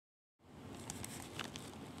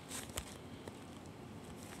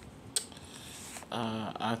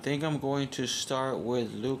I think I'm going to start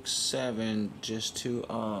with Luke 7 just to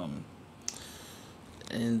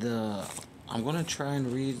and I'm gonna try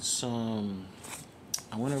and read some.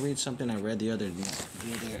 I want to read something I read the other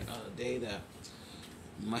day that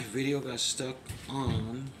my video got stuck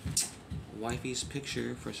on wifey's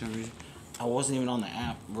picture for some reason. I wasn't even on the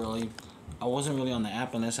app really. I wasn't really on the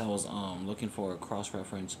app unless I was looking for a cross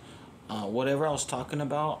reference. Whatever I was talking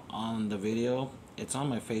about on the video, it's on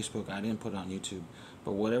my Facebook. I didn't put it on YouTube,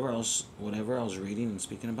 but whatever I was reading and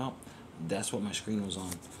speaking about, that's what my screen was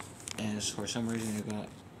on. And for some reason, it got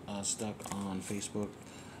stuck on Facebook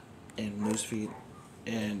and newsfeed,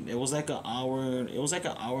 and it was like an hour. It was like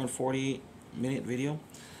an hour and 40-minute video,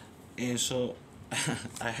 and so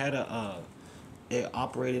I had it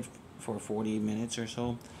operated for 40 minutes or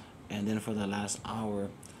so, and then for the last hour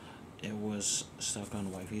it was stuck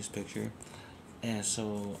on wifey's picture. And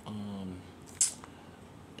so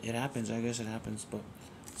it happens, I guess it happens. But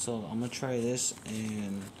so I'm gonna try this,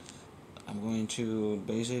 and I'm going to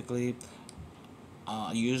basically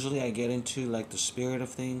usually I get into like the spirit of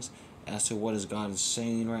things as to what is God is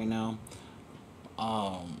saying right now.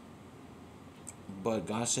 But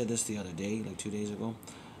God said this the other day, like 2 days ago.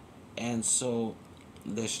 And so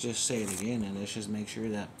let's just say it again, and let's just make sure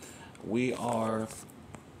that we are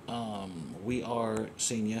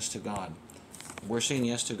saying yes to God. We're saying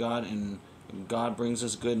yes to God, and God brings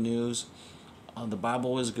us good news. The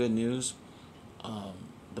Bible is good news.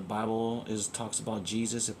 The Bible talks about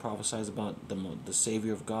Jesus. It prophesies about the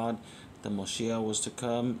Savior of God. The Moshiach was to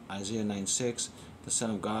come. Isaiah 9:6. The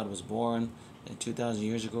Son of God was born 2,000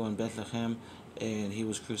 years ago in Bethlehem, and he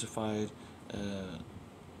was crucified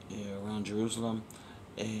around Jerusalem.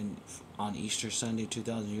 And on Easter Sunday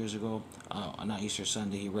 2,000 years ago, not Easter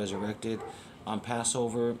Sunday, he resurrected. On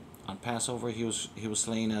Passover, he was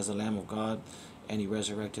slain as the Lamb of God, and he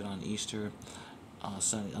resurrected on Easter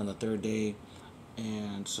Sunday, on the third day.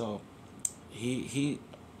 And so he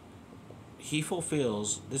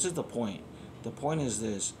fulfills. This is the point. The point is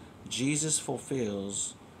this: Jesus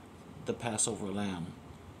fulfills the Passover lamb,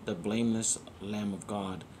 the blameless Lamb of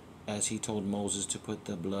God, as he told Moses to put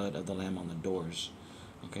the blood of the lamb on the doors.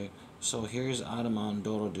 Okay, so here's Adamon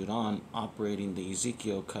Deroron operating the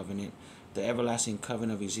Ezekiel covenant, the everlasting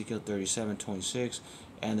covenant of Ezekiel 37:26,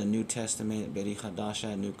 and the New Testament Beri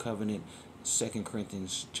Hadasha, New Covenant, 2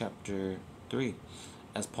 Corinthians chapter 3,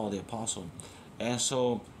 as Paul the Apostle. And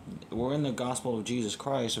so we're in the gospel of Jesus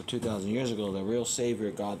Christ of 2,000 years ago, the real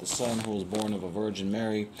Savior, God the Son, who was born of a Virgin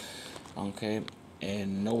Mary. Okay,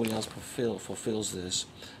 and nobody else fulfills this.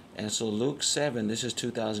 And so Luke 7, this is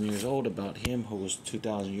 2,000 years old, about him who was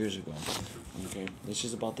 2,000 years ago. Okay, this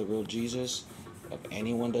is about the real Jesus. If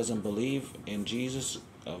anyone doesn't believe in Jesus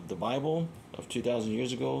of the Bible of 2,000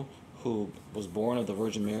 years ago, who was born of the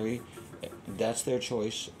Virgin Mary, that's their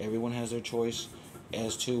choice. Everyone has their choice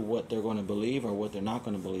as to what they're going to believe or what they're not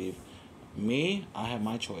going to believe. Me, I have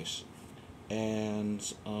my choice. And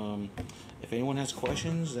if anyone has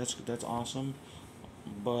questions, that's awesome.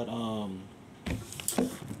 But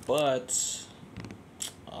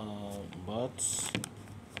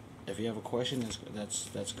if you have a question,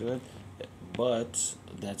 that's good. But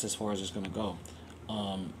that's as far as it's gonna go.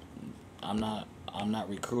 I'm not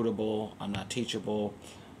recruitable. I'm not teachable,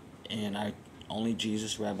 and I only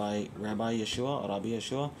Jesus, Rabbi Yeshua, or Rabbi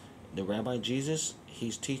Yeshua, the Rabbi Jesus.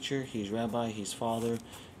 He's teacher. He's Rabbi. He's Father.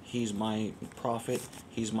 He's my prophet.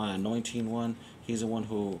 He's my anointing one. He's the one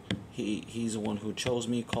who he's the one who chose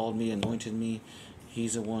me, called me, anointed me.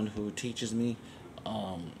 He's the one who teaches me,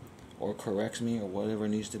 or corrects me, or whatever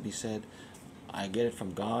needs to be said. I get it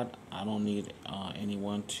from God. I don't need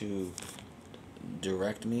anyone to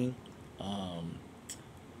direct me.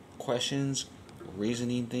 Questions,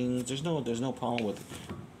 reasoning things. There's no problem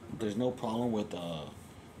with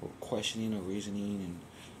questioning or reasoning, and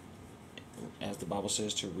as the Bible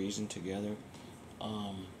says, to reason together.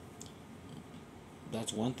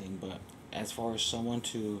 That's one thing. But as far as someone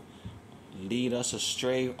to lead us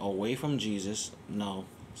astray away from Jesus, no,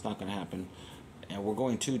 it's not going to happen. And we're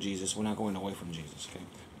going to Jesus. We're not going away from Jesus. Okay,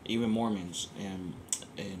 even Mormons in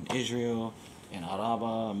Israel, in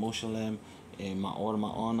Araba, Muslim, in Ma'or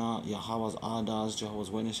Ma'ona, Yahweh's Adas, Jehovah's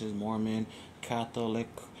Witnesses, Mormon, Catholic,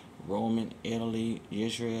 Roman, Italy,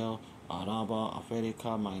 Israel, Araba,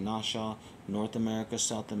 Africa, Mainasha, North America,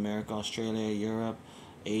 South America, Australia, Europe,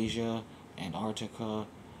 Asia, Antarctica,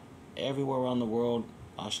 everywhere around the world.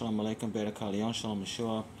 Shalom Aleichem, Beraka Leon, Shalom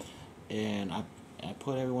Yeshua. And I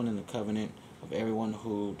put everyone in the covenant of everyone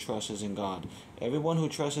who trusts in God. Everyone who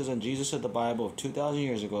trusts in Jesus of the Bible of 2,000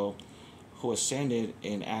 years ago, who ascended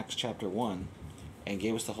in Acts chapter 1 and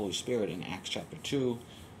gave us the Holy Spirit in Acts chapter 2,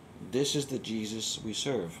 This is the Jesus we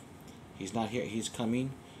serve. He's not here. He's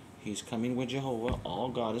coming. He's coming with Jehovah. All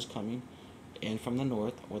God is coming in from the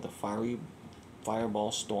north, with a fiery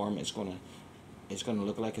fireball storm. It's gonna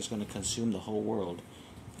look like it's gonna consume the whole world.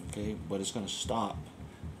 Okay, but it's gonna stop,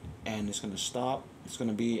 and it's gonna stop. It's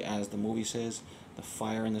gonna be, as the movie says, the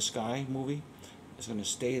fire in the sky movie. It's gonna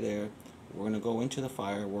stay there. We're gonna go into the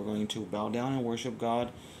fire. We're going to bow down and worship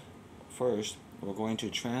God first. We're going to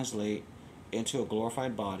translate into a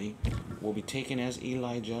glorified body. We'll be taken as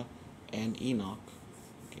Elijah and Enoch.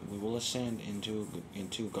 Okay, we will ascend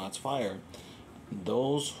into God's fire.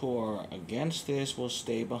 Those who are against this will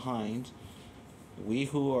stay behind. We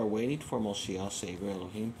who are waiting for Moshiach, Savior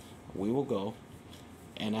Elohim, we will go.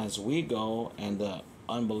 And as we go, and the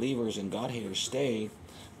unbelievers and God-haters stay,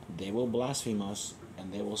 they will blaspheme us,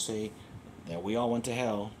 and they will say that we all went to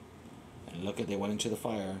hell, and look at, they went into the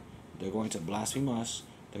fire. They're going to blaspheme us.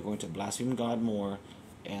 They're going to blaspheme God more,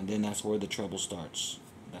 and then that's where the trouble starts.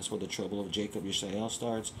 That's where the trouble of Jacob Yisrael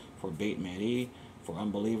starts, for Beit Meri, for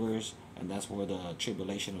unbelievers, and that's where the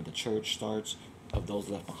tribulation of the church starts, of those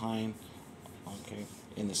left behind, okay,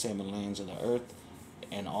 in the seven lands of the earth.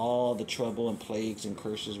 And all the trouble and plagues and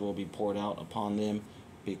curses will be poured out upon them,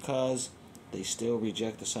 because they still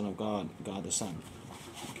reject the Son of God, God the Son.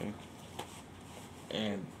 Okay?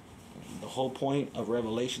 And the whole point of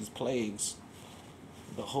Revelation's plagues,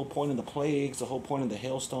 the whole point of the plagues, the whole point of the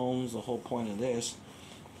hailstones, the whole point of this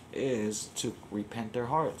is to repent their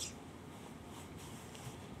hearts.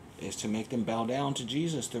 Is to make them bow down to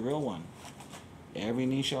Jesus, the real one. Every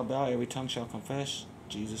knee shall bow, every tongue shall confess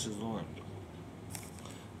Jesus is Lord.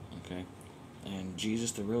 Okay? And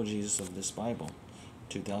Jesus, the real Jesus of this Bible,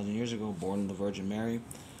 2,000 years ago, born of the Virgin Mary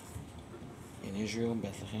in Israel,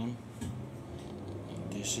 Bethlehem.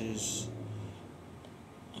 This is,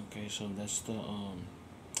 okay, so that's the,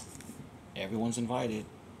 everyone's invited.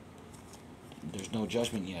 There's no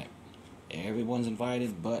judgment yet. Everyone's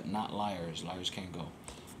invited, but not liars. Liars can't go.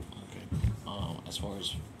 Okay. As far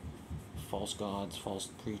as false gods, false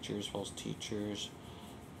preachers, false teachers,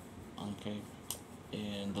 okay,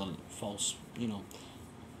 and the false,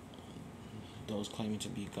 those claiming to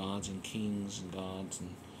be gods and kings and gods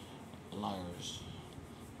and liars,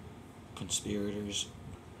 conspirators,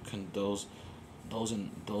 those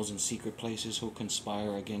in secret places who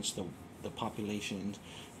conspire against the populations.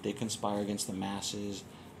 They conspire against the masses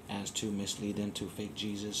as to mislead them to fake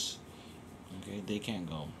Jesus. Okay, they can't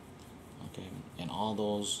go. Okay, and all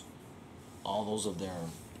those of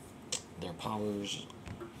their powers,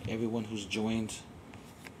 everyone who's joined,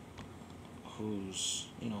 who's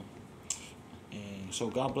and so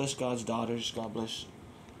God bless God's daughters. God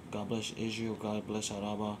bless Israel. God bless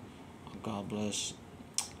Araba. God bless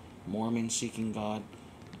Mormons seeking God,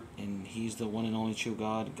 and He's the one and only true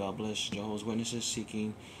God. God bless Jehovah's Witnesses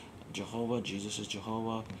seeking Jehovah. Jesus is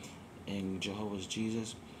Jehovah, and Jehovah is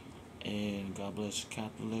Jesus. And God bless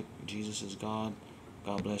Catholic. Jesus is God.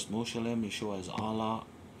 God bless Muslim. Yeshua is Allah,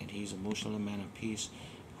 and He's a Muslim man of peace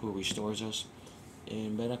who restores us.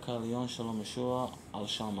 In Berakah Leon Shalom Yeshua Al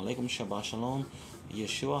Shalom Aleichem Shabbat Shalom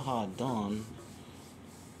Yeshua HaAdon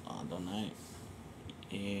Adonay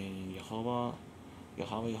in Yehovah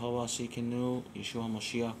Sikinu Yeshua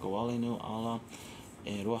Mashiach Goalenu Allah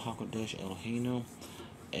and Ruach HaKodesh Eloheinu.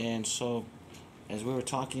 And so, as we were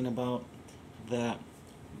talking about that,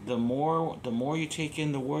 the more you take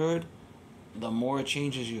in the word, the more it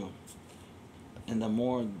changes you, and the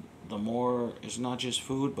more it's not just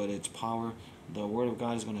food, but it's power. The word of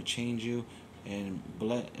God is going to change you, and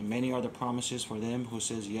many are the promises for them who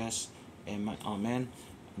says yes and amen.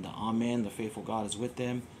 And the amen, the faithful God is with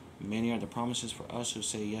them. Many are the promises for us who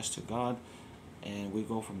say yes to God, and we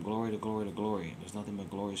go from glory to glory to glory. There's nothing but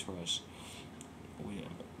glories for us. We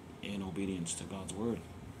in obedience to God's word.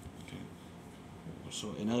 Okay.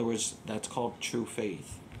 So in other words, that's called true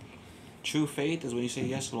faith. True faith is when you say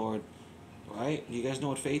yes, Lord. Right? You guys know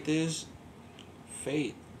what faith is?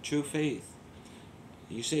 Faith. True faith.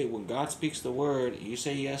 You say, when God speaks the word, you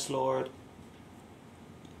say, yes, Lord.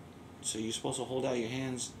 So you're supposed to hold out your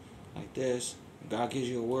hands like this. God gives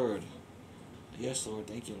you a word. Yes, Lord.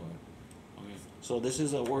 Thank you, Lord. Okay. So this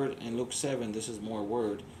is a word in Luke 7. This is more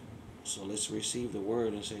word. So let's receive the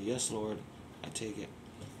word and say, yes, Lord. I take it.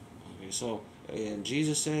 Okay. So and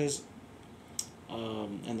Jesus says,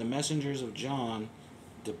 and the messengers of John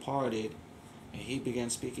departed, and he began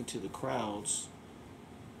speaking to the crowds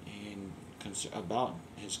and about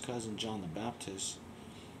his cousin John the Baptist.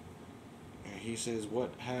 And he says,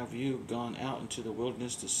 what have you gone out into the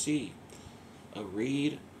wilderness to see? A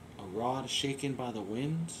reed, a rod shaken by the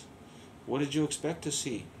winds? What did you expect to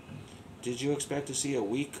see? Did you expect to see a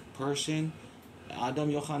weak person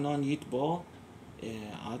Adam Yochanan Yitbo,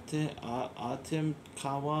 Atem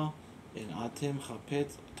Kawa, and Atem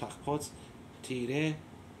Chapet Tachpot Tire,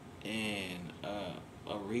 and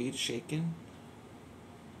a reed shaken.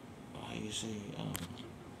 How you say?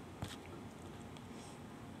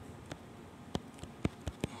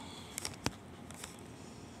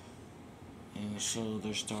 And so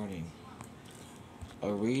they're starting.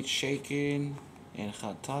 A reed shaken and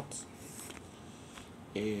chatat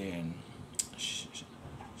and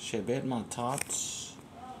shebet matat.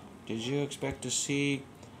 Did you expect to see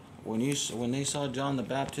when they saw John the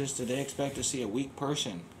Baptist? Did they expect to see a weak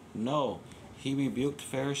person? No, he rebuked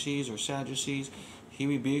Pharisees or Sadducees. He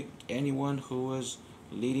rebuked anyone who was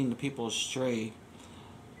leading the people astray.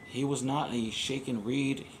 He was not a shaken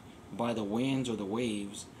reed by the winds or the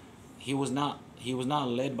waves. He was not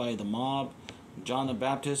led by the mob. John the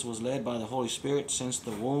Baptist was led by the Holy Spirit since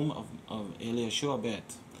the womb of Eliashua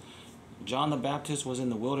Bet. John the Baptist was in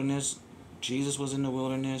the wilderness. Jesus was in the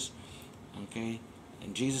wilderness. Okay?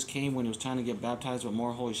 And Jesus came when he was trying to get baptized with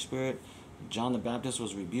more Holy Spirit. John the Baptist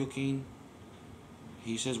was rebuking.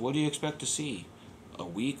 He says, what do you expect to see? A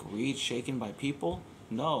weak reed shaken by people?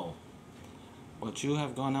 No. But you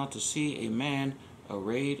have gone out to see a man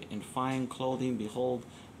arrayed in fine clothing. Behold,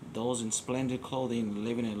 those in splendid clothing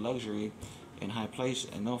living in luxury in high place,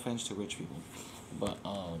 and no offense to rich people, but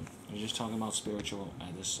we're just talking about spiritual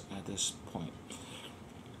at this point.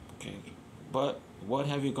 Okay, but what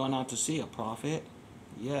have you gone out to see? A prophet?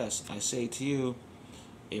 Yes, I say to you,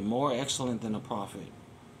 a more excellent than a prophet.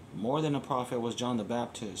 More than a prophet was John the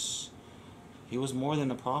Baptist. He was more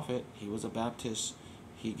than a prophet. He was a Baptist.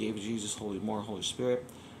 He gave Jesus more Holy Spirit.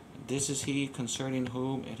 This is he concerning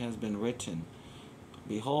whom it has been written,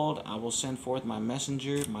 behold, I will send forth my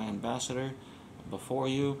messenger, my ambassador, before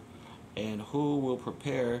you, and who will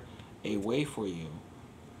prepare a way for you.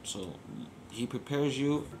 So he prepares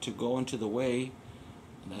you to go into the way,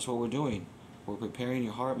 and that's what we're doing. We're preparing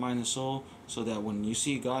your heart, mind, and soul, so that when you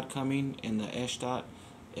see God coming in the Eshtat,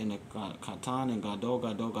 in the Katan, and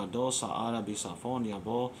Gado, Sa'ara, Bisafon,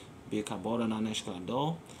 Yabo, Bikaboda, Nanesh,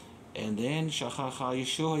 Gado, and then Shaqah,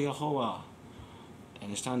 Yeshua, Yehovah.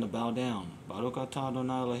 And it's time to bow down. Baruch atah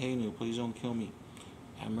Adonai Eloheinu. Please don't kill me.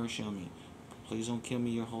 Have mercy on me. Please don't kill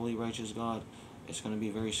me, your holy, righteous God. It's going to be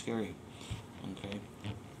very scary. Okay?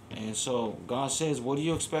 And so, God says, what do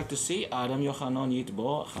you expect to see? Adam Yochanan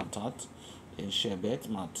Yitbo Chatat in Shebet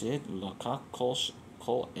Matit Lakak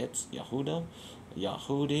Kol Et Yehuda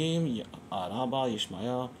Yahudim Araba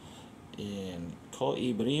Yishmael in Ko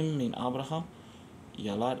Ibrim Min Abraham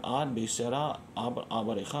Yalad Ad Bisera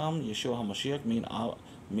Adariym Yeshua HaMashiach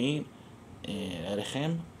Min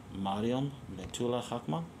Erechem Mariam Betula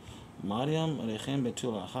Chakma Mariam Erechem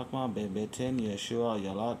Betula Chakma Bebeten Yeshua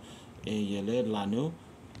Yalad Yeled Lanu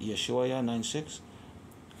Yeshua 9:6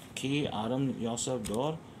 Ki Adam Yosef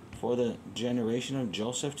Dor, for the generation of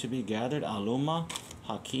Joseph to be gathered. Aluma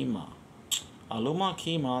Hakima. Aluma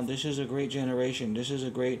Hakima, this is a great generation. This is a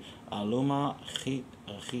great Aluma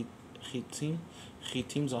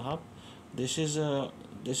Chitim Zahab. This is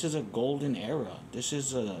a golden era. This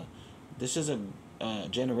is a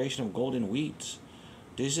generation of golden wheat.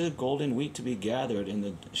 This is a golden wheat to be gathered in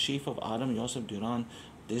the sheaf of Adam Yosef Duran.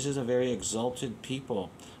 This is a very exalted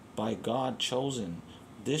people, by God chosen.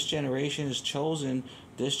 This generation is chosen.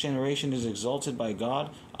 This generation is exalted by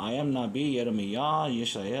God. I am Nabi Yeremiah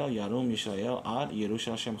Yisrael Yarum Yisrael Ad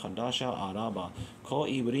Yerusha Shem Chadasha Araba Ko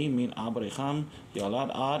Ibri Min Abraham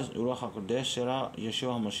Yalad Ad Urach HaKodesh Sera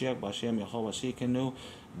Yeshua HaMashiach Bashem Yehovah Sikenu.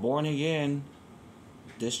 Born again.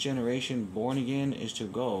 This generation, born again, is to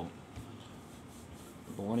go.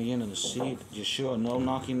 Born again in the seed. Yeshua, no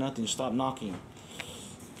knocking, nothing. Stop knocking.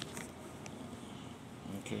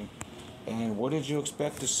 Okay. And what did you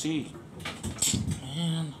expect to see?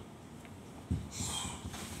 Man.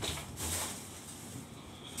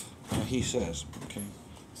 He says, okay.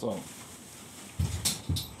 So.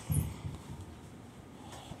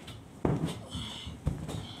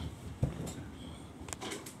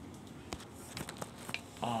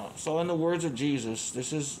 So in the words of Jesus,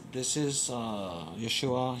 this is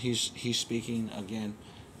Yeshua. He's speaking again.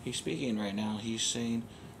 He's speaking right now. He's saying,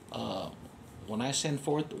 when I send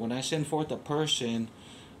forth a person,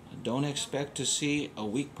 don't expect to see a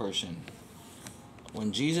weak person.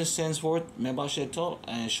 When Jesus sends forth Mebasheto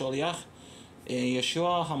and Sholiach,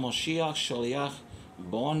 Yeshua HaMoshiach Sholiach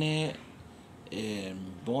Bone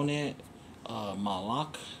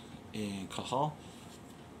Malak Kahal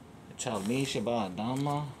Talmi Sheba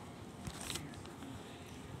Adama.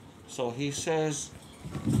 So he says,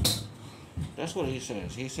 that's what he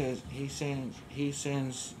says. He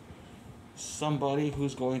sends somebody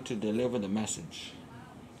who's going to deliver the message.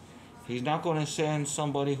 He's not going to send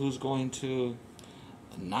somebody who's going to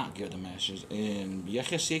not give the message. In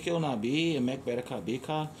Yechesikil Nabi, Emek Beraka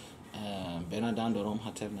Bika, Ben Adam Deroron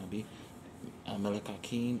Hatev Nabi,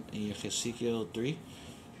 Melekakin, Yechesikil 3,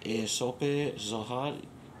 Sope Zohar,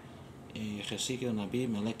 Yechesikil Nabi,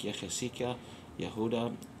 Melek Yechesikia,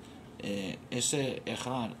 Yehuda, Ese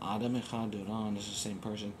Echad, Adam Echad Deroron, is the same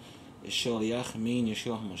person. Sholiach Min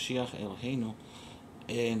Yeshua HaMashiach Eloheinu,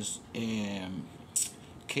 and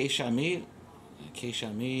Keshamid,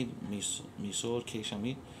 Misud,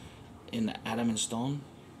 Keshamid, in the Adam and Stone,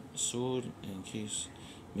 Sud, in case,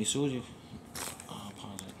 Misud,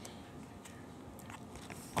 pause it.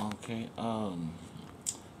 Okay,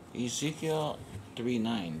 Ezekiel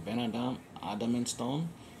 3:9, Ben Adam and Stone.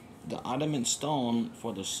 The Adam and Stone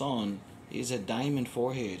for the son is a diamond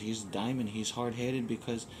forehead. He's diamond, he's hard-headed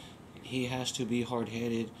because he has to be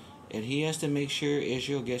hard-headed, and he has to make sure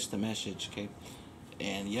Israel gets the message, okay?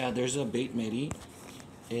 And yeah, there's a Beit Meri,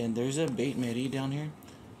 and there's a Beit Meri down here,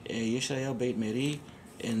 Yisrael Beit Meri,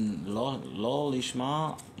 in Lo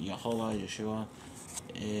Lishma Yehovah Yeshua,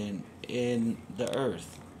 in the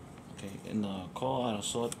earth, okay, in the Kol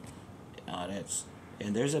Arasot, that's,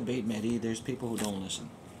 and there's a Beit Meri. There's people who don't listen.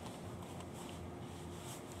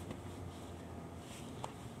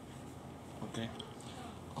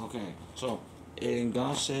 Okay, so, and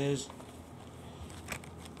God says,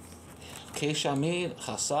 Keshamir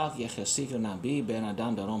Chasak Yechesik Nabi Ben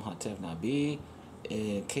Adam Deroron Hatev Nabi,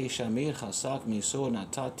 Keshamir Chasak Misur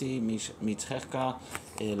Natati Mitcheka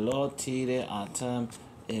Lo Tire Atam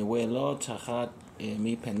Velo Tachat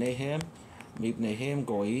Mipnehem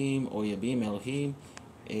Goyim Oyabim Elohim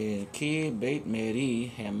Ki Beit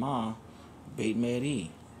Meri Hema Beit Meri.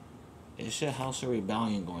 It's a house of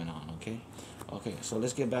rebellion going on, okay? Okay, so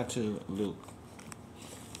let's get back to Luke.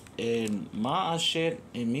 In mi asher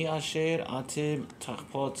atem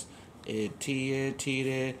tachpot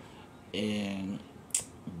tire in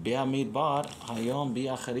be'amidbar hayom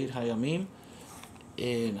bi'acharit hayamim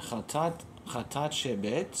in chatat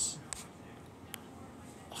shebet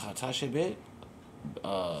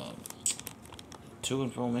to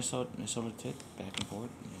and from mesoretet, back and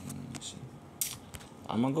forth.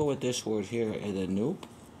 I'm gonna go with this word here, the nope.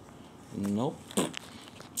 Nope.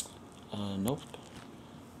 Nope.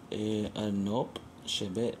 Nope.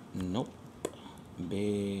 Shebet. Nope.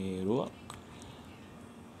 Beruach.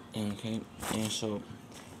 Okay. And so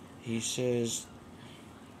he says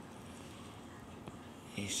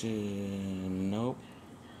nope.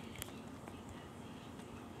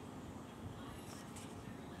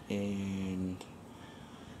 And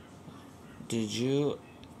did you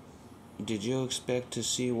expect to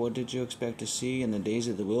see, what did you expect to see in the days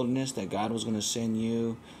of the wilderness? That God was going to send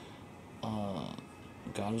you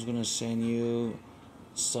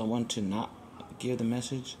someone to not give the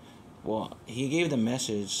message? Well, he gave the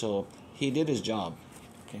message, so he did his job.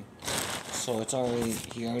 Okay, so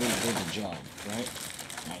he already did the job, right?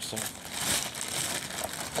 Alright,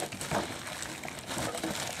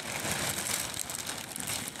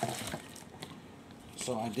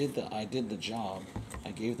 so I did the job. I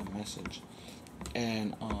gave the message,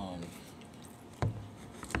 and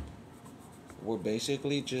we're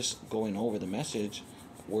basically just going over the message.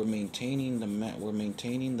 We're maintaining the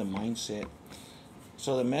mindset.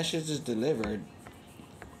 So the message is delivered,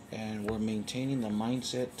 and we're maintaining the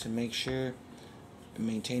mindset to make sure,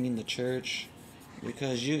 maintaining the church,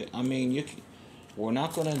 because we're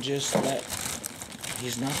not gonna just let.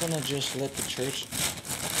 He's not gonna just let the church.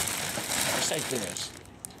 It's like this.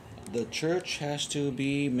 The church has to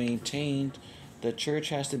be maintained. The church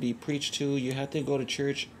has to be preached to. You have to go to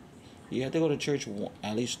church. You have to go to church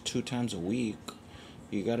at least 2 times a week.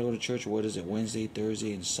 You got to go to church. What is it? Wednesday,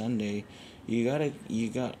 Thursday, and Sunday. You gotta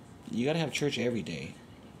have church every day.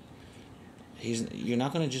 You're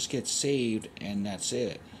not gonna just get saved and that's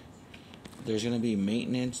it. There's gonna be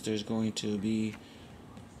maintenance. There's going to be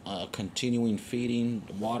continuing feeding,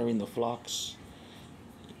 watering the flocks.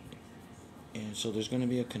 And so there's going to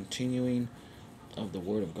be a continuing of the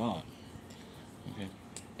Word of God. Okay.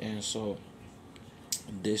 And so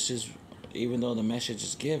this is, even though the message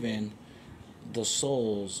is given, the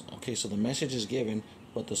souls, okay, so the message is given,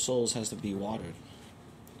 but the souls has to be watered.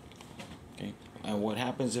 Okay. And what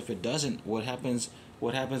happens if it doesn't? What happens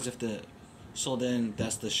if so then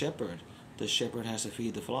that's the shepherd. The shepherd has to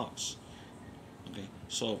feed the flocks. Okay.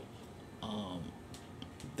 So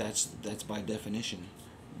that's by definition.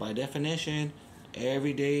 By definition,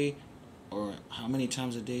 every day, or how many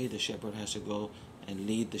times a day, the shepherd has to go and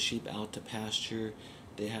lead the sheep out to pasture.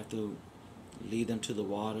 They have to lead them to the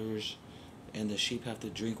waters, and the sheep have to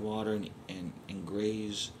drink water and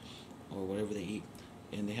graze or whatever they eat,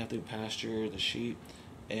 and they have to pasture the sheep,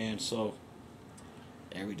 and so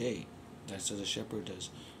every day that's what a shepherd does.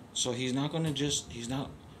 So God is not going to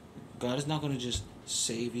just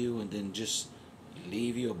save you and then just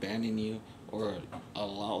leave you, abandon you, or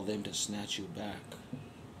allow them to snatch you back,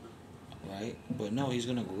 right? But no, he's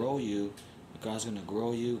going to grow you. God's going to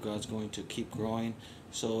grow you. God's going to keep growing.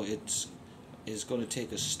 So it's going to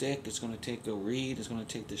take a stick. It's going to take a reed. It's going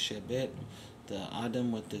to take the shebet, the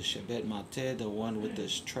Adam with the shebet mateh, the one with the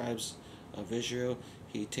tribes of Israel.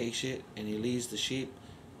 He takes it and he leads the sheep.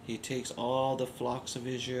 He takes all the flocks of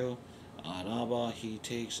Israel. Araba, he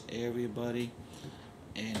takes everybody,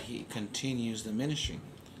 and he continues the ministry.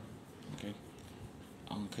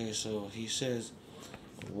 Okay, so he says,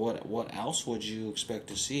 what else would you expect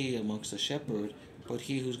to see amongst the shepherd but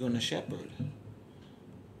he who's going to shepherd?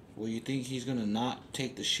 Well, you think he's going to not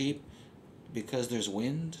take the sheep because there's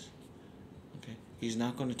wind? Okay, he's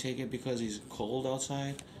not going to take it because he's cold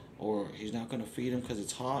outside, or he's not going to feed them because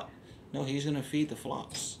it's hot. No, he's going to feed the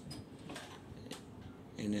flocks.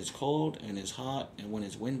 And it's cold and it's hot, and when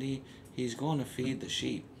it's windy, he's going to feed the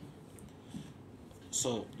sheep.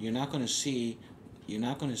 So you're not going to see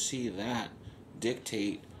that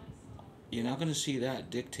dictate. You're not going to see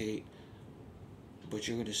that dictate, but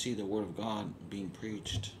you're going to see the word of God being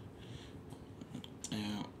preached.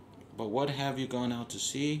 But what have you gone out to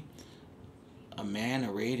see? A man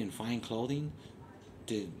arrayed in fine clothing?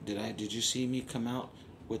 Did you see me come out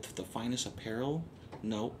with the finest apparel?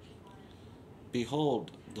 No.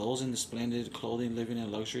 Behold, those in the splendid clothing living in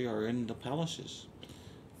luxury are in the palaces.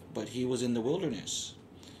 But he was in the wilderness.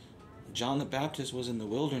 John the Baptist was in the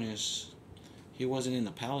wilderness. He wasn't in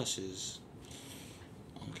the palaces.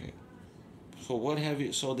 Okay.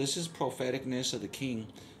 So this is propheticness of the king.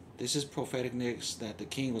 This is propheticness that the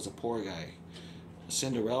king was a poor guy.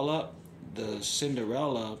 Cinderella,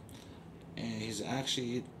 and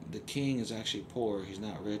the king is actually poor. He's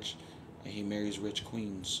not rich, and he marries rich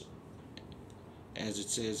queens. As it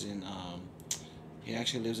says in, he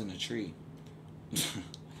actually lives in a tree.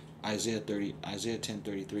 Isaiah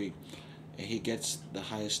 10:33, and he gets the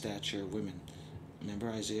highest stature of women. Remember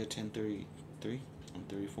Isaiah 10:33 and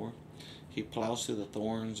 34. He plows through the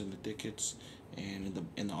thorns and the thickets, and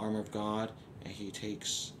in the armor of God, and he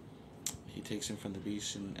takes him from the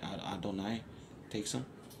beast, and Adonay takes him.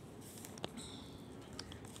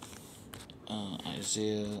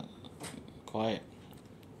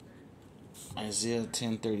 Isaiah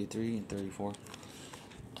 10:33 and 34.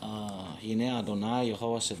 Hine Adonai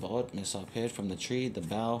Yehovah Sebaot Mesaped, from the tree, the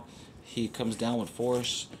bough. He comes down with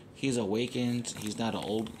force. He's awakened. He's not a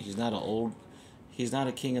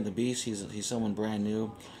king of the beast. He's someone brand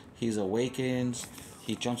new. He's awakened.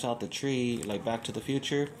 He jumps out the tree like Back to the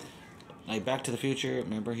Future.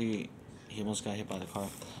 Remember he almost got hit by the car.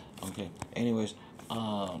 Okay. Anyways,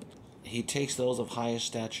 he takes those of highest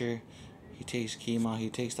stature. He takes Yakimah. He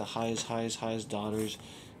takes the highest daughters.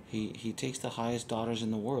 He takes the highest daughters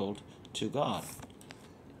in the world to God.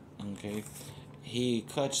 Okay. He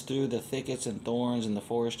cuts through the thickets and thorns and the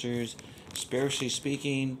foresters. Spiritually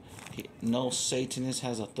speaking, no Satanist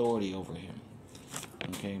has authority over him.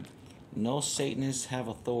 Okay. No Satanists have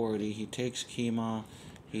authority. He takes Yakimah.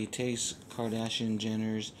 He takes Kardashian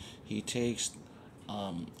Jenners. He takes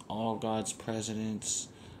all God's presidents.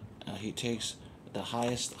 He takes the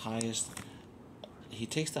highest. He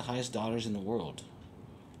takes the highest daughters in the world.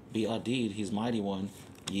 Adid, he's mighty one.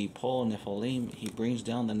 Yipol Nephilim, he brings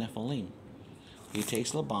down the Nephilim. He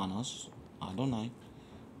takes Labanos, Adonay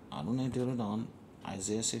Deroron,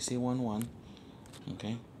 Isaiah 61:1.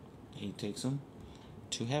 Okay, he takes them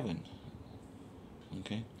to heaven.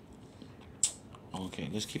 Okay,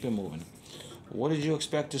 let's keep it moving. What did you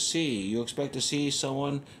expect to see? You expect to see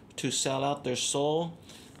someone to sell out their soul?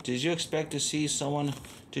 Did you expect to see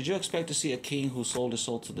a king who sold his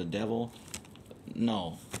soul to the devil?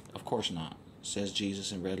 No, of course not, says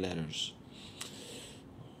Jesus in red letters.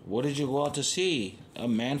 What did you go out to see? A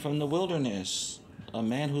man from the wilderness, a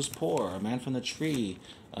man who's poor, a man from the tree,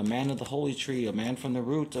 a man of the holy tree, a man from the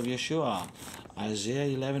root of Yeshua, Isaiah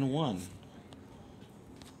 11:1.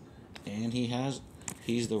 And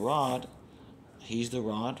he's the rod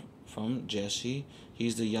from Jesse.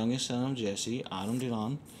 He's the youngest son of Jesse,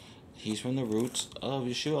 Adariym. He's from the roots of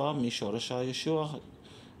Yeshua, Mishorasha Yeshua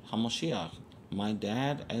HaMashiach. My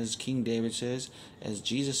dad, as King David says, as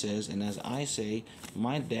Jesus says, and as I say,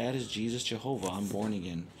 my dad is Jesus Jehovah. I'm born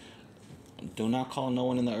again. Do not call no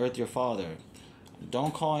one in the earth your father.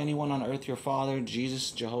 Don't call anyone on earth your father.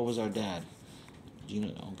 Jesus Jehovah is our dad. You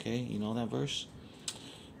know that verse?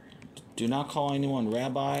 Do not call anyone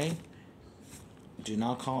rabbi. Do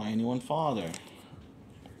not call anyone father.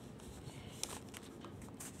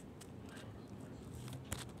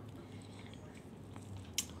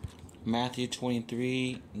 Matthew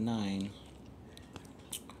 23:9.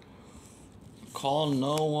 Call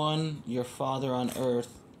no one your father on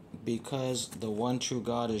earth, because the one true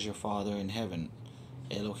God is your Father in heaven.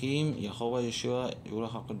 Elohim, Yehovah, Yeshua,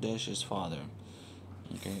 Ruach HaKodesh is Father.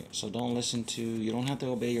 Okay, so don't listen to, you don't have to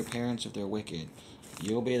obey your parents if they're wicked.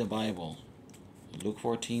 You obey the Bible. Luke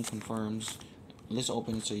 14 confirms. Let's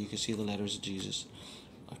open it so you can see the letters of Jesus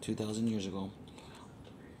of 2,000 years ago.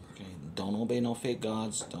 Okay, don't obey no fake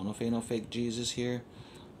gods. Don't obey no fake Jesus here.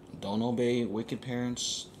 Don't obey wicked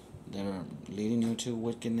parents that are leading you to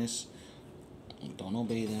wickedness. Don't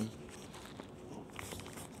obey them.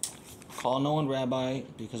 Call no one rabbi,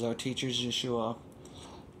 because our teacher is Yeshua,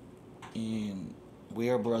 and we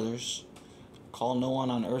are brothers. Call no one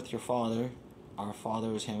on earth your father. Our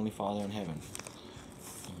Father is Heavenly Father in heaven.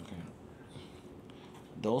 Okay.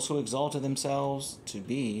 Those who exalted themselves to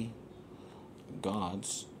be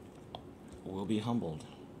gods will be humbled.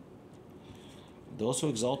 Those who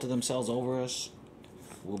exalted themselves over us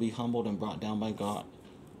will be humbled and brought down by God.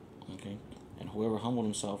 Okay? And whoever humbled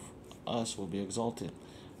himself, us, will be exalted.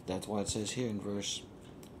 That's why it says here in verse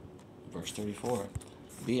 34,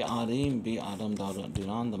 Be Adariym, be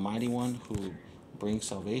Deroron, the mighty one who brings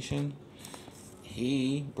salvation.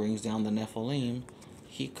 He brings down the Nephilim.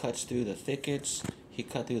 He cuts through the thickets. He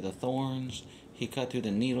cut through the thorns. He cut through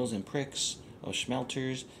the needles and pricks of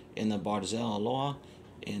smelters in the Barzel Aloha,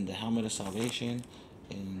 in the helmet of salvation,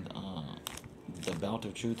 in the belt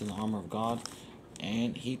of truth and the armor of God.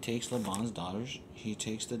 And he takes Laban's daughters. He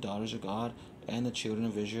takes the daughters of God and the children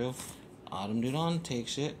of Israel. Deroron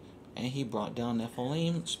takes it, and he brought down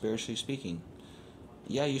Nephilim, spiritually speaking.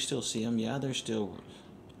 Yeah, you still see them. Yeah, they're still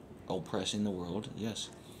oppressing the world.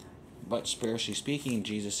 Yes. But spiritually speaking,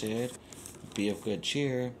 Jesus said, be of good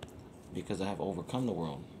cheer, because I have overcome the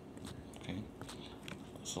world. Okay?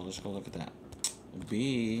 So let's go look at that.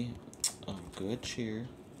 Be of good cheer.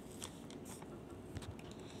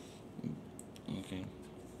 Okay.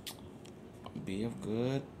 Be of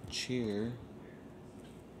good cheer,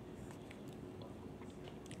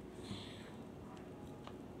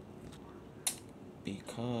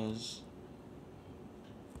 because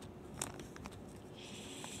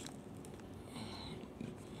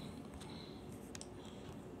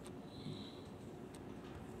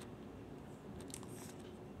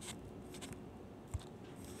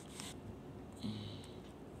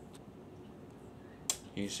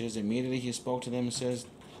he says immediately he spoke to them and says,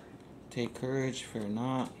 take courage, fear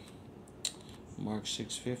not. Mark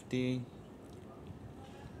 6:50.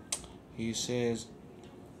 He says,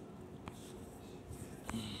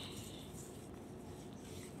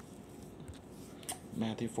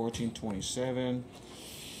 Matthew 14:27.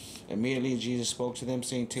 Immediately Jesus spoke to them,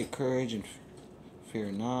 saying, take courage and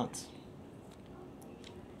fear not.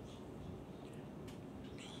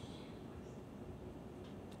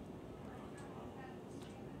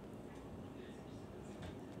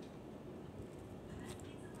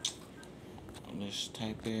 Let's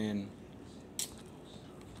type in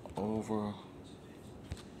overcome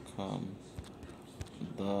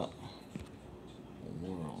the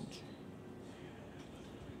world.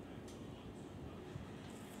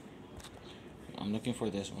 I'm looking for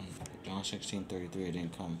this one. John 16:33. It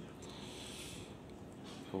didn't come.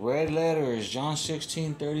 Red letters. John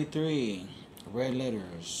 16:33. Red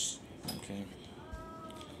letters. Okay.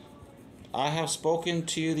 I have spoken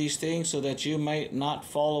to you these things so that you might not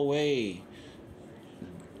fall away.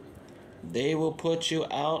 They will put you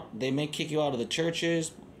out. They may kick you out of the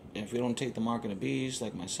churches if you don't take the mark of the beast,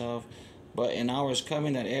 like myself. But an hour is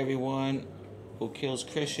coming that everyone who kills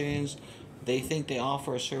Christians, they think they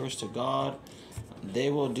offer a service to God. They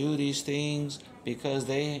will do these things because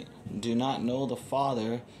they do not know the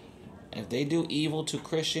Father. If they do evil to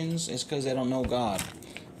Christians, it's because they don't know God.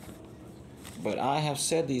 But I have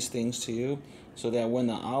said these things to you so that when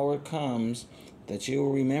the hour comes, that you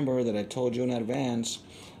will remember that I told you in advance.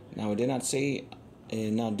 Now I did not say,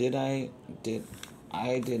 I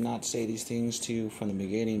did not say these things to you from the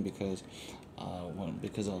beginning because I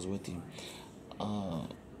was with you.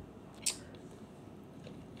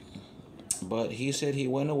 But he said he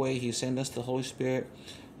went away. He sent us the Holy Spirit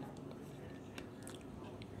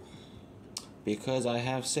because I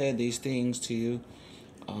have said these things to you.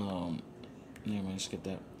 Never mind, skip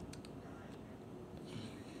that.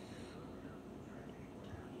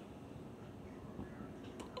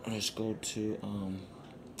 Let's go to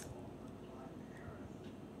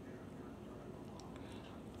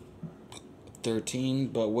 13.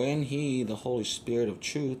 But when he, the Holy Spirit of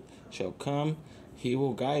truth, shall come, He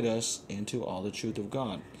will guide us into all the truth of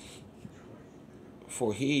God.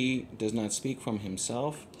 For he does not speak from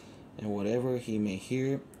himself, and whatever he may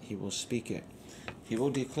hear, he will speak it. He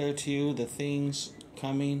will declare to you the things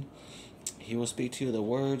coming. He will speak to you the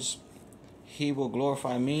words. He will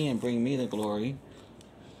glorify me and bring me the glory.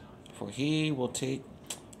 For he will take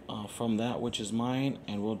from that which is mine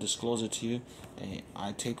and will disclose it to you. And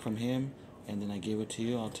I take from him and then I give it to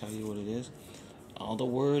you. I'll tell you what it is. All the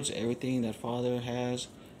words, everything that Father has,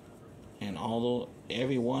 and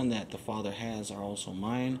every one that the Father has are also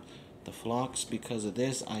mine. The flocks, because of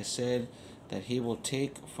this, I said that he will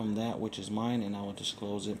take from that which is mine, and I will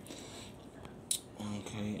disclose it.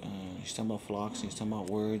 Okay, he's talking about flocks, he's talking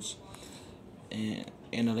about words. And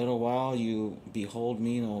in a little while, you behold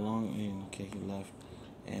me no longer. Okay, he left.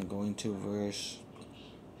 And going to verse.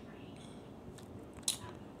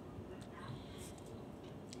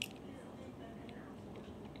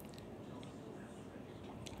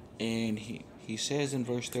 And he says in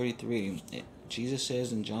verse 33, Jesus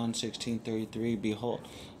says in John 16:33, behold,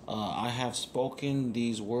 I have spoken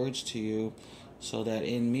these words to you, so that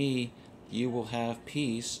in me you will have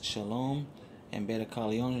peace, Shalom, and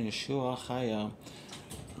Berakalion Yeshua Chaya.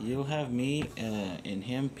 You'll have me in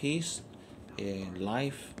him peace, in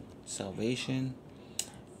life, salvation,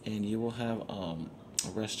 and you will have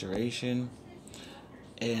restoration.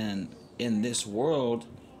 And in this world,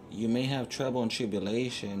 you may have trouble and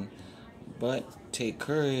tribulation, but take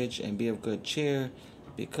courage and be of good cheer,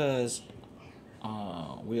 because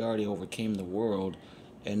we already overcame the world.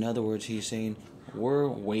 In other words, he's saying we're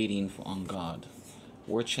waiting on God.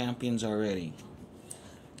 We're champions already.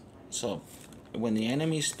 So when the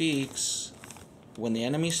enemy speaks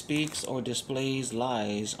or displays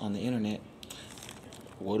lies on the internet,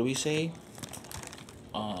 what do we say?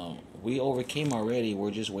 We overcame already.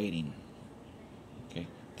 We're just waiting. Okay.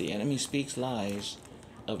 The enemy speaks lies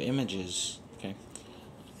of images. Okay.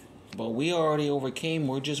 But we already overcame.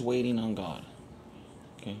 We're just waiting on God.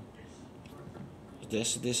 Okay.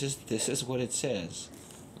 This is what it says.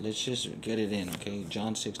 Let's just get it in. Okay.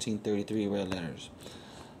 John 16:33, red letters.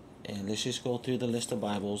 And let's just go through the list of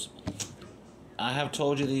Bibles. I have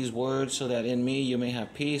told you these words so that in me you may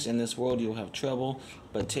have peace. In this world you will have trouble,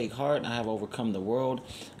 but take heart, I have overcome the world.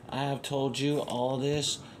 I have told you all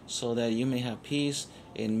this so that you may have peace.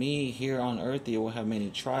 In me here on earth you will have many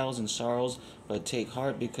trials and sorrows, but take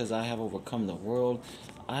heart, because I have overcome the world.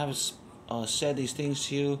 I have said these things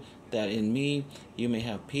to you, that in me you may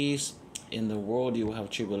have peace. In the world you will have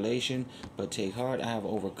tribulation, but take heart, I have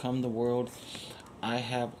overcome the world. I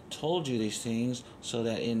have told you these things so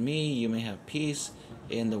that in me you may have peace.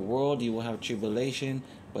 In the world you will have tribulation,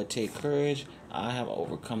 but take courage, I have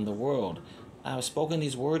overcome the world. I have spoken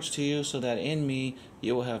these words to you so that in me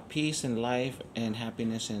you will have peace and life and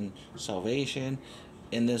happiness and salvation.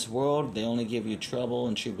 In this world they only give you trouble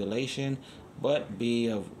and tribulation, but be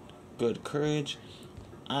of good courage,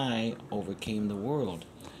 I overcame the world.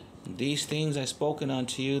 These things I spoken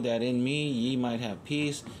unto you, that in me ye might have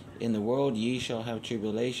peace. In the world ye shall have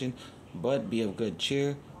tribulation, but be of good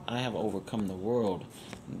cheer, I have overcome the world.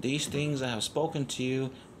 These things I have spoken to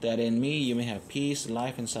you, that in me you may have peace,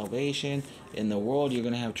 life, and salvation. In the world you're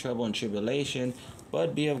going to have trouble and tribulation,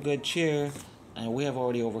 but be of good cheer, and we have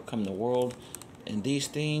already overcome the world. And these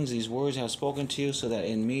things, these words I have spoken to you, so that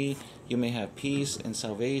in me you may have peace and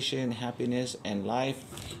salvation, happiness and life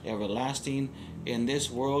everlasting. In this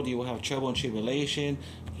world you will have trouble and tribulation,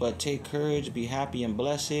 but take courage, be happy and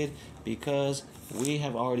blessed, because we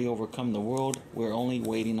have already overcome the world. We're only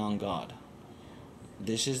waiting on God.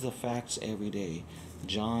 This is the facts every day.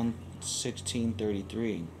 John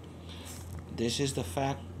 16:33. This is the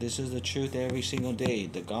fact. This is the truth every single day.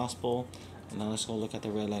 The gospel. Now let's go look at the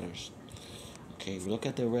red letters. Okay, look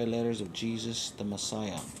at the red letters of Jesus, the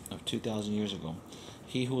Messiah of 2,000 years ago.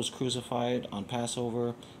 He who was crucified on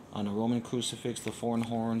Passover, on a Roman crucifix, the four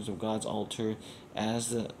horns of God's altar, as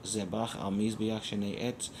the Zebach al Mizbeach Shnei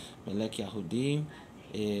Et Melech Yahudim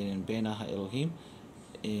in Bena HaElohim.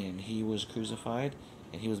 And he was crucified,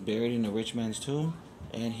 and he was buried in a rich man's tomb,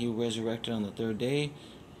 and he resurrected on the third day.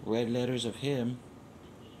 Red letters of him,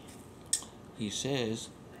 he says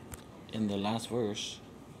in the last verse,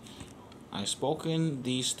 I've spoken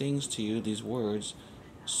these things to you, these words,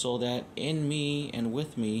 so that in me and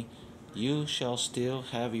with me you shall still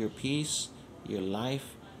have your peace, your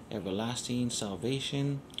life, everlasting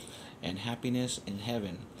salvation, and happiness in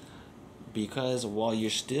heaven. Because while you're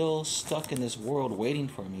still stuck in this world waiting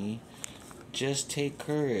for me, just take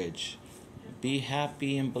courage. Be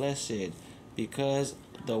happy and blessed, because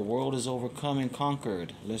the world is overcome and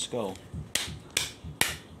conquered. Let's go.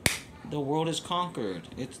 The world is conquered.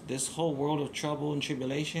 It's this whole world of trouble and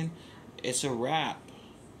tribulation. It's a wrap.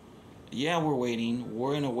 Yeah, we're waiting.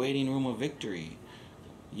 We're in a waiting room of victory.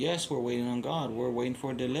 Yes, we're waiting on God. We're waiting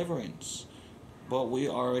for deliverance. But we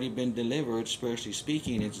already been delivered, spiritually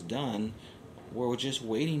speaking. It's done. We're just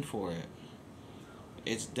waiting for it.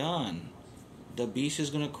 It's done. The beast is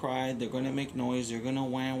going to cry. They're going to make noise. They're going to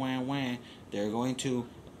wah, wah, wah. They're going to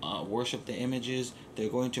worship the images. They're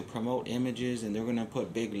going to promote images, and they're going to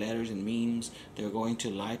put big letters and memes. They're going to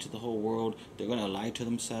lie to the whole world. They're going to lie to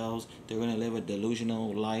themselves. They're going to live a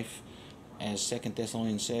delusional life. As 2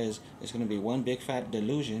 Thessalonians says, it's going to be one big fat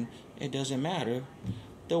delusion. It doesn't matter.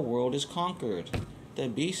 The world is conquered. The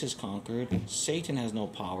beast is conquered. Satan has no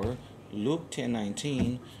power. Luke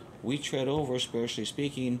 10:19. We tread over, spiritually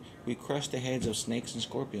speaking. We crush the heads of snakes and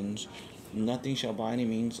scorpions. Nothing shall by any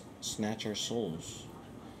means snatch our souls.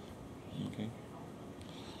 Okay.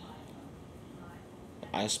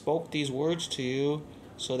 I spoke these words to you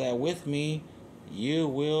so that with me you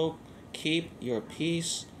will keep your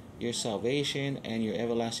peace, your salvation, and your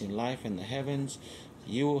everlasting life in the heavens.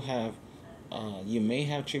 You will have, you may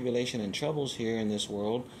have tribulation and troubles here in this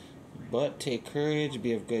world, but take courage,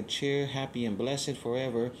 be of good cheer, happy and blessed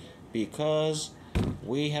forever, because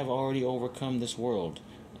we have already overcome this world.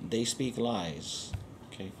 They speak lies.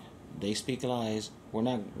 Okay, they speak lies. We're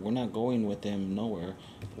not going with them nowhere.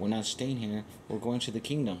 We're not staying here. We're going to the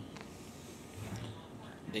kingdom.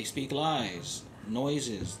 They speak lies,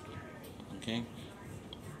 noises. Okay.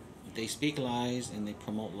 They speak lies and they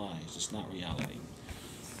promote lies. It's not reality.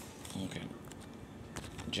 Okay.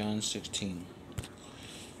 John 16.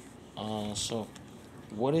 So,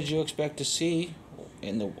 what did you expect to see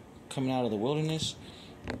in the coming out of the wilderness?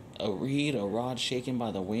 A reed, a rod shaken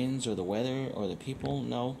by the winds or the weather or the people?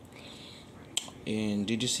 No. And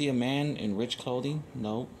did you see a man in rich clothing?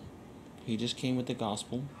 No. He just came with the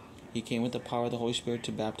gospel. He came with the power of the Holy Spirit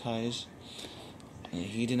to baptize.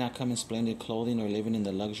 He did not come in splendid clothing or living in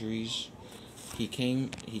the luxuries. He came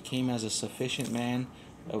as a sufficient man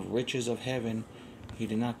of riches of heaven. He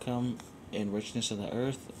did not come in richness of the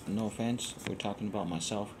earth. No offense. We're talking about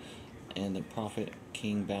myself and the prophet,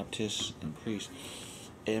 king, Baptist, and priest.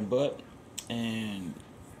 And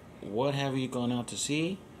what have you gone out to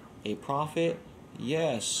see? A prophet?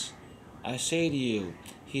 Yes. I say to you,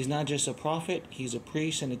 he's not just a prophet, he's a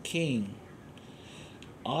priest and a king.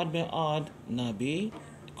 Ad me'ad Nabi,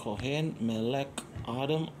 Kohen, Melech,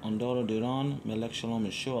 Adam, Ondoro Deroron, Melech Shalom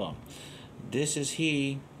Yeshua. This is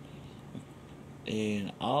he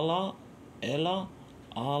in Allah, Ella,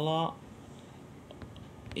 Allah,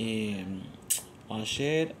 in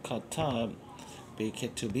Asher Katab,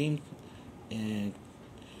 Beketubim, and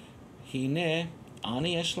Hine,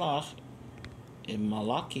 Ani Eshlach, in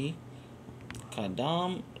Malaki,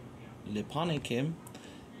 Kadam, Lepanikim,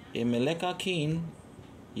 in Melekakin,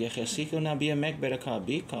 Yechesiku Nabi Mekberaka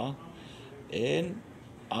Bika, in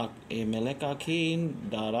Melekakin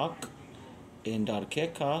Darak, in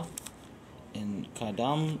Darkeka, in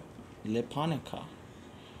Kadam Lepanika,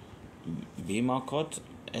 Bimakot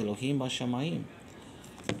Elohim Bashamayim.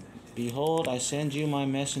 Behold, I send you my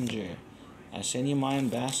messenger. I send you my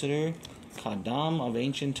ambassador, Kadam of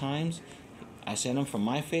ancient times. I send him from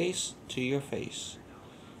my face to your face.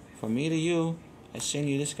 From me to you, I send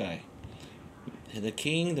you this guy. The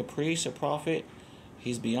king, the priest, the prophet,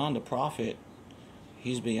 he's beyond the prophet.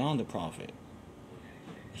 He's beyond the prophet.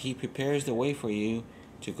 He prepares the way for you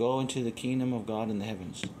to go into the kingdom of God in the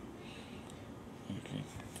heavens. Okay.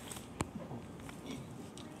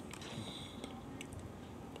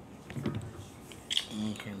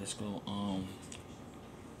 Okay, let's go.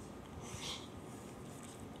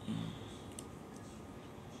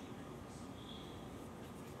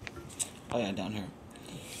 Oh yeah, down here.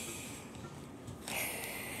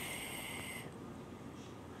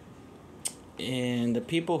 And the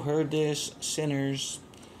people heard this, sinners,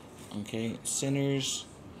 okay, sinners,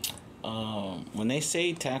 when they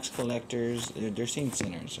say tax collectors, they're saying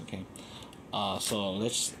sinners, okay. So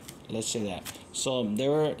let's say that. So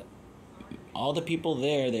there were, all the people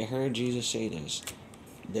there, they heard Jesus say this.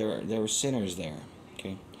 There were sinners there,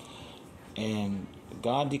 okay. And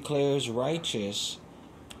God declares righteous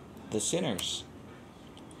the sinners.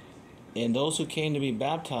 And those who came to be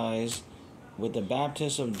baptized with the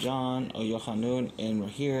baptism of John or Yochanan, and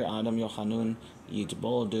here Adam Yochanan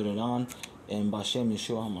Yitbol Deroron and Bashem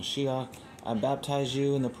Yeshua HaMashiach. I baptize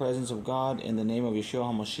you in the presence of God in the name of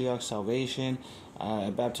Yeshua HaMashiach, salvation. I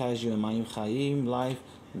baptize you in Mayim Chaim, life.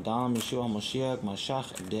 Dam Yeshua HaMashiach,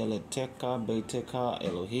 Mashach Deleteka Beiteka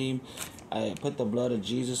Elohim. I put the blood of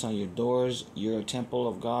Jesus on your doors. You're a temple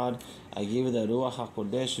of God. I give you the Ruach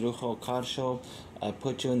HaKodesh, Ruach HaKadsho. I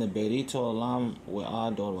put you in the Berito Olam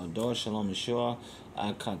We'ador Wador Shalom Yeshua.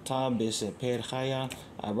 Akatab Beseper Chaya.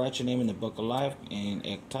 I write your name in the book of life, in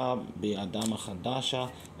Ektab Be Adama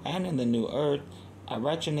Chadasha, and in the new earth. I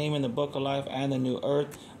write your name in the book of life and the new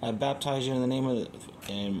earth. I baptize you in the name of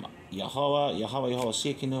Yahweh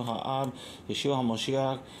Sikinu Ha'ab, Yeshua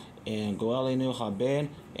HaMoshiach, and Goelinu Haben,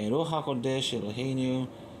 and Ruach HaKodesh Eloheinu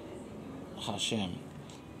Hashem.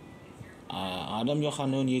 Adam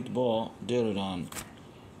Yochanun Yitbo Deroron.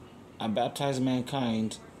 I baptize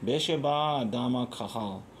mankind. Besheba Adama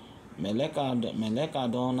Kahal. Melech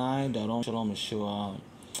Adonay Deroron Shalom Yeshua.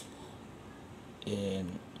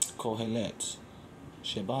 In Kohelet.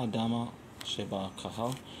 Sheba Adama Sheba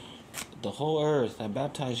Kahal. The whole earth, I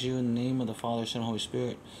baptize you in the name of the Father, Son, and Holy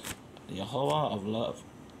Spirit. Yehovah of love,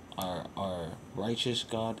 our righteous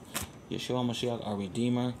God. Yeshua Mashiach, our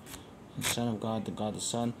Redeemer, the Son of God, the God the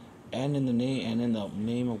Son, and in the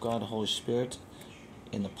name of God the Holy Spirit,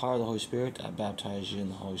 in the power of the Holy Spirit, I baptize you in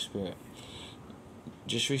the Holy Spirit.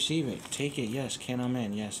 Just receive it. Take it. Yes. Can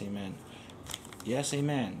amen. Yes. Amen. Yes.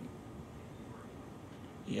 Amen.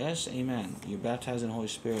 Yes. Amen. You're baptized in the Holy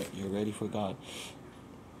Spirit. You're ready for God.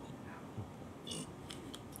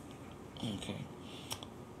 Okay.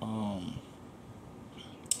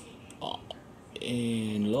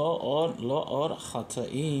 In lo or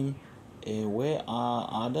chataim we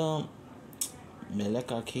Adam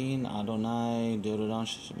melekakin Adonay Deroron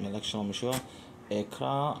melek Shalom Yeshua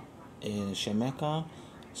ekra shemeka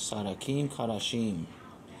sarakim karashim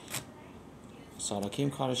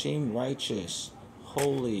righteous,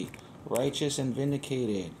 holy, righteous and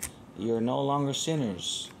vindicated. You're no longer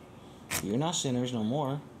sinners. You're not sinners no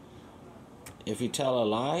more. If you tell a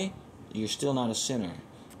lie, you're still not a sinner.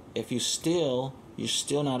 If you steal, you're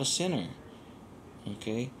still not a sinner.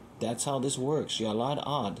 Okay? That's how this works. Yalad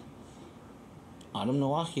ad. Adam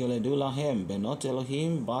Noach yeledu lahem. Benot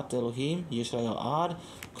Elohim, bat Elohim, Yisrael ad,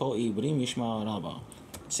 ko ibrim yishma rabba.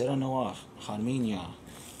 Tzera Noach, harminya.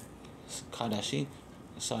 Kadashim,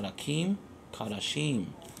 sarakim,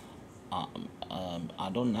 kadashim.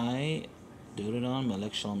 Adonay, Deroron,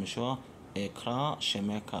 melek Shalom Yeshua, ekra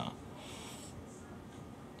shemeka.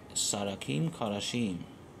 Sarakim karashim.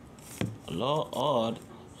 Lo od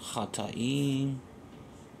chataim.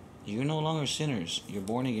 You're no longer sinners. You're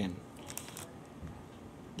born again.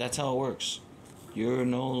 That's how it works. You're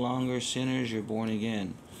no longer sinners. You're born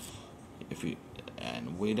again.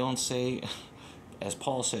 And we don't say, as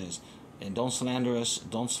Paul says, and don't slander us.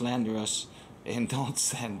 Don't slander us. And don't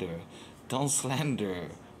slander. Don't slander.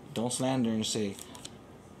 Don't slander and say,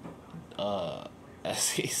 as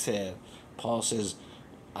he said, Paul says,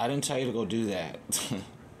 I didn't tell you to go do that.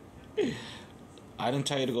 I didn't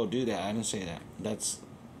tell you to go do that. I didn't say that.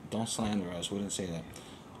 Don't slander us. We didn't say that.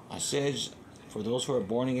 I said, for those who are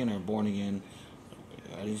born again are born again.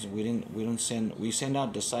 We send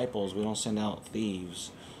out disciples. We don't send out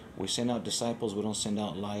thieves. We send out disciples. We don't send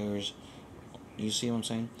out liars. You see what I'm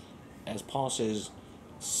saying? As Paul says,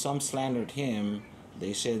 some slandered him.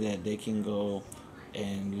 They said that they can go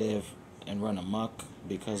and live and run amok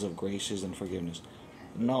because of graces and forgiveness.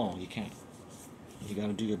 No, you can't. You got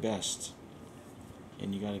to do your best.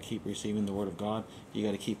 And you got to keep receiving the Word of God. You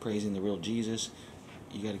got to keep praising the real Jesus.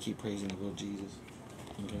 You got to keep praising the real Jesus.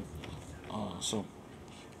 Okay. So.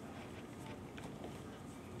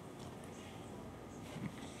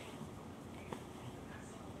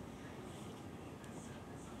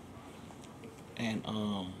 And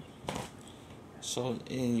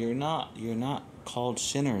and you're not called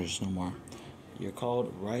sinners no more. You're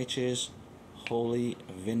called righteous, holy,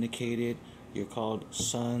 vindicated. You're called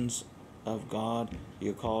sons of God.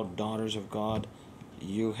 You're called daughters of God.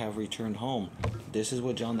 You have returned home. This is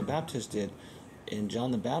what John the Baptist did. In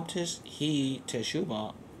John the Baptist, he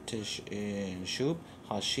shub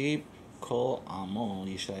hashib kol amo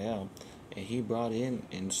Yisrael, and he brought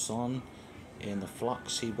in son in the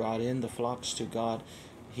flocks. He brought in the flocks to God.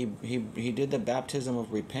 He did the baptism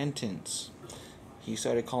of repentance. He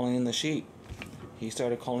started calling in the sheep. He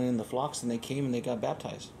started calling in the flocks, and they came and they got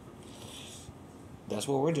baptized. That's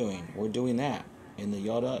what we're doing. We're doing that in the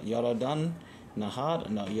Yaradan Nahad,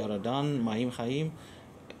 no Yaradan Ma'im Chaim,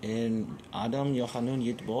 in Adam Yochanun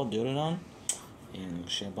Yitbo Deroron, in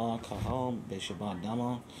Sheba Kahal Besheba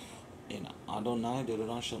Dama, in Adonay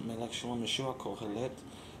Deroron Melech Shalom Yeshua Kohelet,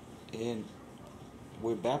 and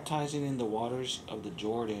we're baptizing in the waters of the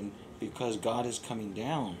Jordan because God is coming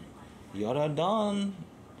down. Yaradan.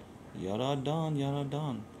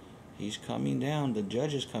 He's coming down. The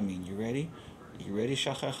judge is coming. You ready? You ready,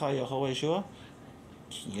 Shaqah Yahweh Yeshua?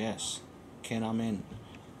 Yes. Can amen.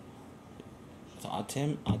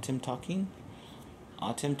 Atim talking?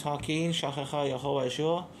 Atim takin Shaqah Yehovah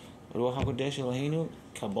Yeshua Ruach HaKodesh Eloheinu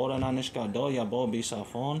Kaboda Nanishkado Yabo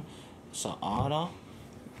Bisafon Sa'ara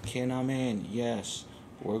Kenamen. Yes,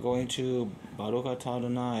 we're going to Baruch Atah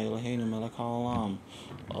Adonay Eloheinu Melech HaOlam.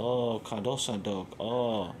 Oh, Kadosh Adok.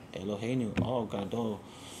 Oh, Eloheinu. Oh, Gadol.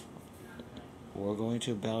 We're going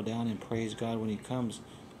to bow down and praise God when He comes.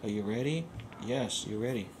 Are you ready? Yes, you're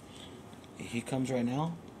ready. He comes right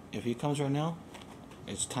now. If He comes right now,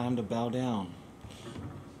 it's time to bow down.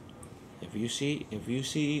 If you see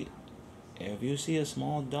a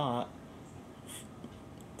small dot,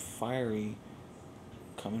 fiery,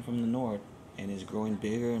 coming from the north, and it's growing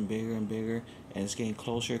bigger and bigger and bigger, and it's getting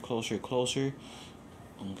closer, closer, closer.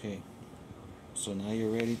 Okay. So now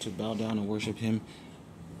you're ready to bow down and worship Him.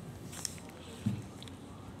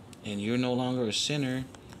 And you're no longer a sinner.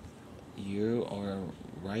 You are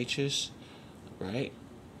righteous, right?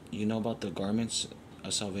 You know about the garments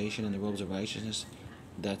of salvation and the robes of righteousness.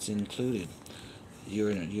 That's included.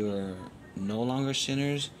 You're no longer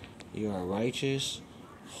sinners. You are righteous,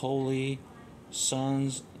 holy,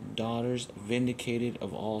 sons, daughters, vindicated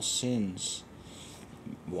of all sins.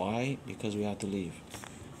 Why? Because we have to leave.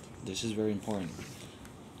 This is very important.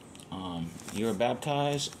 You are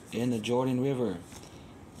baptized in the Jordan River.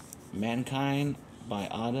 Mankind by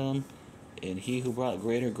Adariym, and He who brought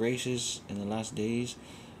greater graces in the last days,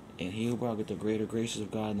 and He who brought the greater graces of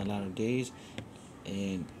God in the latter days.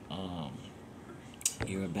 And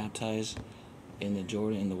you are baptized in the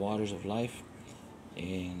Jordan, in the waters of life,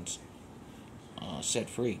 and set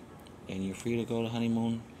free. And you're free to go to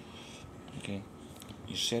honeymoon. Okay,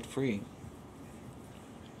 you're set free.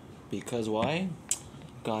 Because why?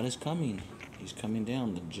 God is coming. He's coming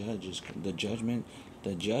down. The judge is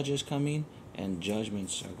coming, and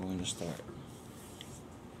judgments are going to start.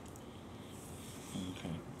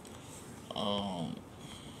 Okay.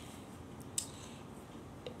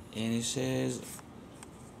 And it says,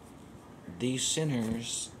 these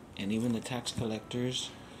sinners and even the tax collectors,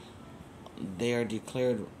 they are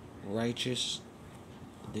declared righteous.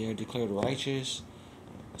 They are declared righteous,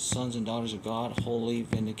 sons and daughters of God, holy,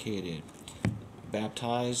 vindicated,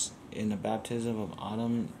 baptized in the baptism of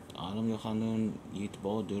Adam Yohanun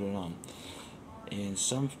Yitbo Deroron. And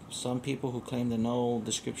some people who claim to know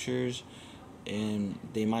the scriptures, and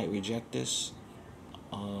they might reject this.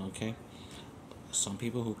 Okay. Some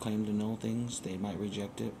people who claim to know things, they might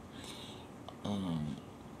reject it.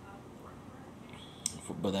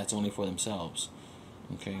 But that's only for themselves.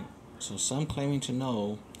 Okay. So some claiming to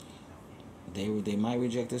know, they might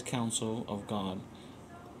reject this counsel of God,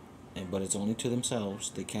 but it's only to themselves.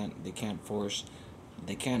 They can't force.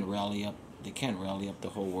 They can't rally up the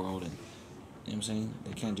whole world, and you know what I'm saying?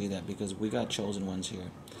 They can't do that because we got chosen ones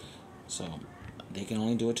here. So they can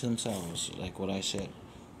only do it to themselves, like what I said,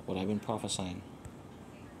 what I've been prophesying.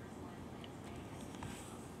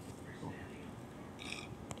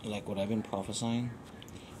 Like what I've been prophesying,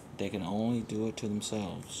 they can only do it to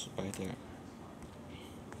themselves, right there.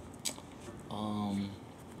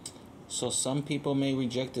 So some people may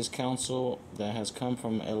reject this counsel that has come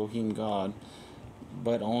from Elohim God,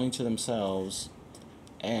 but only to themselves,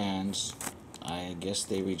 and I guess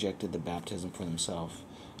they rejected the baptism for themselves.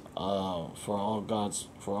 For all God's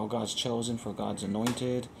chosen, for God's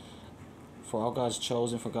anointed, Isha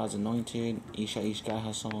Ishka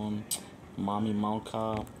Hassan, Mommy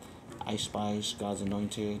Malkah, I Spice, God's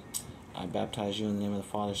anointed. I baptize you in the name of the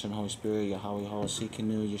Father, Son, and Holy Spirit. Yahweh, Yahweh,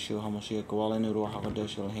 Sikinu, Yeshua HaMashiach, Gawalenu, Ruach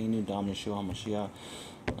HaKodesh, Eloheinu, Dam, Yeshua HaMashiach.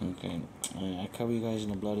 Okay, I cover you guys in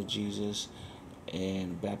the blood of Jesus,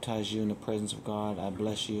 and baptize you in the presence of God. I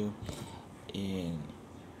bless you in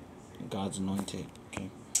God's anointed. Okay,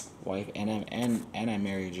 wife, and I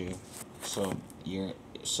married you,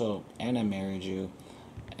 and I married you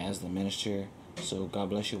as the minister. So God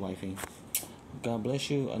bless you, wifey. God bless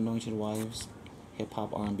you, anointed wives, hip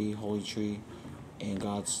hop, R&B, holy tree, and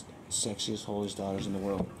God's sexiest, holiest daughters in the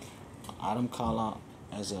world. Adam Kala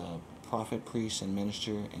as a prophet, priest, and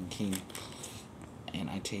minister and king, and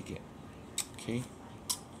I take it. Okay.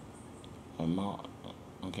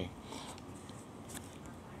 Okay.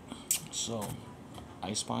 So,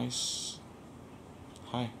 Ice Spice.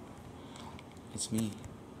 Hi. It's me.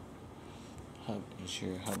 It's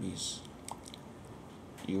your hubbies.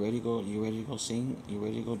 You ready to go sing? You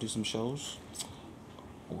ready to go do some shows?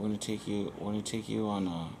 We're gonna take you on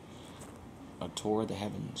a tour of the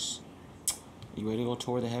heavens. You ready to go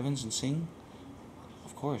tour the heavens and sing?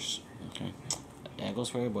 Of course. Okay. That goes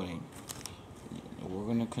for everybody. We're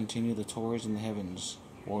gonna continue the tours in the heavens.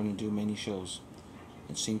 We're gonna do many shows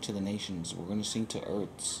and sing to the nations. We're gonna sing to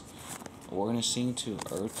earths. We're gonna sing to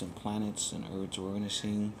earths and planets and earths. We're gonna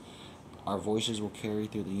sing Our voices will carry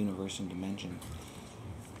through the universe and dimension.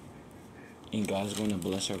 And God is going to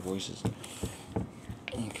bless our voices.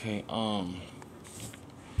 Okay,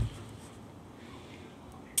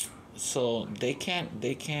 so they can't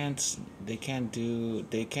reject,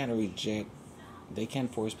 they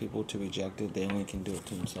can't force people to reject it. They only can do it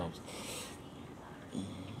to themselves.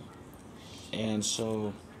 And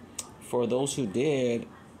so for those who did,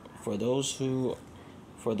 for those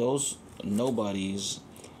nobodies,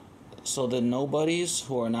 so the nobodies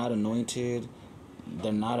who are not anointed,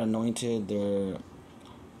 they're not anointed,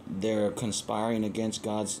 they're conspiring against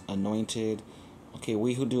God's anointed. Okay,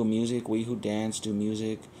 we who do music, we who dance, do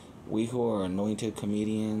music, we who are anointed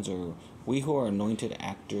comedians, or we who are anointed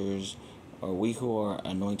actors, or we who are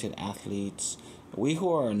anointed athletes, we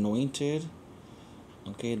who are anointed,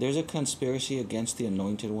 okay, there's a conspiracy against the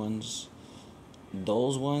anointed ones.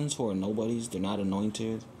 Those ones who are nobodies, they're not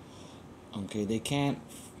anointed. Okay, they can't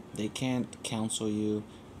counsel you,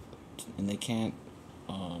 and they can't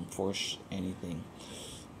force anything.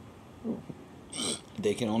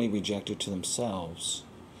 They can only reject it to themselves.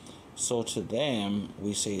 So to them,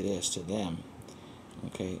 we say this to them.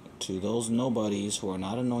 Okay, to those nobodies who are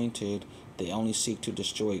not anointed, they only seek to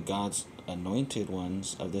destroy God's anointed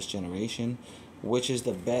ones of this generation, which is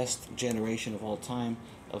the best generation of all time,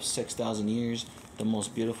 of 6,000 years, the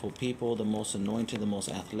most beautiful people, the most anointed, the most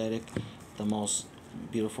athletic, the most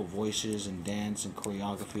beautiful voices and dance and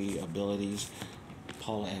choreography abilities.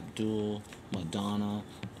 Paula Abdul, Madonna,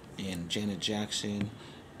 and Janet Jackson,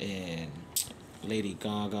 and Lady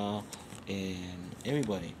Gaga, and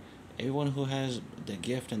everyone who has the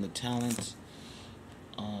gift and the talent.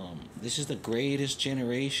 This is the greatest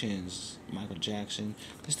generations. Michael Jackson,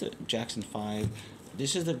 this is the Jackson 5.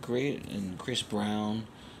 This is the great, and Chris Brown,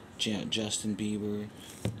 Justin Bieber.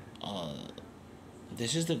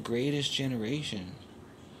 This is the greatest generation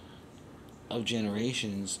of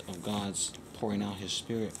generations of God's pouring out His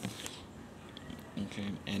Spirit. Okay,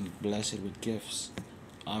 and blessed with gifts.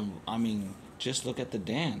 I mean, just look at the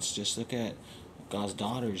dance. Just look at God's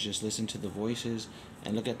daughters. Just listen to the voices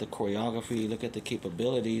and look at the choreography. Look at the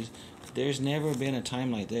capabilities. There's never been a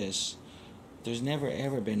time like this. There's never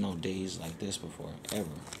ever been no days like this before, ever.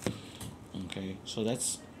 Okay, so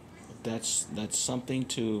that's something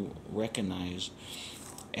to recognize.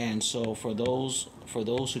 And so for those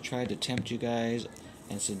who tried to tempt you guys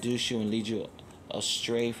and seduce you and lead you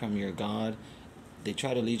astray from your God, they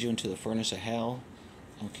try to lead you into the furnace of hell.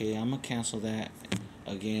 Okay, I'm going to cancel that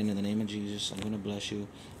again in the name of Jesus. I'm going to bless you.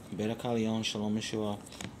 Berakalion, Shalom Yeshua,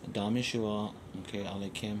 Dam Yeshua, okay,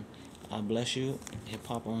 Alekim. I bless you. Hip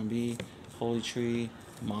Hop R&B, Holy Tree,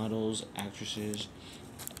 models, actresses.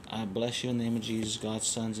 I bless you in the name of Jesus, God's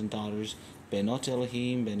sons and daughters. Benot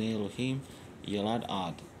Elohim, Bene Elohim, Yelad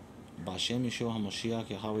Ad. Bashem Yeshua HaMashiach,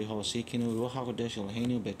 Yahweh HaSikinu, Ruach HaKodesh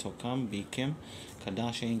Eloheinu, Betokam, Bikim,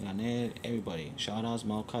 Kadashin, Ganed, everybody. Shoutouts,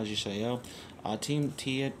 Malkah, Yisrael, Atim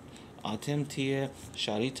Tia,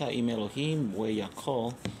 Sharita Im Elohim, We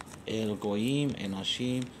Yakol, El Goyim,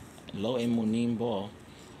 Enashim, Lo Emunim Bo.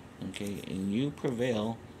 Okay, and you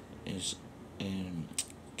prevail is in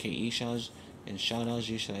Keishas and Shoutouts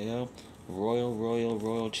Yisrael,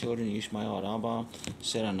 royal children, Yishmael Araba,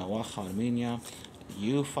 Sera Nawach Armenia.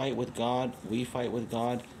 You fight with God, we fight with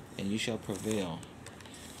God, and you shall prevail.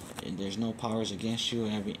 And there's no powers against you,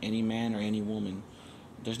 any man or any woman.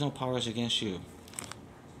 There's no powers against you.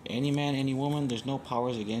 Any man, any woman, there's no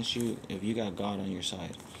powers against you if you got God on your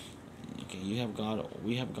side. Okay, you have God,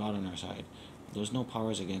 we have God on our side. There's no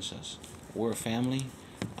powers against us. We're a family.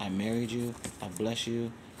 I married you. I bless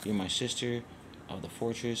you. You're my sister of the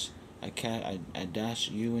fortress. I dash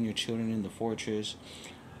you and your children in the fortress,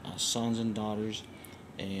 sons and daughters,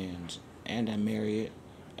 and I marry it,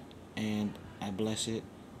 and I bless it,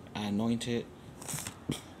 I anoint it.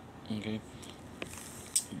 Okay.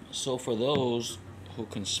 So for those who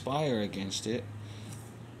conspire against it,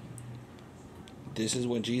 this is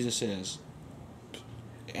what Jesus says,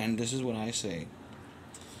 and this is what I say.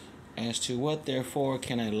 As to what therefore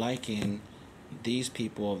can I liken these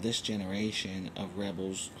people of this generation of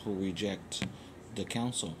rebels who reject the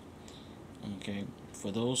counsel? Okay,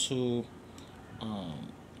 for those who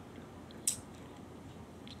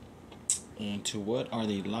and to what are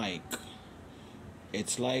they like?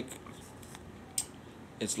 It's like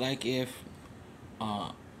if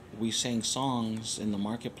we sang songs in the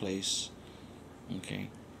marketplace, okay,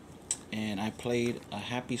 and I played a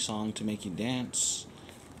happy song to make you dance.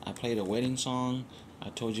 I played a wedding song. I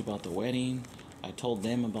told you about the wedding. I told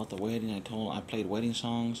them about the wedding. I played wedding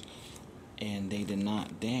songs, and they did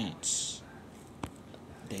not dance.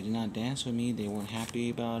 They did not dance with me. They weren't happy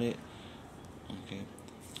about it. Okay,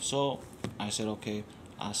 so I said, okay,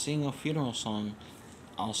 I'll sing a funeral song.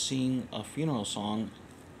 I'll sing a funeral song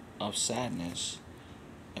of sadness,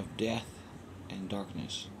 of death and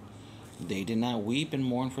darkness. They did not weep and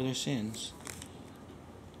mourn for their sins.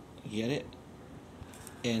 Get it?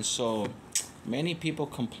 And so many people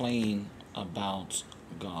complain about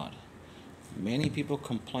God. Many people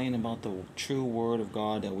complain about the true word of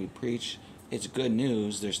God that we preach. It's good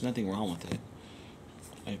news. There's nothing wrong with it.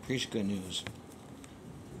 I preach good news.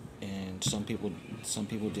 And some people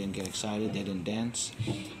didn't get excited. They didn't dance.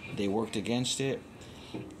 They worked against it.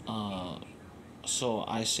 So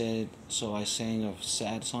I sang a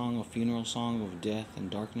sad song, a funeral song of death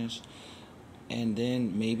and darkness. And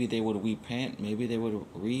then maybe they would repent. Maybe they would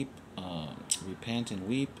repent and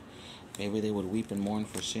weep. Maybe they would weep and mourn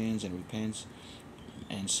for sins and repent.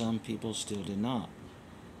 And some people still did not.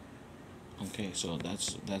 Okay, so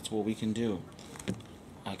that's what we can do.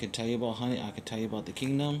 I could tell you about I could tell you about the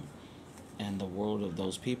kingdom and the world of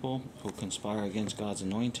those people who conspire against God's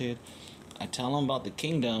anointed. I tell them about the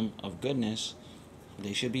kingdom of goodness.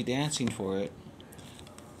 They should be dancing for it.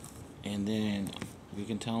 And then we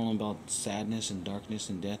can tell them about sadness and darkness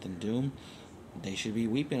and death and doom. They should be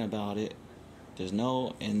weeping about it. There's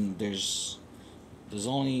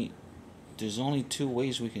only two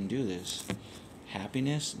ways we can do this: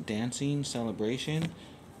 happiness, dancing, celebration,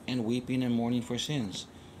 and weeping and mourning for sins.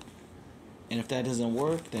 And if that doesn't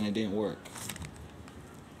work, then it didn't work.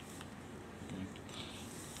 Okay.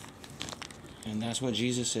 And that's what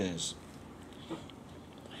Jesus says.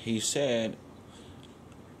 He said,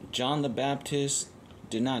 John the Baptist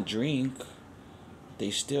did not drink.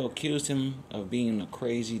 They still accused him of being a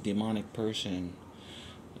crazy demonic person.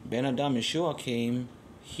 Ben Adam Yeshua came.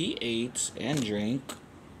 He ate and drank.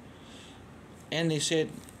 And they said,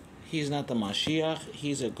 he's not the Mashiach.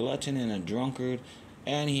 He's a glutton and a drunkard.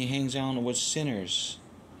 And he hangs out with sinners.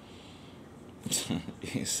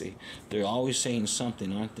 You see, they're always saying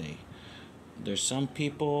something, aren't they? There's some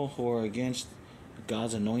people who are against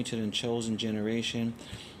God's anointed and chosen generation.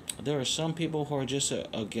 There are some people who are just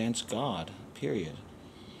against God, period.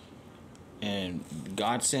 And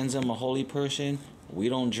God sends them a holy person. We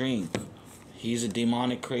don't drink. He's a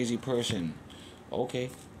demonic, crazy person. Okay,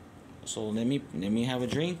 so let me have a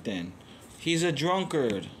drink then. He's a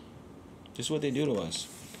drunkard. This is what they do to us.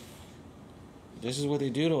 This is what they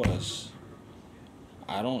do to us.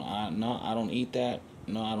 I don't eat that.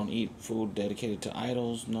 No, I don't eat food dedicated to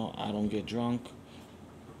idols. No, I don't get drunk.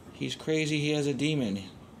 He's crazy. He has a demon.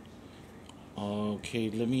 Okay,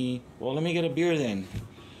 let me get a beer then.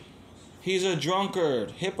 He's a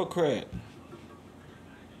drunkard, hypocrite.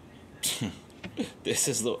 This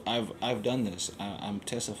is I've done this. I'm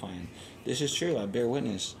testifying. This is true. I bear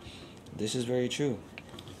witness. This is very true.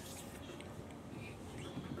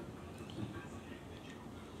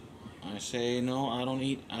 I say no. I don't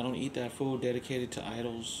eat that food dedicated to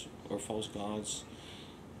idols or false gods.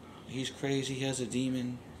 He's crazy. He has a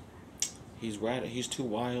demon. He's too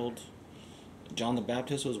wild. John the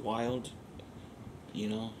Baptist was wild. You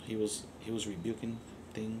know, he was rebuking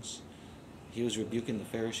things. He was rebuking the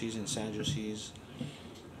Pharisees and Sadducees.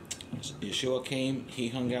 Yeshua came.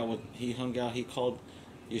 Yeshua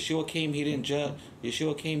came. He didn't judge.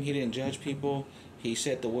 Yeshua came. He didn't judge people. He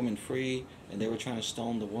set the woman free, and they were trying to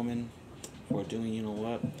stone the woman for doing you know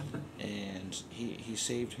what. And he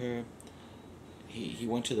saved her. He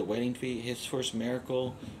went to the wedding feast. His first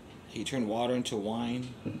miracle, he turned water into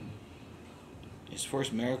wine. His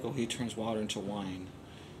first miracle, he turns water into wine.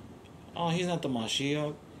 Oh, he's not the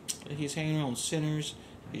Mashiach. He's hanging around sinners.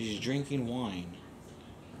 He's drinking wine.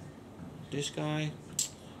 This guy's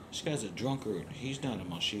a drunkard. He's not a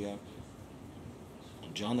Mashiach.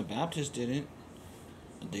 John the Baptist didn't.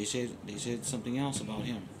 They said something else about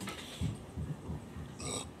him.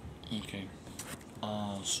 Okay.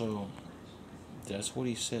 So that's what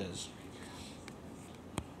he says.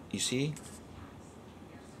 You see?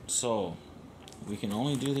 So we can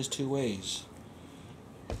only do this two ways.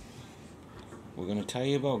 We're going to tell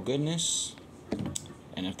you about goodness.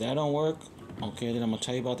 And if that don't work, okay, then I'm going to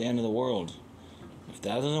tell you about the end of the world. If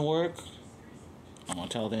that doesn't work, I'm going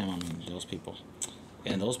to tell them, those people.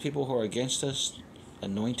 And those people who are against us,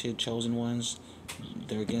 anointed, chosen ones,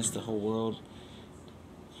 they're against the whole world.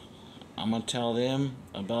 I'm going to tell them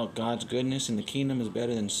about God's goodness, and the kingdom is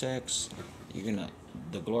better than sex.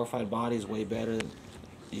 The glorified body is way better.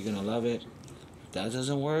 You're going to love it. If that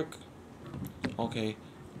doesn't work, okay,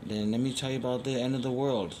 then let me tell you about the end of the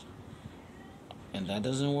world. And that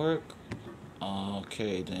doesn't work,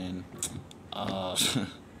 okay, then, I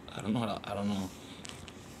don't know. You know what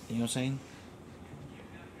I'm saying?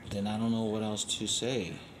 Then I don't know what else to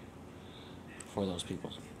say for those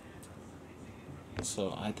people.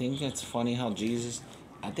 So I think it's funny how Jesus.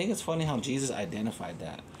 I think it's funny how Jesus identified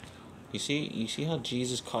that. You see how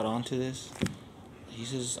Jesus caught on to this. He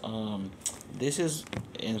says, this is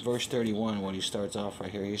in verse 31 when he starts off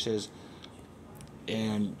right here. He says,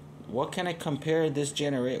 and what can I compare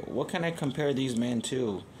what can I compare these men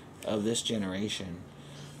to of this generation?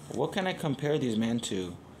 What can I compare these men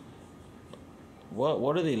to?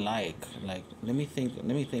 What are they like? Like, let me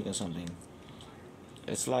think of something.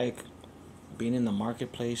 It's like being in the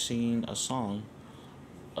marketplace singing a song,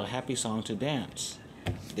 a happy song to dance.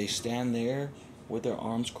 They stand there with their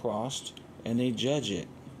arms crossed and they judge it.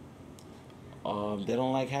 They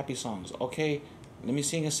don't like happy songs. Okay, let me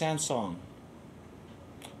sing a sad song.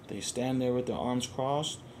 They stand there with their arms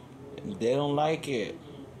crossed and they don't like it.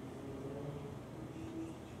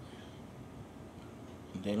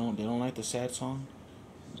 They don't like the sad song.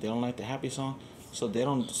 They don't like the happy song. So they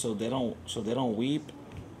don't weep.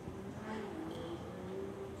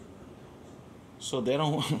 So they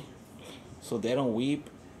don't so they don't weep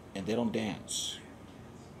and they don't dance.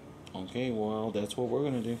 Okay, well, that's what we're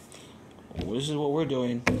gonna do. This is what we're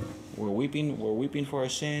doing. We're weeping for our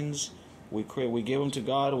sins. We give them to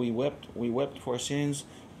God. We wept for our sins.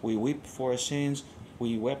 We weep for our sins.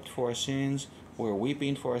 We wept for our sins. We're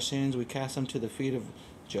weeping for our sins. We cast them to the feet of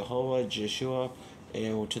Jehovah, Jeshua,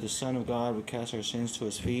 and to the Son of God. We cast our sins to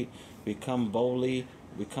his feet. We come boldly,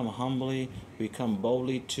 we come humbly, we come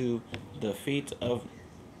boldly to the feet of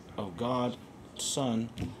God, Son,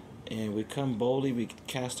 and we come boldly. We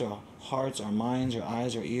cast our hearts, our minds, our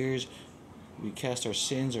eyes, our ears. We cast our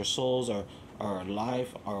sins, our souls, our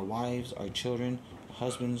life, our wives, our children,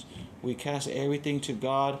 husbands. We cast everything to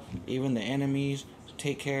God, even the enemies.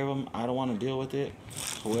 Take care of them. I don't want to deal with it.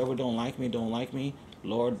 Whoever don't like me, don't like me.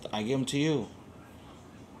 Lord, I give them to you.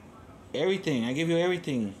 Everything. I give you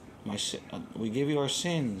everything. We give you our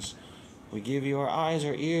sins. We give you our eyes,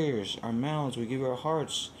 our ears, our mouths. We give you our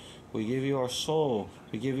hearts. We give you our soul.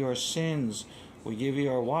 We give you our sins. We give you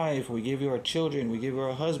our wife. We give you our children. We give you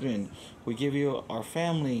our husband. We give you our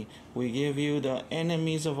family. We give you the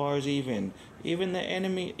enemies of ours, even the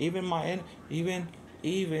enemy, even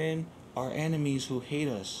our enemies who hate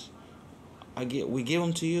us. We give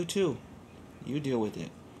them to you too. You deal with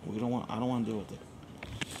it. I don't want to deal with it.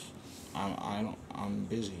 I'm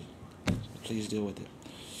busy. Please deal with it.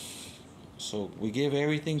 So we give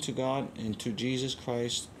everything to God and to Jesus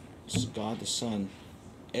Christ, God the Son.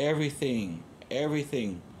 Everything.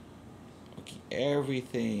 Okay,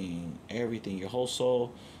 everything. Your whole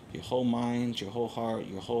soul, your whole mind, your whole heart,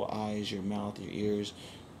 your whole eyes, your mouth, your ears,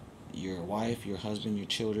 your wife, your husband, your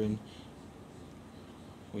children.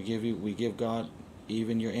 We give God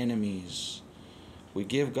even your enemies. We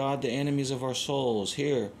give God the enemies of our souls.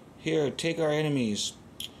 Here, take our enemies.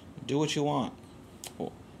 Do what you want.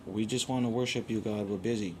 We just want to worship you, God. We're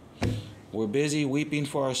busy. We're busy weeping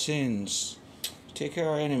for our sins. Take care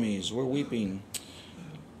of our enemies. We're weeping.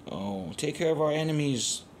 Oh, take care of our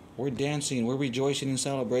enemies. We're dancing. We're rejoicing in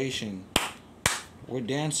celebration. We're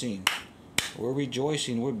dancing. We're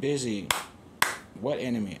rejoicing. We're busy. What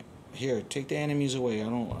enemy? Here, take the enemies away.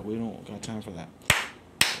 We don't got time for that.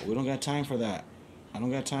 We don't got time for that. I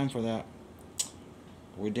don't got time for that.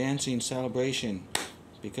 We're dancing celebration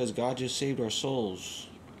because God just saved our souls.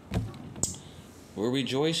 We're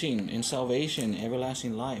rejoicing in salvation,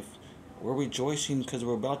 everlasting life. We're rejoicing because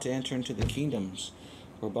we're about to enter into the kingdoms.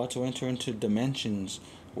 We're about to enter into dimensions.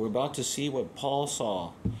 We're about to see what Paul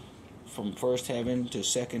saw from first heaven to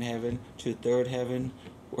second heaven to third heaven.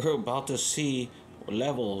 We're about to see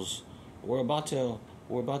levels. We're about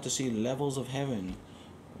to see levels of heaven.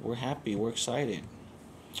 We're happy. We're excited.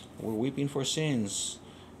 We're weeping for sins.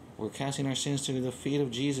 We're casting our sins to the feet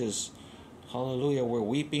of Jesus. Hallelujah. We're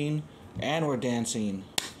weeping and we're dancing.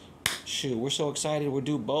 Shoot, we're so excited. We'll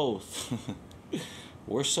do both.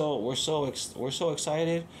 we're so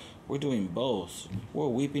excited. We're doing both. We're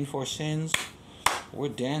weeping for sins. We're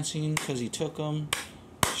dancing because He took them.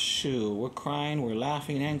 Shoot, we're crying. We're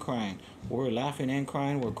laughing and crying. We're laughing and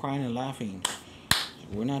crying. We're crying and laughing.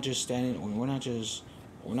 We're not just standing. We're not just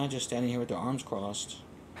standing here with the arms crossed.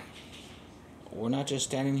 We're not just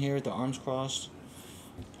standing here with the arms crossed.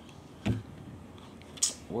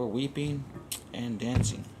 We're weeping and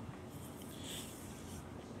dancing.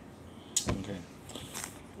 Okay.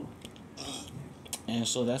 And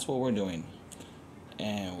so that's what we're doing.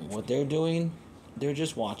 And what they're doing, they're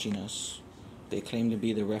just watching us. They claim to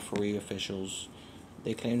be the referee officials.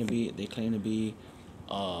 They claim to be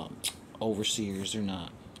overseers. They're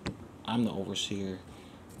not. I'm the overseer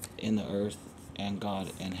in the earth, and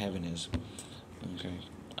God and heaven is. Okay.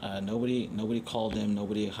 Nobody called them.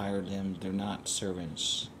 Nobody hired them. They're not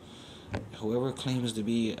servants. Whoever claims to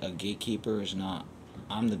be a gatekeeper is not.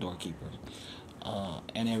 I'm the doorkeeper.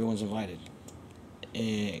 And everyone's invited.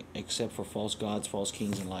 Except for false gods, false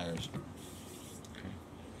kings, and liars. Okay.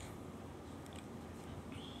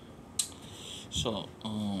 So,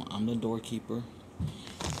 I'm the doorkeeper.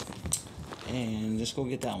 And let's go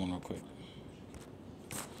get that one real quick.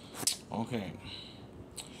 Okay.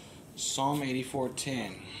 Psalm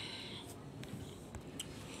 84:10.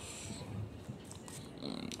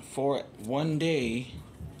 For one day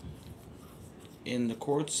in the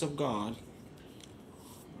courts of God,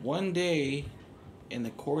 one day in the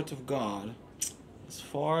court of God is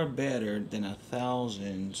far better than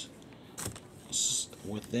 1,000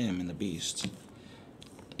 with them and the beast.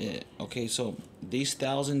 Okay, so these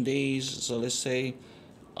 1,000 days, so let's say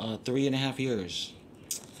 3.5 years.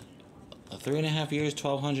 3.5 years,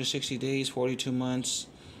 1,260 days, 42 months,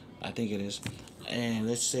 I think it is. And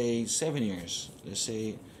let's say 7 years. Let's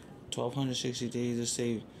say 1,260 days, let's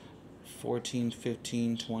say 14,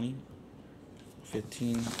 15, 20.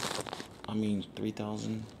 15,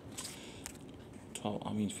 3,000.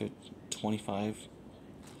 12, 25.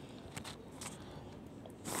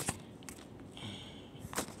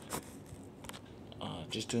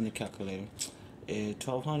 Just doing the calculator.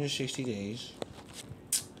 1,260 days.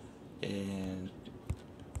 And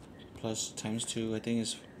plus times 2, I think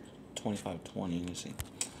it's 2520. Let's see.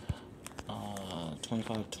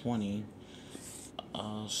 2520.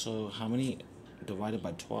 So how many divided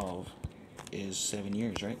by 12 is 7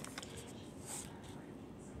 years, right?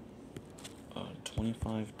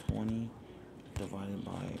 2520 divided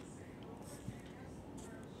by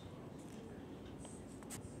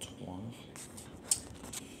 12.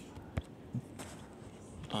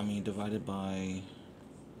 Divided by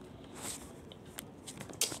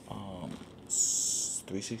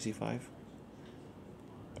 365.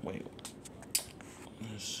 Wait.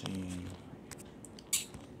 Let's see.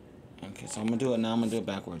 Okay, so I'm gonna do it now. I'm gonna do it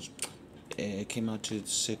backwards. It came out to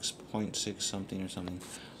 6.6 something or something.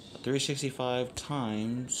 365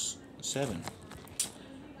 times 7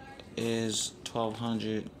 is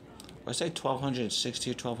 1,200. I say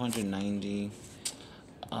 1,260 or 1,290.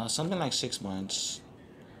 Something like 6 months.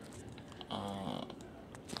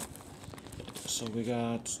 So we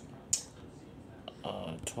got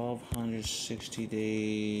 1,260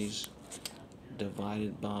 days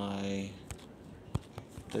divided by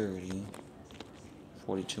 30,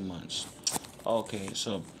 42 months. Okay,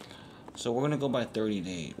 so we're gonna go by 30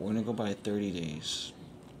 days. We're gonna go by 30 days.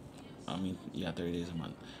 30 days a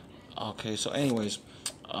month. Okay, so anyways,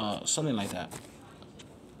 something like that.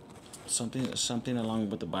 Something along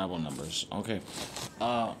with the Bible numbers. Okay.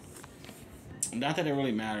 Not that it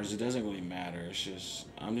really matters. It doesn't really matter. It's just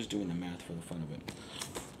I'm just doing the math for the fun of it.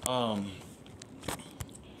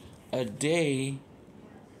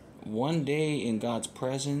 One day in God's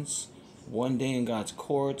presence, one day in God's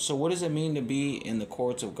court. So what does it mean to be in the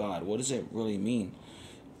courts of God? What does it really mean?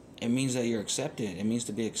 It means that you're accepted. It means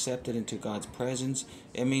to be accepted into God's presence.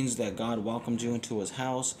 It means that God welcomed you into his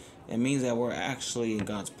house. It means that we're actually in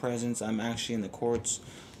God's presence. I'm actually in the courts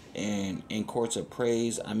and in courts of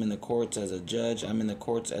praise. I'm in the courts as a judge. I'm in the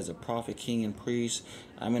courts as a prophet, king, and priest.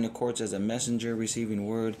 I'm in the courts as a messenger receiving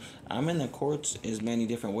word. I'm in the courts in many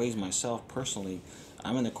different ways myself personally.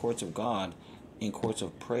 I'm in the courts of God, in courts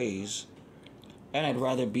of praise. And I'd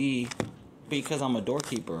rather be, because I'm a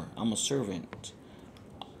doorkeeper, I'm a servant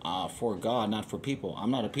for God, not for people.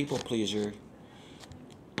 I'm not a people pleaser.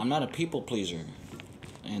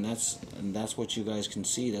 And that's what you guys can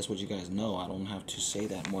see. That's what you guys know. I don't have to say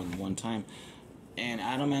that more than one time. And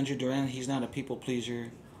Adam Andrew Duran, he's not a people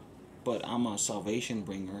pleaser, but I'm a salvation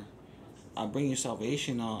bringer. I bring you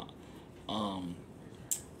salvation.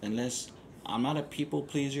 Unless I'm not a people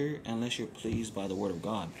pleaser, unless you're pleased by the word of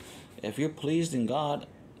God. If you're pleased in God,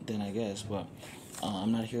 then I guess. But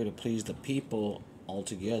I'm not here to please the people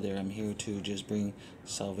altogether. I'm here to just bring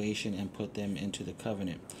salvation and put them into the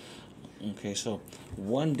covenant. Okay, so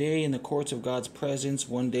one day in the courts of God's presence,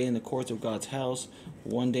 one day in the courts of God's house,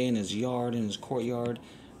 one day in his yard, in his courtyard,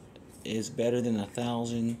 is better than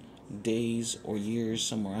 1,000 days or years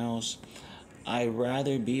somewhere else. I'd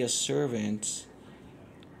rather be a servant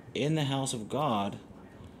in the house of God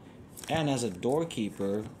and as a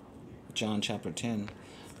doorkeeper, John chapter 10.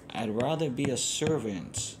 I'd rather be a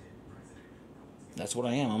servant. That's what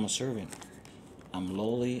I am. I'm a servant. I'm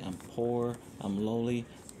lowly. I'm poor. I'm lowly.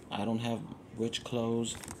 I don't have rich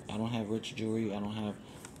clothes. I don't have rich jewelry.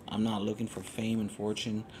 I'm not looking for fame and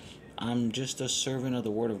fortune. I'm just a servant of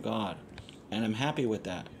the word of God. And I'm happy with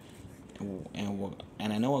that. And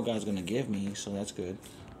I know what God's going to give me, so that's good.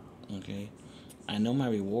 Okay. I know my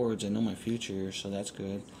rewards. I know my future, so that's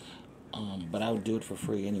good. But I would do it for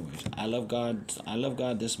free anyways. I love God. I love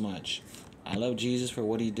God this much. I love Jesus for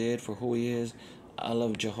what he did, for who he is. I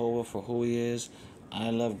love Jehovah for who he is. I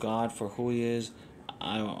love God for who he is.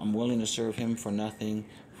 I'm willing to serve him for nothing,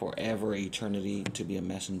 forever, eternity, to be a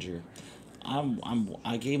messenger.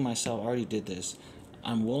 I gave myself, I already did this.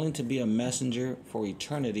 I'm willing to be a messenger for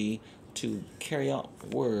eternity to carry out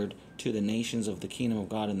word to the nations of the kingdom of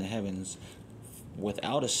God in the heavens,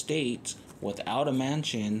 without a state, without a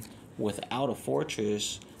mansion, without a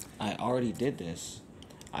fortress. I already did this.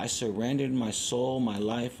 I surrendered my soul, my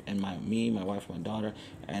life, and my wife, my daughter,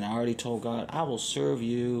 and I already told God, I will serve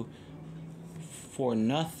you for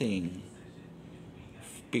nothing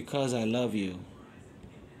because I love you.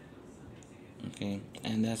 Okay,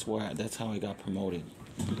 and that's how I got promoted.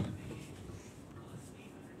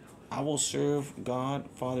 I will serve God,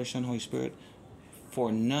 Father, Son, Holy Spirit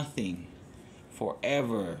for nothing.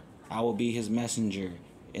 Forever I will be his messenger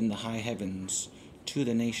in the high heavens to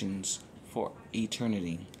the nations for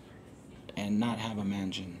eternity, and not have a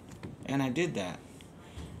mansion. And I did that.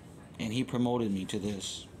 And he promoted me to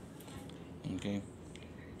this. Okay.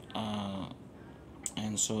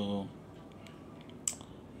 And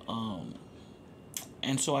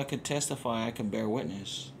so I could testify, I could bear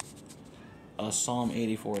witness. Psalm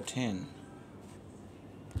 84:10.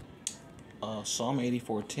 Psalm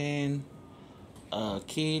 84:10.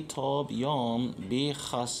 Ki tov yom bi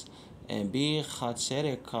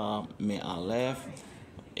chatsereka me'alef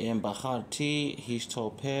em bacharti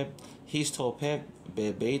histopep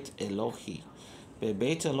bebeit Elohi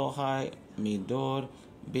bebeit Elohai midor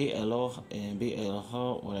bi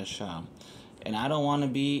Eloho Rasha. And I don't want to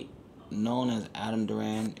be known as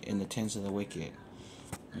Adariym in the tents of the wicked.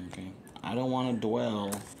 Okay, I don't want to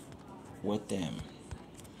dwell with them.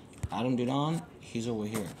 Adariym, he's over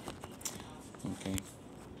here. Okay,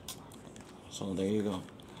 so there you go.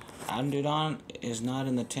 Adonay is not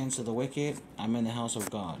in the tents of the wicked. I'm in the house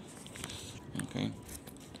of God. Okay,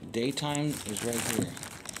 daytime is right here.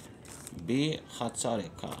 Be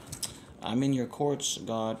chatzareka. I'm in your courts,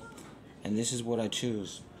 God, and this is what I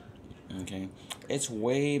choose. Okay, it's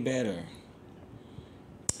way better.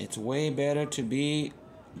 It's way better to be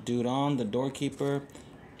Deroron, the doorkeeper,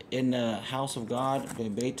 in the house of God,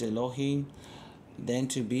 bebeit Elohim, than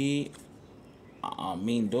to be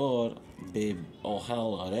Mindor be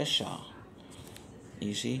Ohel Resha.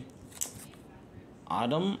 You see?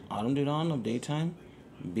 Adam Deroron of daytime.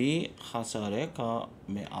 Be Chasareka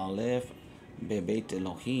me Aleph bebeit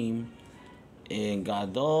Elohim. And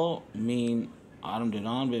Gadol mean Adam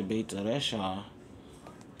Deroron bebeit Resha.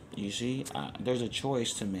 You see? There's a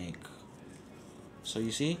choice to make. So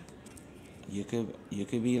you see? You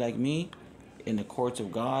could be like me in the courts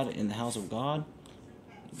of God, in the house of God,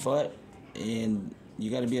 but you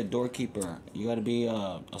got to be a doorkeeper. You got to be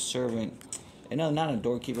a servant. And no, not a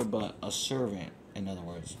doorkeeper, but a servant, in other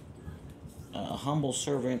words. A humble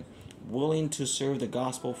servant willing to serve the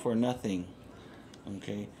gospel for nothing.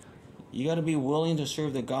 Okay? You got to be willing to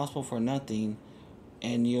serve the gospel for nothing,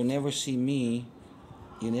 and you'll never see me.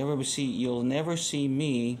 You'll never see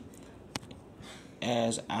me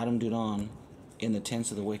as Deroron in the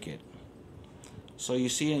tents of the wicked. So you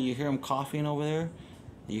hear him coughing over there.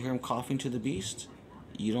 You hear him coughing to the beast.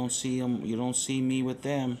 You don't see him. You don't see me with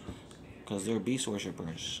them, because they're beast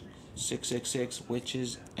worshippers. 666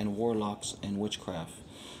 witches and warlocks and witchcraft.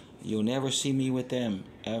 You'll never see me with them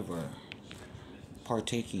ever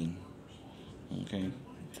partaking. Okay.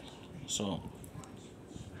 So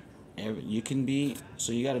you can be.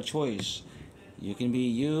 So you got a choice. You can be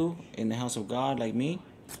you in the house of God like me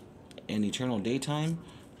in eternal daytime,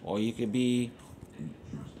 or you could be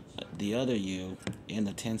the other you in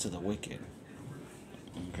the tents of the wicked.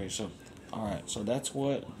 Okay, so alright, so that's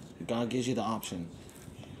what God gives you, the option.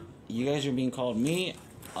 You guys are being called. Me,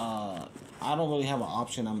 I don't really have an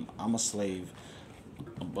option. I'm a slave.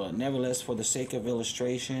 But nevertheless, for the sake of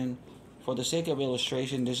illustration,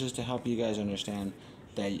 this is to help you guys understand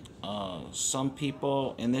that some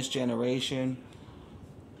people in this generation,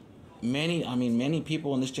 many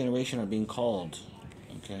people in this generation are being called,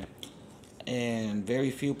 okay, and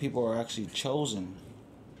very few people are actually chosen,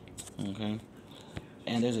 okay.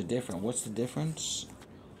 And there's a difference. What's the difference?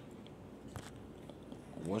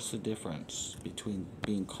 What's the difference between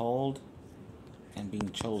being called and being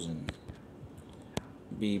chosen?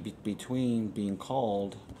 Between being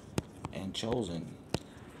called and chosen,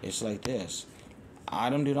 it's like this.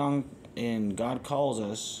 Deroron, and God calls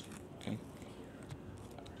us. Okay.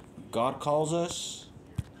 God calls us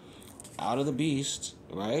out of the beast,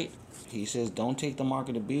 right? He says, don't take the mark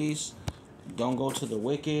of the beast. Don't go to the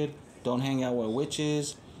wicked. Don't hang out with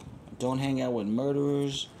witches. Don't hang out with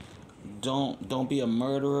murderers. Don't be a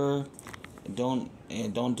murderer.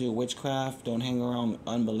 Don't do witchcraft. Don't hang around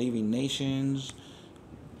unbelieving nations.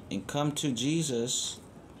 And come to Jesus.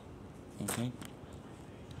 Okay?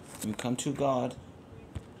 And come to God.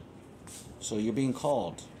 So you're being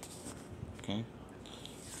called. Okay?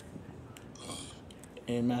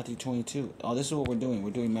 In Matthew 22. Oh, this is what we're doing.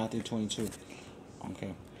 We're doing Matthew 22.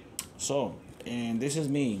 Okay. So, and this is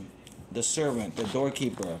me, the servant, the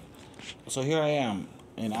doorkeeper. So here I am.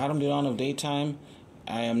 In Adam the dawn of daytime,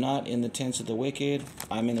 I am not in the tents of the wicked.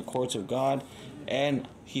 I'm in the courts of God. And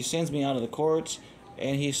he sends me out of the courts.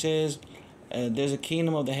 And he says, there's a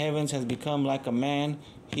kingdom of the heavens has become like a man.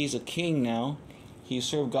 He's a king now. He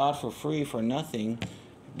served God for free, for nothing.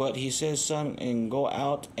 But he says, son, and go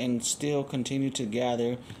out and still continue to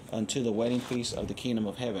gather unto the wedding feast of the kingdom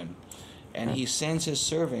of heaven. And he sends his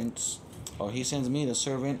servants, or he sends me, the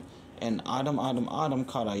servant, and Adam,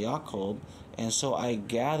 Kara Yaakob. And so I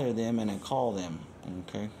gather them and I call them.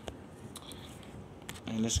 Okay.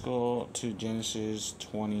 And let's go to Genesis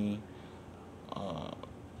 20.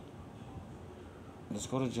 Let's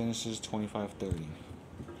go to Genesis 25:30.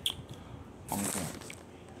 Okay.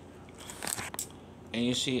 And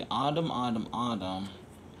you see Adam, and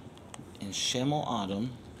Shemo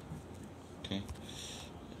Adam. Okay.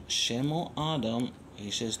 Shemo Adam,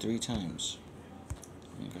 he says 3 times.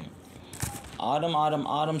 Okay. Adam,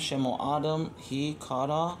 Shemo Adam, he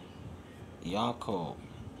Kara Yaakob.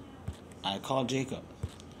 I call Jacob.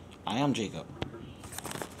 I am Jacob.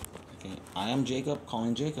 Okay. I am Jacob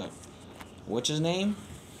calling Jacob. What's his name?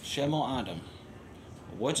 Shemo Adam.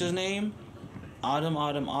 What's his name? Adam,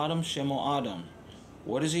 Shemo Adam.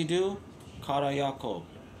 What does he do? Kara Yaakob.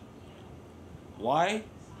 Why?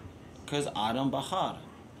 Because Adam Bahar.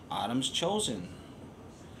 Adam's chosen.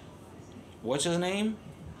 What's his name?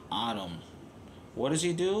 Adam. What does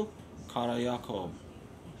he do? Kara Yaakob.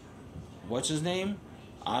 What's his name?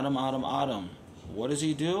 Adam. What does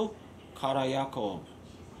he do? Kara Yaakob.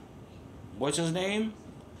 What's his name?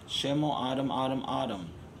 Shemo Adam.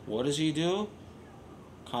 What does he do?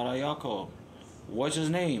 Kara Yaakob. What's his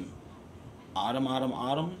name? Adam,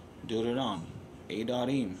 Deroron,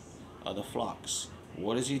 Adariym, of the flocks.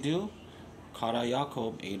 What does he do? Kara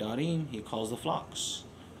Yaakob, Adariym, he calls the flocks.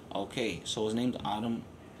 Okay, so his name's Adam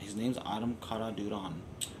Kara Duran,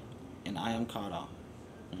 and I am Kara.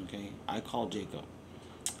 Okay, I call Jacob.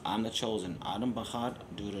 I'm the chosen. Adam Bahad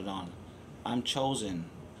Duran. I'm chosen.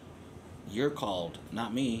 You're called,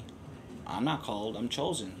 not me. I'm not called, I'm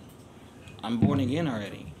chosen. I'm born again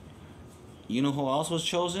already. You know who else was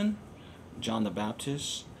chosen? John the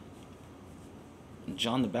Baptist.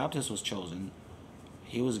 John the Baptist was chosen.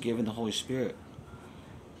 He was given the Holy Spirit.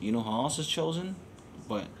 You know who else is chosen?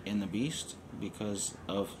 But in the beast, because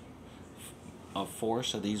of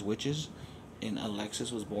force of these witches, and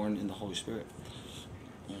Alexis was born in the Holy Spirit.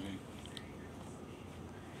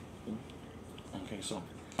 Okay, so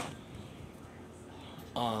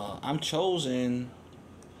I'm chosen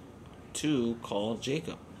to call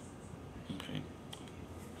Jacob. Okay.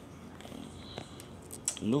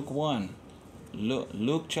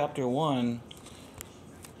 Luke chapter 1,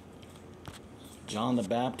 John the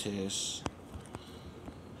Baptist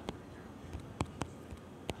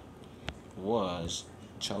was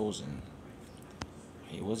chosen.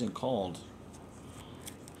 He wasn't called.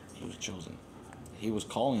 He was chosen. He was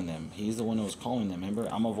calling them. He's the one who was calling them. Remember,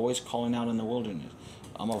 I'm a voice calling out in the wilderness.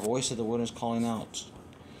 I'm a voice of the wilderness calling out.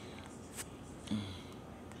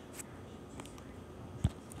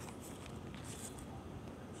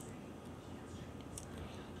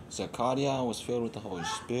 Zechariah was filled with the Holy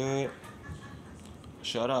Spirit.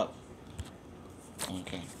 Shut up.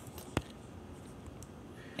 Okay.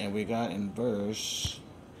 And we got in verse,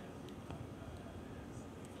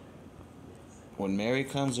 when Mary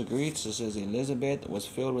comes and greets, it says Elizabeth was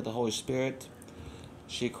filled with the Holy Spirit.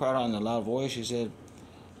 She cried out in a loud voice. She said,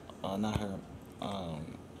 not her,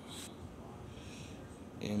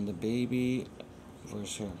 in the baby,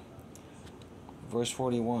 verse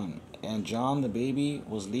 41. And John the baby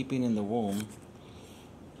was leaping in the womb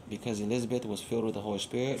because Elizabeth was filled with the Holy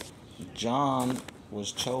Spirit. John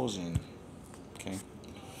was chosen. Okay.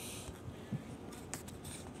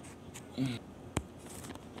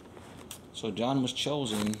 So John was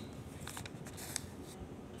chosen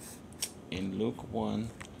in Luke 1,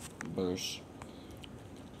 verse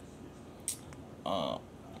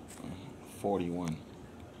 41.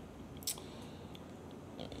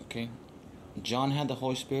 Okay. John had the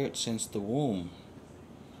Holy Spirit since the womb.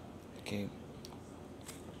 Okay.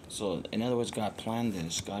 So, in other words, God planned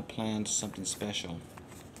this. God planned something special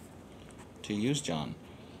to use John.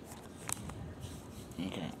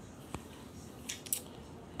 Okay.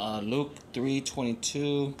 Luke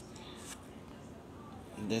 3:22.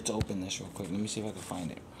 Let's open this real quick. Let me see if I can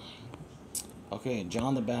find it. Okay,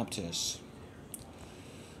 John the Baptist.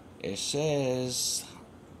 It says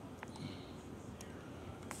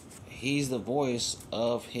he's the voice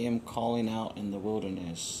of him calling out in the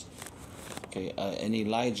wilderness. Okay, and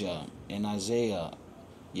Elijah and Isaiah,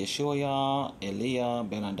 Yeshua, Eliah,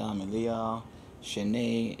 Ben Adam, Eliah,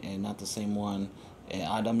 Shene, and not the same one, and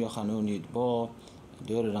Adam Yochanun Yitbo,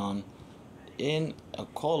 Deroron, in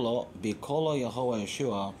Akolo, Bikolo Yahweh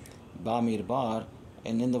Yeshua, Bamidbar,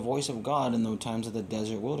 and in the voice of God in the times of the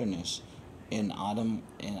desert wilderness. In Adam,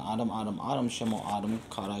 Shemo Adam,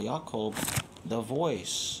 Kara Yaakob, the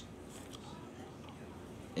voice.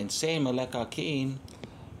 And say Melekakin,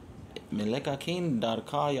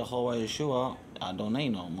 Darka Yahweh Yeshua, Adonay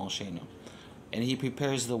no, Moshe no. And he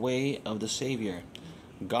prepares the way of the Savior.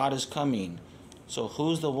 God is coming. So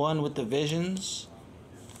who's the one with the visions?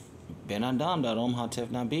 Ben Adam, Darom Hatef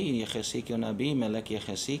Nabi, Yechesikia Nabi, Melek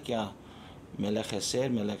Yechesikia, Melek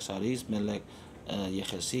Hesed, Melek Saris, Melek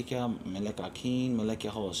Yechesikia, Melek Akin, Melek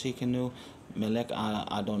Yehosikinu, Melek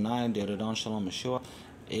Adonay, Deroron, Shalom, Yeshua.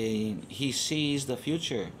 He sees the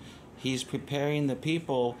future. He's preparing the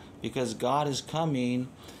people because God is coming.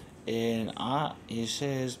 And he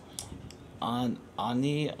says, Ani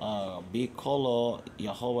Bikolo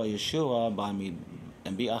Yahweh Yeshua, Bamid,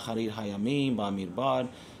 and Bi Acharit Hayamim, Bamidbar,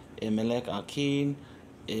 and Melek Akin,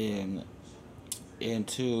 and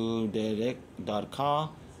to Derek Darka,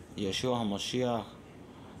 Yeshua HaMashiach,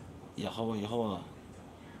 Yahweh,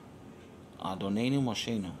 Adonai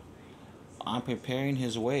Moshenu. I'm preparing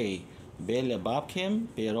his way. Be'lebabkim,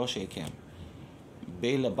 be'roshekim.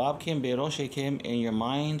 Be'lebabkim, be'roshekim, in your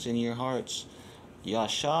minds, in your hearts.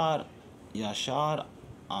 Yashar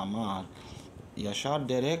Amad. Yashar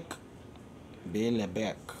Derek,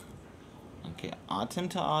 be'lebek. Okay. Atim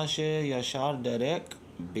ta'ashe, Yashar Derek,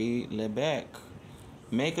 be'lebek.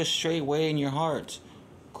 Make a straight way in your heart.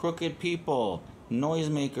 Crooked people,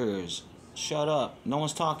 noisemakers, shut up. No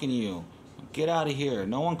one's talking to you. Get out of here.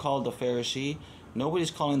 No one called the Pharisee.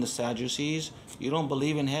 Nobody's calling the Sadducees. You don't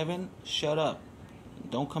believe in heaven? Shut up.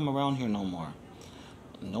 Don't come around here no more.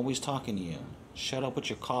 Nobody's talking to you. Shut up with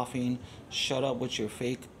your coughing. Shut up with your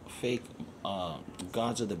fake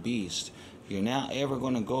gods of the beast. You're not ever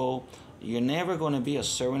going to go. You're never going to be a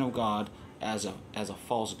servant of God as a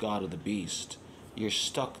false god of the beast. You're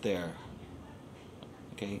stuck there.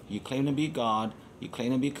 Okay? You claim to be God. You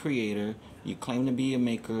claim to be creator. You claim to be a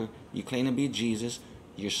maker. You claim to be Jesus.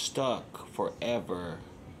 You're stuck forever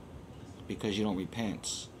because you don't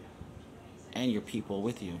repent. And your people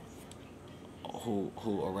with you who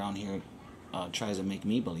around here tries to make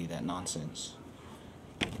me believe that nonsense.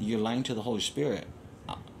 You're lying to the Holy Spirit.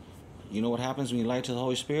 You know what happens when you lie to the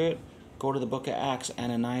Holy Spirit? Go to the book of Acts,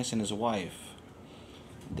 Ananias and his wife.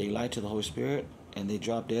 They lied to the Holy Spirit and they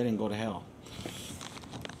drop dead and go to hell.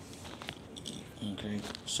 Okay,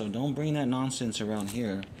 so don't bring that nonsense around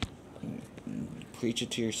here. Preach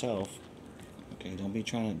it to yourself. Okay, don't be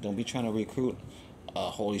trying to recruit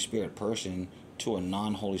a Holy Spirit person to a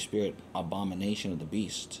non-Holy Spirit abomination of the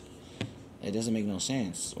beast. It doesn't make no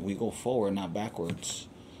sense. We go forward, not backwards.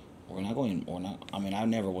 We're not. I mean, I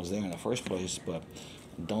never was there in the first place, but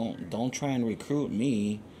don't try and recruit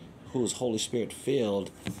me, who's Holy Spirit filled.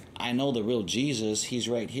 I know the real Jesus. He's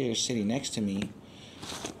right here, sitting next to me.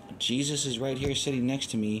 Jesus is right here sitting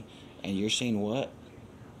next to me, and you're saying what?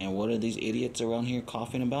 And what are these idiots around here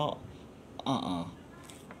coughing about?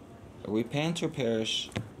 Repent or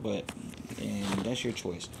perish, and that's your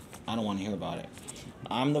choice. I don't want to hear about it.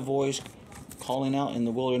 I'm the voice calling out in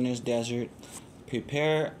the wilderness desert.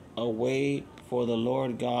 Prepare a way for the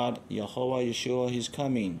Lord God, Yahweh Yeshua. He's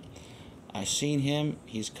coming. I've seen him.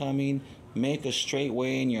 He's coming. Make a straight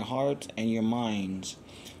way in your hearts and your minds,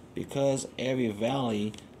 because every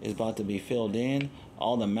valley is about to be filled in.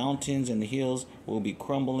 All the mountains and the hills will be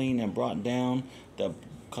crumbling and brought down. The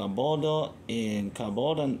Kabodo Yahweh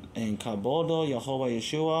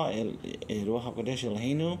Yeshua El Ruach HaKodesh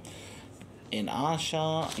Eloheinu in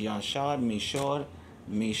Asha Yashad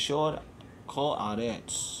Mishor Kol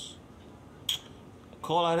Aretz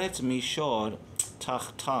Mishor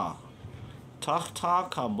Tachta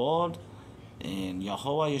Kabod in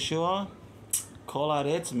Yahweh Yeshua Kol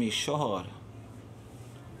Aretz Mishor.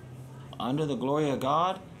 Under the glory of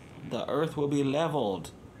God, the earth will be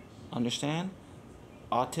leveled. Understand?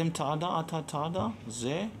 Atim tada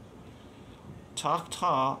ze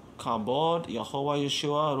takta kabod Yahweh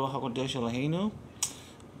Yeshua Ruach HaKodesh Eloheinu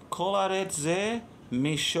kol aretz ze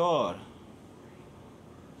mishor.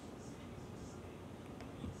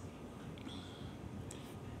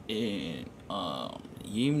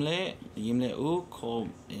 Yimle'u kol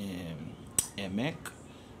emek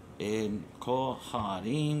in kol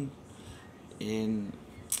harim in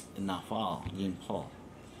nafal yimhol.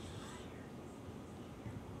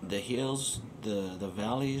 The hills, the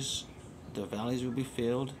valleys will be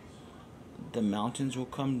filled. The mountains will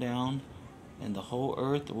come down, and the whole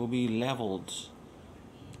earth will be leveled.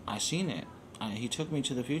 I seen it. He took me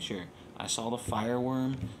to the future. I saw the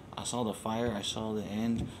fireworm. I saw the fire. I saw the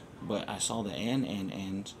end. But I saw the end,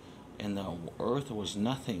 and the earth was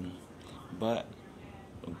nothing but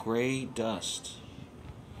gray dust.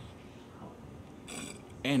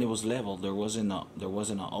 And it was leveled. There wasn't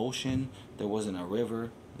an ocean. There wasn't a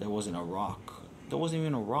river. There wasn't a rock. There wasn't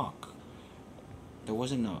even a rock. There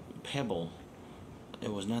wasn't a pebble.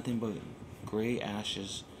 It was nothing but gray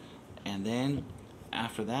ashes. And then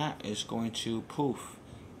after that, it's going to poof,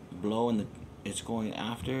 blow in the. It's going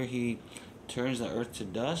after he turns the earth to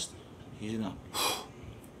dust.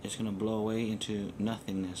 It's gonna blow away into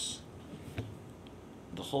nothingness.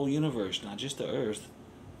 The whole universe, not just the earth.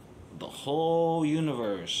 The whole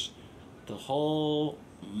universe, the whole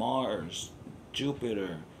Mars,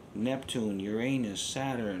 Jupiter, Neptune, Uranus,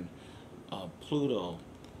 Saturn, Pluto,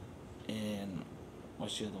 and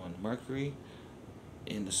what's the other one? Mercury,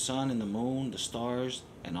 and the sun and the moon, the stars,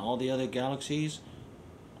 and all the other galaxies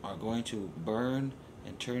are going to burn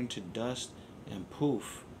and turn to dust and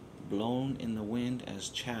poof, blown in the wind as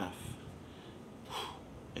chaff.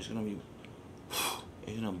 It's gonna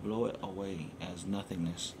blow it away as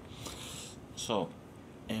nothingness. So,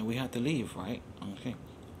 and we have to leave, right? Okay.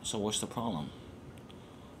 So what's the problem?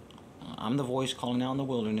 I'm the voice calling out in the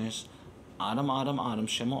wilderness. Adam, Adam, Adam,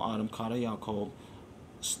 Shemo, Adam, Kata, Yaakob.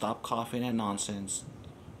 Stop coughing at nonsense.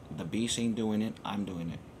 The beast ain't doing it. I'm doing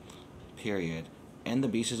it. Period. And the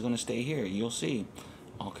beast is going to stay here. You'll see.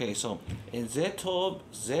 Okay, so in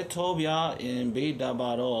Zetob ya in Bi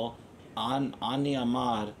Dabaro Ani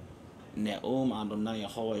Amar Neum Adonay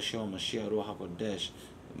Yahweh Yeshua Mashiach Ruach HaKodesh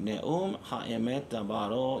Neum Ha'emet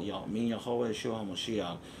Dabaro Min Yahweh Yeshua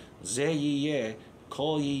HaMashiach Ze Yiyeh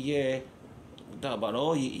Kol Yiyeh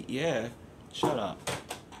Dabaro Yiyeh. Shut up.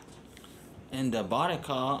 And the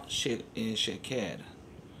Baraka Sheked.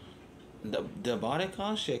 The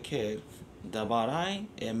Baraka Sheked Dabarai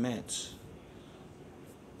Emet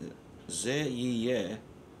Ze Yiyeh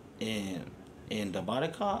and the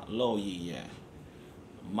Baraka Lo Yiyeh.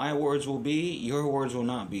 My words will be, your words will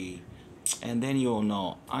not be. And then you'll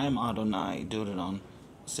know I am Adonay, Deroron,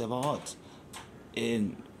 Sebaot.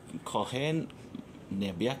 In Kohen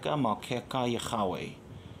Nebiaka Malkah Yahweh.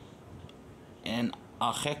 And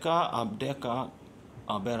Acheka Abdeka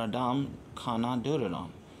Aberadam Kana Deroron.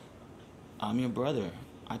 I'm your brother.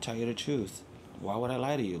 I tell you the truth. Why would I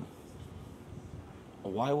lie to you?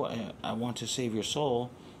 Why would I want to save your soul?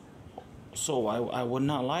 So I would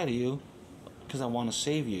not lie to you because I want to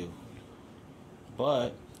save you.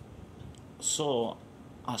 But so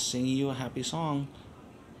I'll sing you a happy song.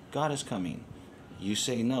 God is coming. You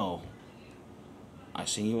say no. I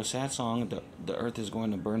sing you a sad song. The earth is going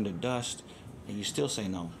to burn to dust, and you still say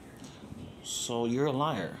no. So you're a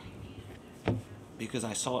liar. Because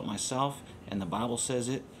I saw it myself, and the Bible says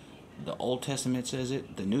it. The Old Testament says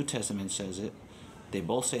it. The New Testament says it. They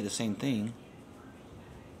both say the same thing.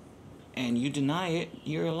 And you deny it,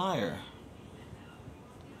 you're a liar.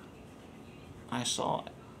 I saw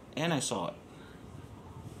it. And I saw it.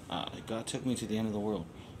 God took me to the end of the world.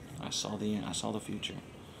 I saw the end. I saw the future.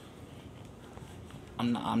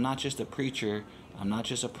 I'm not just a preacher. I'm not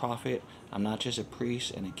just a prophet. I'm not just a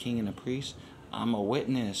priest and a king and a priest. I'm a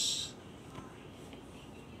witness.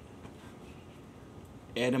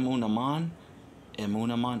 Ed Emunaman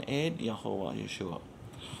Ed Yahovah Yeshua.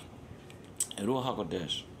 Ruach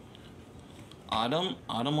HaKodesh. Adam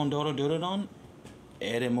Ondoro Deroron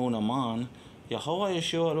Ed Emunaman Yahovah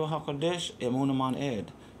Yeshua Ruach HaKodesh Emunaman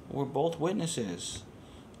Ed. We're both witnesses.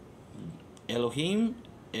 Elohim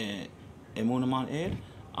Emunaman Ed.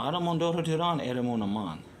 Adam Ondoro Deroron Ed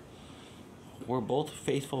Emunaman. We're both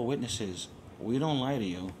faithful witnesses. We don't lie to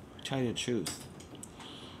you. We tell you the truth.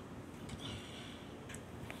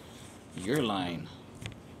 You're lying.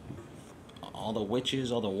 All the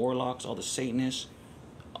witches, all the warlocks, all the Satanists,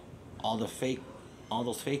 all those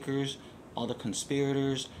fakers, all the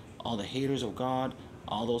conspirators, all the haters of God,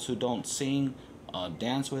 all those who don't sing,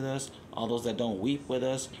 dance with us, all those that don't weep with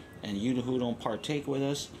us, and you who don't partake with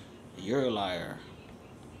us, you're a liar.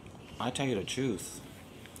 I tell you the truth.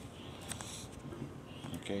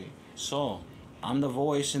 Okay, so I'm the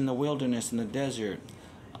voice in the wilderness, in the desert.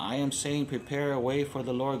 I am saying, prepare a way for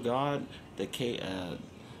the Lord God, the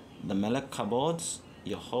Melech Kabods,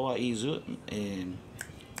 Yehovah Izut, and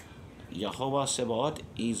Yehovah Sebaot,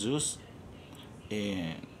 Izus,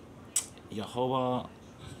 Yehovah,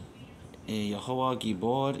 Yehovah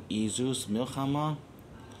Gibor, Izus Milchama,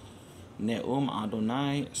 Neum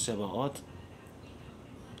Adonay Sebaot,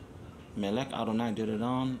 Melech Adonay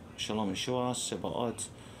Deroron, Shalom Yeshua Sebaot,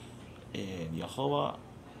 Yehovah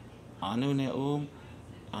Anu Neum,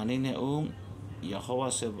 Ani Neum,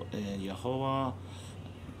 Yehovah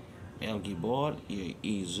El Gibor,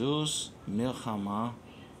 Izus Milchama,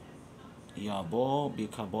 Yabo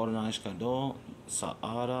Bikabor Naishkado,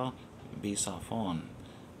 Sa'ara Bisafon.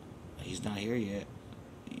 He's not here yet.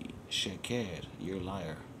 Sheker, you're a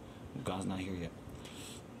liar. God's not here yet.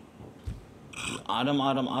 Adam,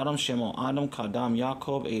 Shemo, Adam, Kadam,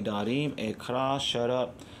 Yaakob, Adariym, Ekra, shut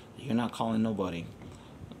up. You're not calling nobody.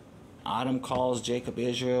 Adam calls Jacob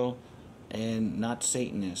Israel, and not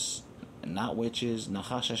Satanists, not witches.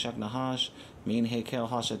 Nahash, Shak, Nahash, Min, Hekel,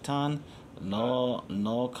 Hashatan, no,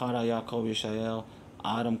 Kara, Yaakob, Yishael.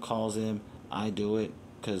 Adam calls him, I do it,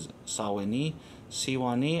 because Sawani,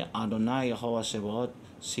 Siwani, Adonay, Yehovah Sebaot,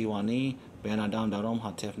 Siwani, Ben Adam, Darom,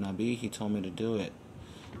 Hatef Nabi, he told me to do it.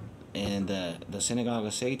 And the synagogue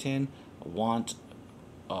of Satan want,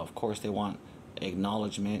 of course, they want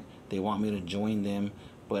acknowledgement. They want me to join them,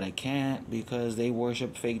 but I can't because they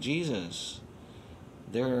worship fake Jesus.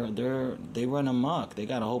 They run amok. They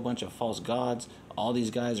got a whole bunch of false gods. All these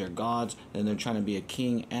guys are gods, and they're trying to be a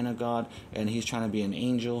king and a god, and he's trying to be an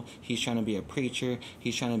angel. He's trying to be a preacher.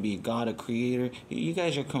 He's trying to be God, a creator. You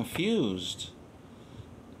guys are confused.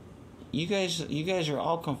 You guys are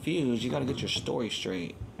all confused. You got to get your story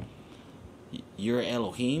straight. You're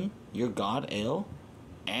Elohim, you're God, El,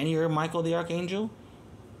 and you're Michael the Archangel,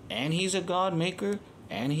 and he's a God maker,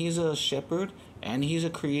 and he's a shepherd, and he's a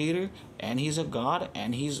creator, and he's a God,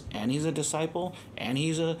 and he's a disciple, and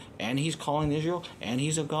he's calling Israel, and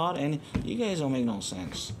he's a God, and you guys don't make no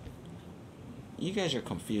sense. You guys are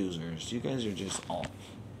confusers. You guys are just all.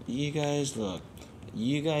 You guys look.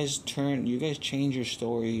 You guys change your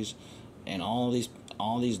stories, and all these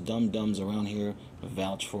dum-dums around here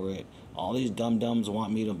vouch for it. All these dum-dums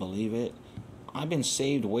want me to believe it. I've been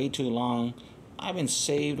saved way too long. I've been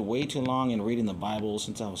saved way too long and reading the Bible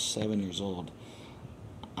since I was 7 years old.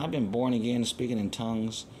 I've been born again, speaking in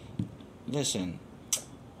tongues. Listen,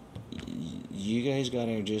 you guys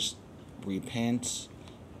gotta just repent,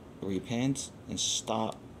 and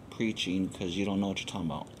stop preaching because you don't know what you're talking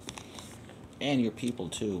about. And your people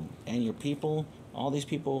too. And your people, all these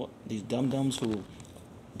people, these dum-dums who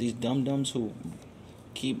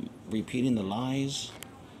keep repeating the lies.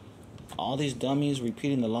 All these dummies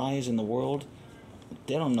repeating the lies in the world,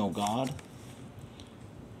 they don't know God.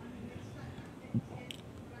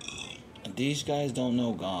 These guys don't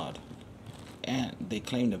know God. And they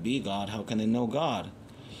claim to be God. How can they know God?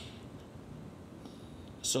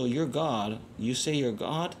 So you're God. You say you're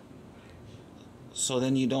God. So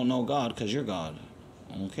then you don't know God because you're God.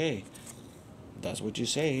 Okay. That's what you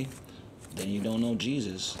say. Then you don't know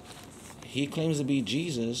Jesus. He claims to be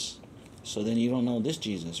Jesus, so then you don't know this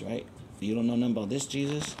Jesus, right? You don't know nothing about this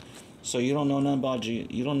Jesus, so you don't know nothing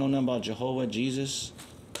about Jehovah Jesus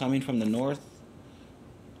coming from the north.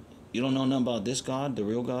 You don't know nothing about this God, the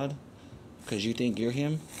real God, because you think you're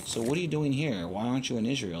him. So what are you doing here? Why aren't you in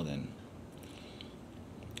Israel then?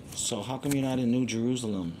 So how come you're not in New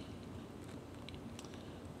Jerusalem?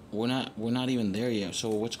 We're not even there yet. So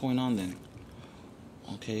what's going on then?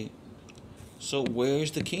 Okay. So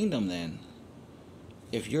where's the kingdom then?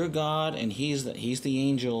 If you're God and he's the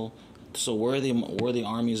angel, so where are the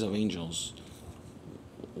armies of angels?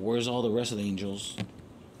 Where's all the rest of the angels?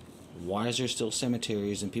 Why is there still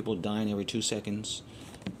cemeteries and people dying every 2 seconds?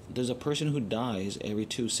 There's a person who dies every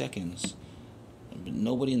 2 seconds. But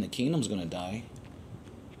nobody in the kingdom's gonna die.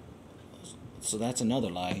 So that's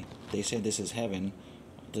another lie. They said this is heaven.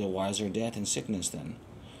 Then why is there death and sickness then?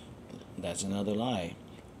 That's another lie.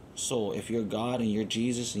 So if you're God and you're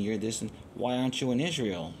Jesus and you're this, and why aren't you in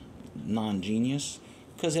Israel? Non-genius.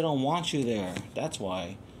 Because they don't want you there. That's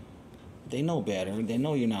why. They know better. They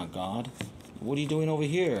know you're not God. What are you doing over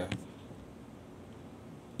here?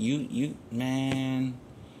 Man,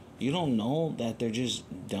 you don't know that they're just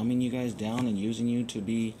dumbing you guys down and using you to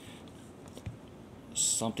be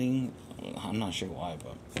something. I'm not sure why,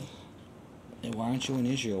 but why aren't you in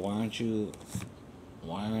Israel? Why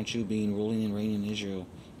aren't you being ruling and reigning in Israel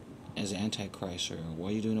as an antichrist? Or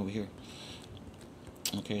what are you doing over here?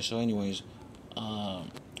 Okay, so anyways,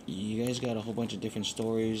 you guys got a whole bunch of different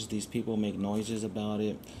stories. These people make noises about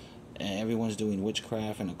it, and everyone's doing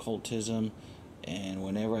witchcraft and occultism. And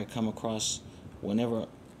whenever I come across, whenever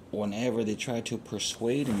they try to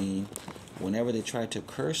persuade me, whenever they try to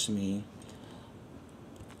curse me,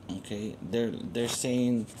 Okay, they're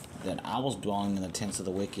saying that I was dwelling in the tents of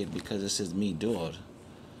the wicked because it says me dod.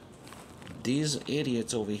 These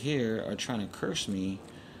idiots over here are trying to curse me,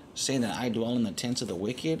 saying that I dwell in the tents of the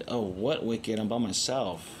wicked. Oh, what wicked? I'm by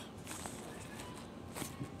myself.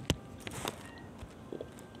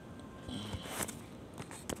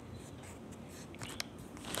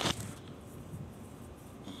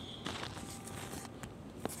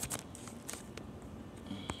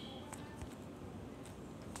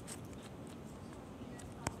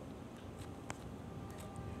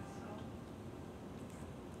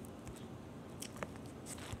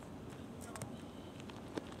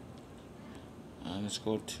 Let's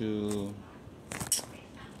go to.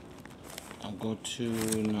 I'll go to.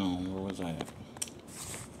 No, where was I at?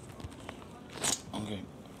 Okay.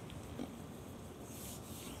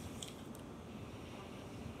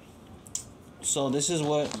 So this is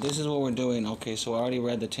what we're doing. Okay, so I already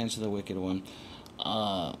read the tents of the wicked one.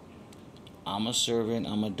 I'm a servant.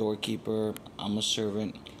 I'm a doorkeeper. I'm a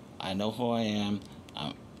servant. I know who I am.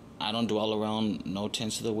 I don't dwell around no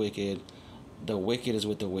tents of the wicked. The wicked is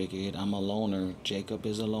with the wicked. I'm a loner. Jacob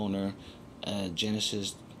is a loner.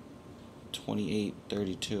 Genesis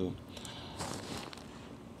 28:32.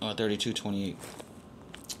 32:28.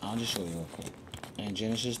 I'll just show you real quick. And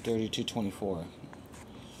Genesis 32:24.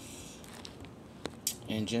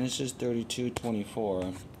 In Genesis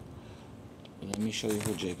 32:24, let me show you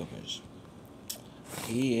who Jacob is.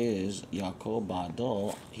 He is Yaakob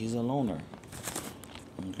Badol. He's a loner.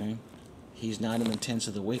 Okay? He's not in the tents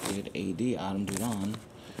of the wicked. A.D. Adariym.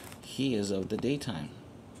 He is of the daytime.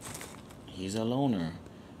 He's a loner.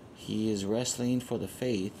 He is wrestling for the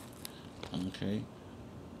faith. Okay?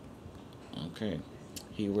 Okay.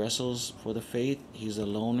 He wrestles for the faith. He's a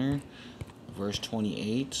loner. Verse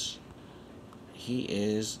 28. He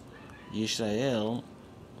is Yisrael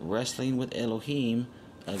wrestling with Elohim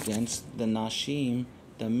against the Nashim,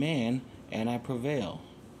 the man, and I prevail.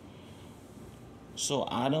 So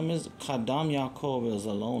Kadam Yaakob is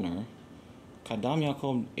a loner. Kadam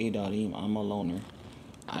Yaakob Adariym, I'm a loner.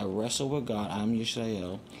 I wrestle with God, I'm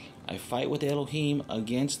Yisrael. I fight with Elohim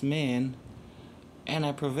against man, and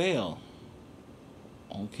I prevail.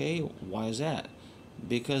 Okay, why is that?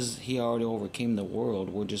 Because he already overcame the world.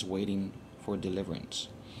 We're just waiting for deliverance.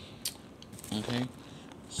 Okay,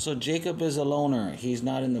 so Jacob is a loner. He's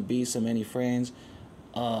not in the beasts of many friends.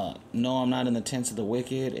 No, I'm not in the tents of the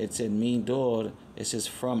wicked. It said mean dod. It says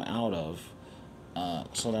from out of.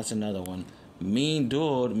 So that's another one. Mean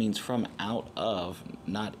dod means from out of,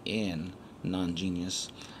 not in. Non-genius.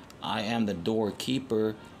 I am the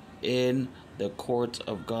doorkeeper in the courts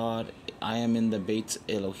of God. I am in the Beit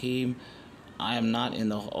Elohim. I am not in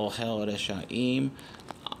the Ohel Reshaim.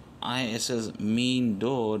 It says mean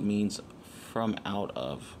dod means from out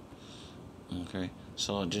of. Okay,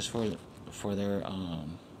 so just for their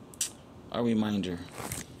a reminder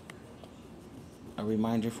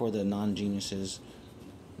for the non-geniuses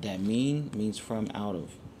that means from out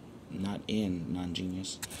of, not in.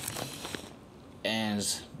 Non-genius. And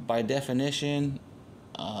by definition,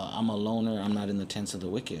 I'm a loner. I'm not in the tents of the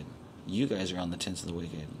wicked. You guys are on the tents of the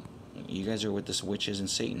wicked. You guys are with the witches and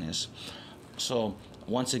Satanists. So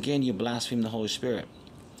once again, you blaspheme the Holy Spirit.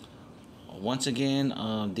 Once again,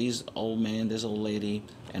 these old men, this old lady,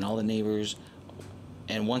 and all the neighbors,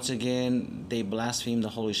 and once again, they blaspheme the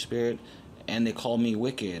Holy Spirit, and they call me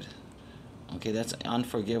wicked. Okay, that's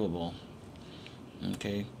unforgivable.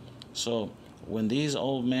 Okay, so when these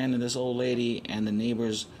old men and this old lady and the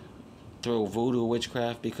neighbors throw voodoo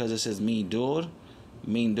witchcraft because it says mean dod,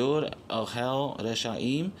 Ohel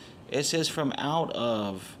Reshaim, it says from out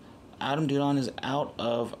of. Deroron is out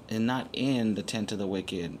of and not in the tent of the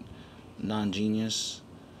wicked. Non-genius.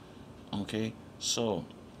 Okay, so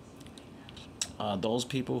those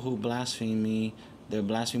people who blaspheme me, they're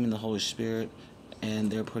blaspheming the Holy Spirit,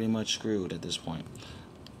 and they're pretty much screwed at this point.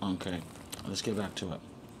 Okay, let's get back to it.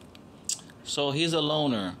 So he's a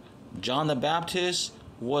loner. John the Baptist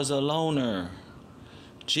was a loner.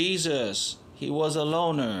 Jesus, he was a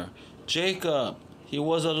loner. Jacob, he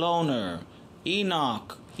was a loner.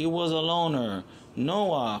 Enoch, he was a loner.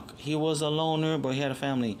 Noah, he was a loner, but he had a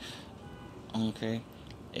family. Okay.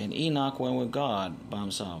 And Enoch went with God by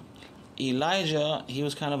himself. Elijah, he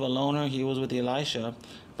was kind of a loner. He was with Elisha,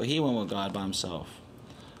 but he went with God by himself.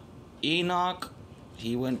 Enoch,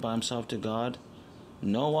 he went by himself to God.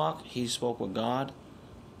 Noah, he spoke with God.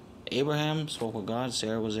 Abraham spoke with God.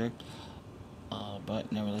 Sarah was there.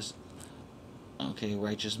 But nevertheless, okay,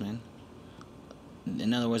 righteous men.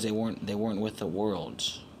 In other words, they weren't with the world.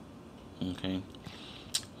 Okay.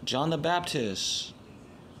 John the Baptist,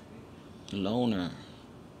 loner,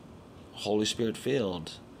 Holy Spirit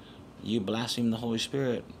filled. You blaspheme the Holy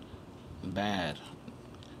Spirit. Bad.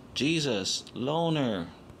 Jesus, loner.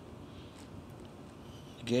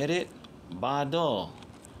 Get it? Bado.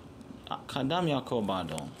 Kadam Yaakob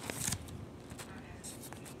Bado.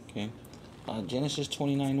 Okay. Genesis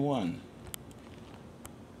 29:1.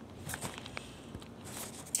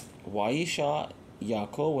 Waisha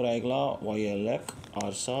Yaakob Regla Wayelek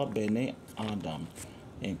Arsa Bene Adam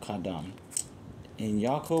in Kadam. In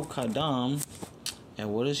Yaakob Kadam,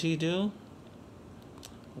 and what does he do?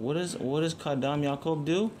 What does Kadam Yaakob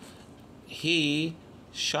do? He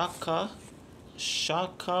Shaqah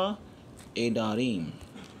Adariym.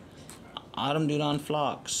 Adam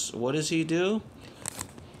flocks. What does he do?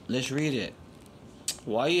 Let's read it.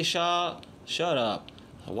 Waisha, shut up.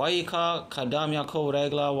 Wayika Kadam Yaakob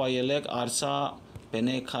Regla Wayelek Arsa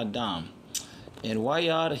Bene Kadam. And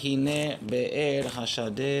Wayar Hine Be'er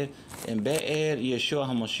Hashadeh and Be'er Yeshua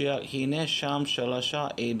HaMashiach Hine Sham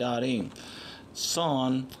Shalasha Adariym.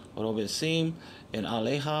 Son Robesim and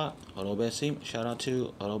Aleha Robesim. Shout out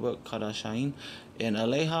to Robert Kadashain. And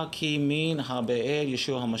Aleha Ki Min HaBe'er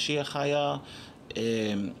Yeshua HaMashiach Haya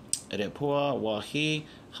Repua Wahi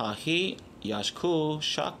Hahi Yashku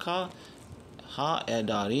Shaqah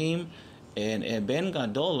Ha-Adariym and Eben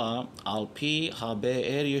Gadola Al-Pi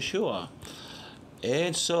Ha-Be'er Yeshua.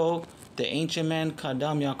 And so the ancient man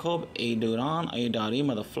Kadam Yaakob, a Deroron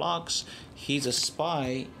of the flocks, he's a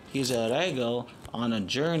spy, he's a regal on a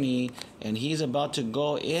journey, and he's about to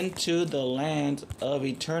go into the land of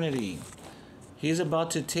eternity. He's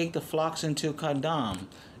about to take the flocks into Kadam,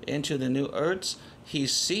 into the new earths. He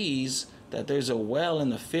sees that there's a well in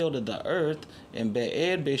the field of the earth, in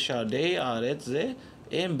Be'er Beshadei Aretze,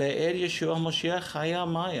 in Be'er Yeshua HaMashiach Chaya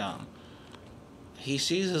Maya. He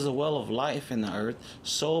sees there's a well of life in the earth.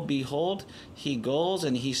 So behold, he goes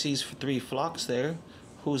and he sees 3 flocks there.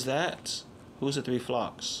 Who's that? Who's the 3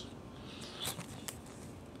 flocks?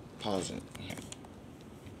 Pause it.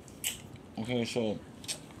 Okay, so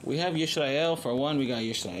we have Yisrael. For one, we got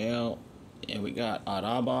Yisrael, and we got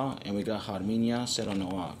Araba, and we got Harminia,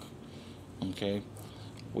 Seranoach. Okay,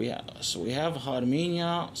 we have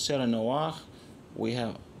Harminia, Seranoach, we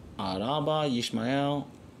have Araba, Yishmael,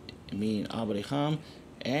 Adariym,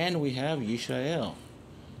 and we have Yisrael.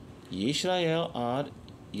 Yisrael ad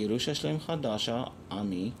Yerushalayim Chadasha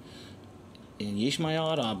Ami, and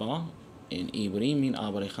Yishmael Araba, and Ibrim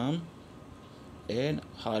Adariym, and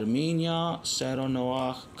Harminia,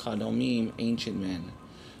 Seranoach, Kadomim, ancient men.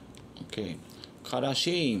 Okay,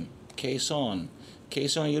 Kadashim, Keson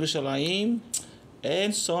Yerushalayim,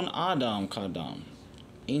 and Son Adam Kadam,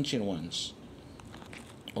 ancient ones,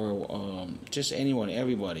 or just anyone,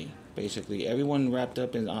 everybody, basically everyone wrapped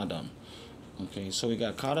up in Adam. Okay, so we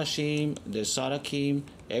got Kadashim, the Sadakim,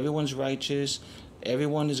 everyone's righteous,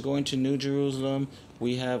 everyone is going to New Jerusalem.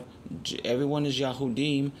 We have everyone is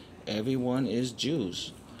Yahudim, everyone is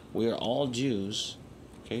Jews. We are all Jews.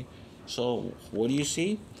 Okay, so what do you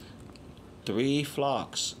see? 3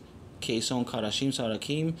 flocks. Keson Kadashim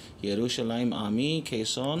Sarakim, Yerushalayim Ami,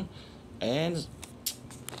 Keson, and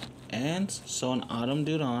Son Adam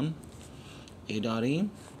Duran, Adariym.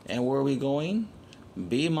 And where are we going?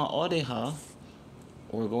 Bima Odeha.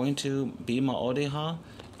 We're going to Bima Odeha,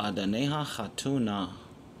 Adaneha Chatuna.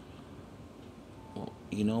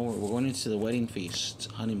 You know, we're going into the wedding feast,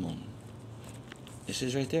 honeymoon. This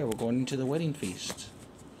is right there. We're going into the wedding feast.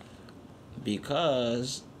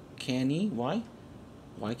 Because, Kenny, why?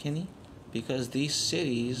 Why, Kenny? Because these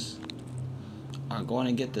cities are going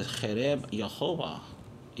to get the Chereb Yehovah.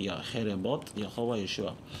 Cherebot Yehovah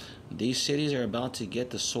Yeshua. These cities are about to get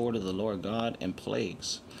the sword of the Lord God and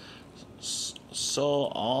plagues.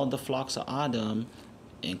 So all the flocks of Adam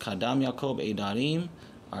and Kadam Yaakob Adariym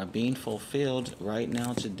are being fulfilled right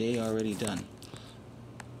now, today, already done.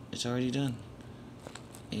 It's already done.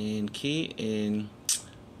 In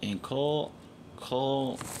Kol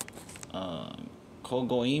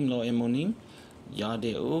Goim Lo Emunim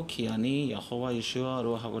Yadeu Ki Ani Yehovah Yeshua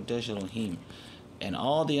Ruach HaKodesh Elohim. And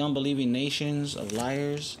all the unbelieving nations of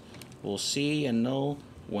liars will see and know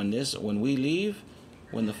when we leave,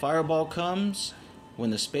 when the fireball comes,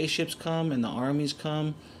 when the spaceships come and the armies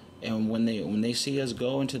come, and when they see us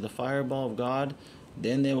go into the fireball of God,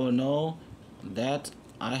 then they will know that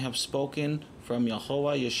I have spoken from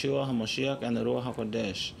Yehovah, Yeshua HaMashiach, and the Ruach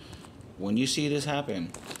HaKodesh. When you see this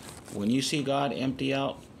happen, when you see God empty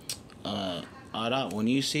out Arab, when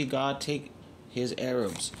you see God take his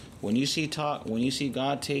Arabs, when you see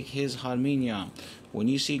God take his Harminia, when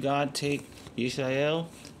you see God take Israel,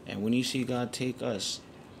 and when you see God take us,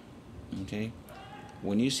 okay?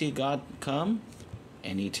 When you see God come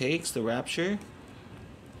and he takes the rapture,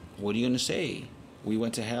 what are you going to say? We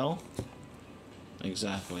went to hell?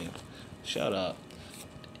 Exactly. Shut up.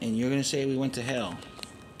 And you're going to say we went to hell,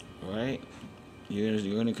 right? You're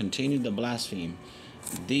going to continue to blaspheme.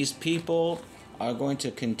 These people are going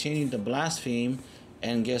to continue to blaspheme,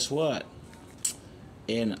 and guess what?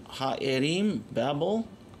 In Ha'erim, Babylon,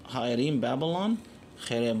 Cherebot,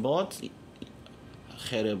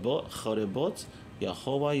 Yehovah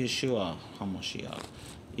Yeshua HaMashiach.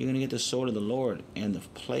 You're going to get the sword of the Lord and the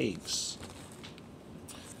plagues.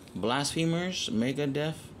 Blasphemers,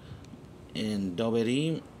 Megadeth, and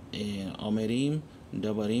Doberim, and Omerim,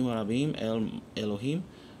 Doberim Rabim, Elohim,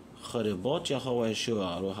 Cherebot Yehovah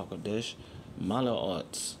Yeshua, Ruach HaKodesh,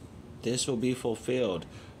 Malaot. This will be fulfilled.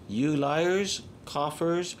 You liars,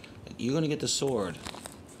 coffers, you're going to get the sword.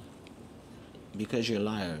 Because you're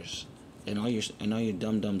liars. And all your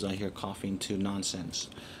dum-dums out here coughing to nonsense.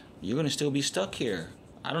 You're going to still be stuck here.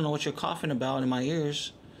 I don't know what you're coughing about in my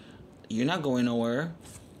ears. You're not going nowhere.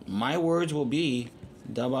 My words will be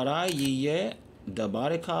Dabara yiyeh,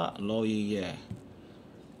 Dabarika lo yiyeh.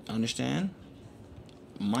 Understand?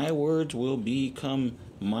 My words will become,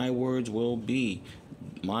 my words will be,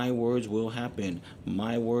 my words will happen.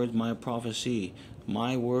 My words, my prophecy.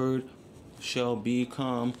 My word shall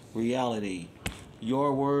become reality.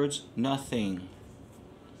 Your words, nothing.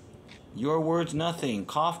 Your words, nothing.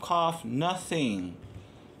 Cough, cough, nothing.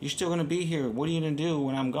 You're still going to be here. What are you going to do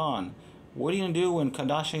when I'm gone? What are you going to do when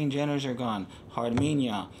Kardashian Jenners are gone?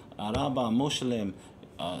 Armenia, Araba, Muslim,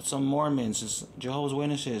 some Mormons, Jehovah's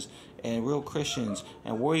Witnesses, and real Christians.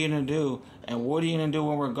 And what are you going to do? And what are you going to do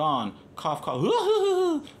when we're gone? Cough, cough.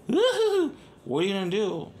 What are you going to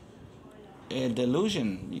do?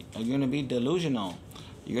 Delusion. You're going to be delusional.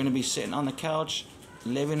 You're going to be sitting on the couch,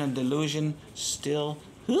 living a delusion, still.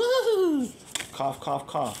 Cough, cough,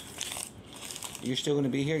 cough. You're still going to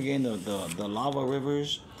be here getting the lava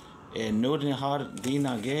rivers and Nud Nihar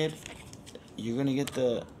Dinaged. You're going to get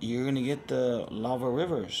the lava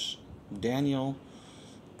rivers. Daniel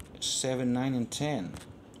 7, 9, and 10.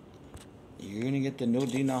 You're going to get the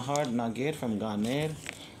Nud Nihar Naged from Ganed,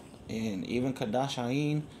 and even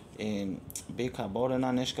Kadashain, and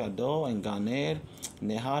Bekabodana Neshkado, and Ganed,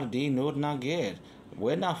 Nehar Di Nud Naged.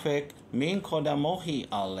 Wenafek min kodamohi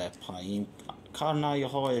alepaim karna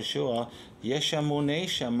Yehovah Yeshua yeshamune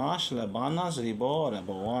shamash lebanas ribo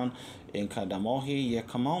reboan in kadamohi ye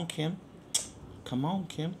come on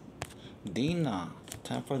Kim, Dina,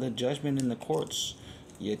 time for the judgment in the courts.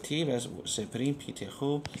 Yetiv as seprim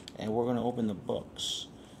pitechu, and we're going to open the books,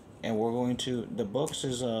 and we're going to, the books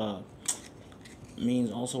is means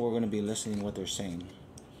also we're going to be listening what they're saying.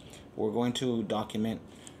 We're going to document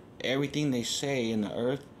everything they say in the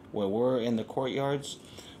earth, where we're in the courtyards,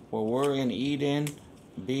 where we're in Eden,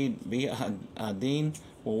 be Adin,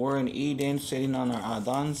 where we're in Eden sitting on our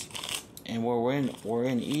Adans, and we're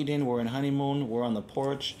in Eden, we're in honeymoon, we're on the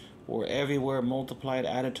porch, we're everywhere multiplied,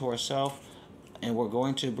 added to ourselves, and we're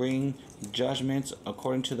going to bring judgments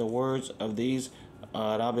according to the words of these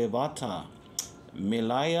Rabebata.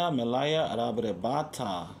 Melaya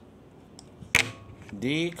Rabebata.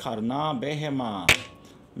 Di Karna Behema.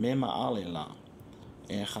 Mema Alila.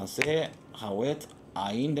 And Chase Hawet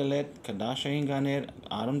Aindelet Kadashain Ganer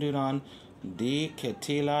Adam Duran Di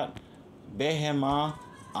Ketilat Behema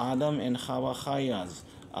Adam and Chava Chayaz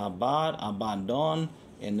Abad Abadon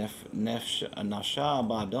and Nafsha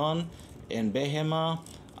Abadon and Behema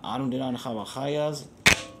Adam Duran Chava Chayaz.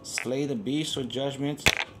 Slay the beast with judgments.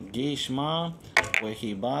 Gishma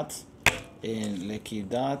Wehibat and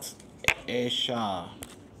Lekidat Esha.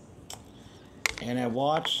 And I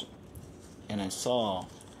watched and I saw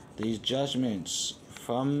these judgments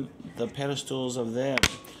from the pedestals of them,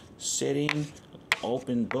 sitting,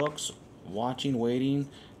 open books, watching, waiting.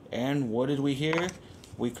 And what did we hear?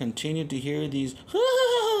 We continued to hear these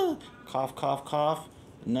cough, cough, cough,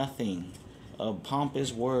 nothing of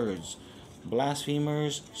pompous words.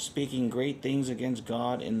 Blasphemers speaking great things against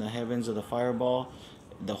God in the heavens of the fireball.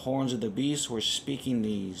 The horns of the beast were speaking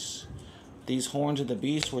these. These horns of the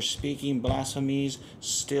beast were speaking blasphemies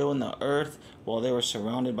still in the earth while they were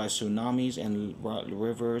surrounded by tsunamis and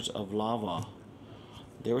rivers of lava.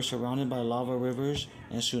 They were surrounded by lava rivers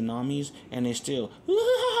and tsunamis, and they still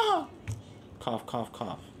cough, cough,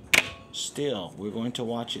 cough. Still, we're going to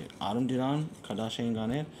watch it. Adam Diran, Kadashain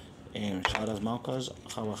Ganed, and Shadas Malkahs,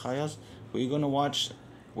 Chavachayas. We're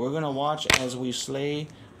gonna watch as we slay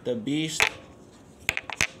the beast.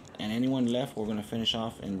 And anyone left, we're gonna finish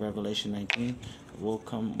off in Revelation 19. We'll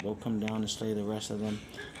come down and slay the rest of them.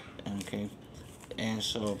 Okay, and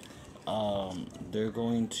so they're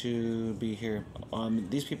going to be here.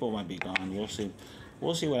 These people might be gone.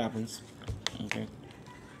 We'll see what happens. Okay.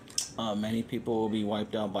 Many people will be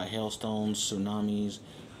wiped out by hailstones, tsunamis,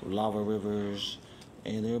 lava rivers,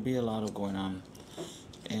 and there will be a lot of going on.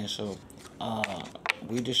 And so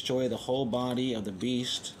we destroy the whole body of the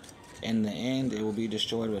beast. In the end, it will be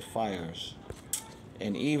destroyed with fires.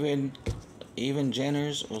 And even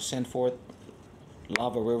Jenners will send forth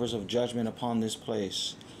lava rivers of judgment upon this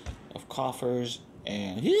place, of coffers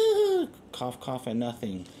and cough and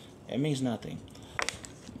nothing. It means nothing.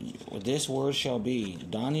 This word shall be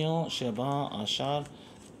Daniel Sheba Ashad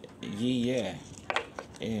Yeh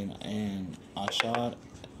and Ashad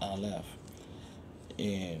Aleph.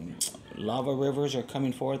 And lava rivers are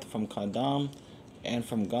coming forth from Kadam and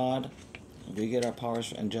from God. We get our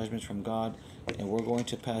powers and judgments from God, and we're going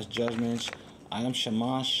to pass judgments. I am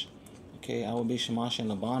Shamash. Okay, I will be Shamash in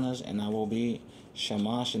Labanas, and I will be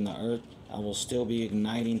Shamash in the earth. I will still be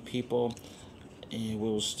igniting people, and we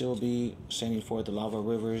will still be sending forth the lava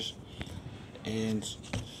rivers. And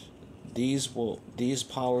these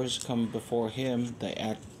powers come before Him,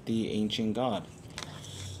 the ancient God.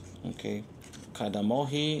 Okay,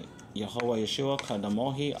 Kadamohi Yehovah Yeshua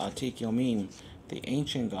Kadamohi Atik Yomim, the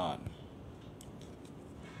ancient God.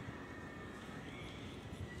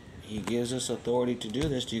 He gives us authority to do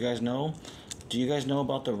this. Do you guys know? Do you guys know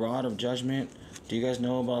about the rod of judgment? Do you guys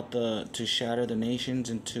know about to shatter the nations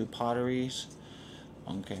into potteries?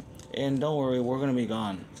 Okay. And don't worry, we're gonna be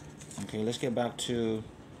gone. Okay, let's get back to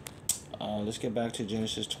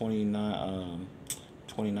Genesis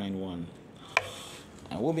 29:1.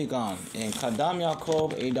 And we'll be gone. And Kadam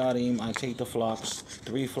Yaakob Adariym, I take the flocks,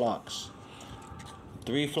 3 flocks.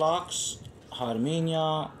 3 flocks,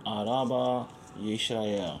 Harminia, Araba,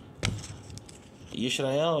 Yisrael.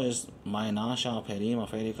 Yisrael is Mainasha, Perim,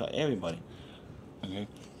 Afrika, everybody. Okay.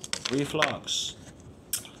 3 flocks.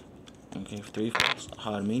 Okay, 3 flocks.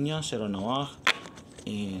 Harminia, Sarah Noach,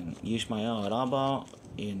 and Yishmael, Araba,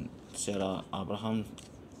 and Sarah Abraham,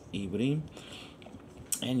 Ibrahim,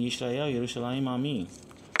 and Yisrael, Jerusalem, Ami.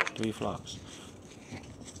 3 flocks.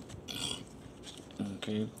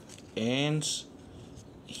 Okay. And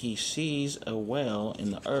he sees a well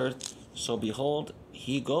in the earth, so behold,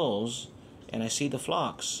 he goes, and I see the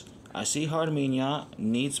flocks. I see Harminia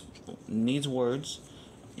needs words.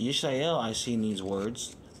 Yisrael, I see, needs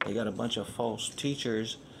words. They got a bunch of false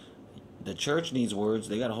teachers. The church needs words.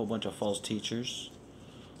 They got a whole bunch of false teachers.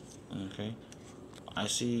 Okay. I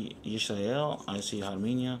see Yisrael. I see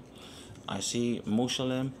Harminia. I see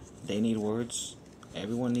Mushalim. They need words.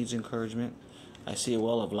 Everyone needs encouragement. I see a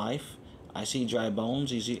well of life. I see dry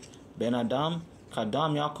bones. You see Ben Adam,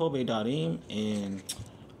 Kadam Yaakob Adariym, and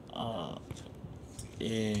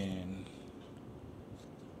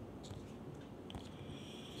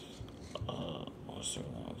what's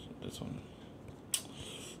this one?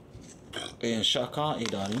 And Shaqah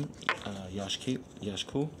Adariym,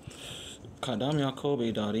 Yashku. Kadam Yaakob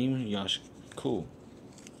Adariym, Yashku.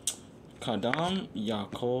 Kadam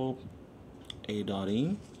Yaakob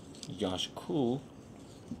Adariym, Yashku.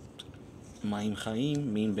 Ma'im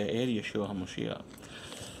Chaim min Be'er Yeshua HaMashiach.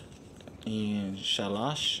 And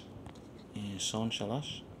Shalash, and Son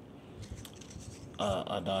Shalash.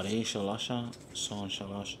 Adariy Shalasha, Son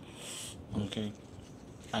Shalash. Okay.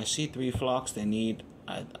 I see 3 flocks.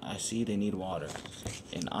 I see they need water.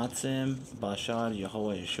 In Atzem Bashar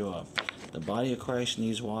Yehovah Yeshua, the body of Christ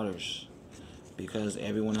needs waters because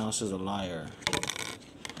everyone else is a liar.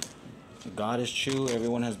 God is true.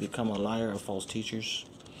 Everyone has become a liar of false teachers,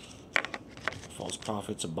 false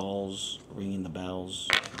prophets of Baals, ringing the bells.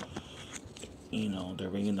 You know, they're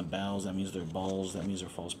ringing the bells. That means they're Baals. That means they're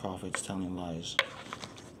false prophets telling lies.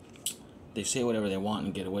 They say whatever they want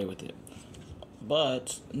and get away with it.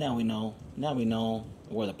 But now we know. Now we know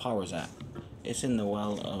where the power's at. It's in the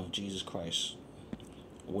well of Jesus Christ,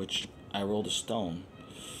 which I rolled a stone.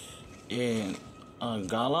 In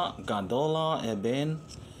Gadola Eben,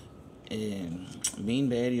 in Min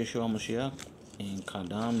Be'er Yeshua Mashiach, in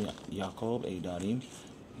Kadam Yaakob Adariym,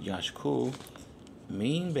 Yashku,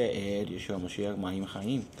 Min Be'er Yeshua Mashiach, Ma'im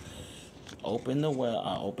Chaim. Open the well.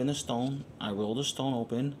 I open the stone. I roll the stone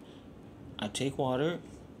open. I take water,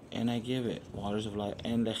 and I give it waters of life.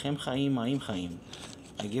 And Lechem Chaim, Ma'im Chaim.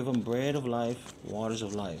 I give them bread of life, waters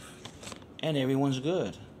of life, and everyone's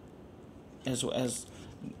good.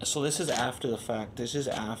 So this is after the fact. This is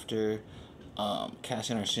after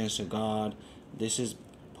casting our sins to God. This is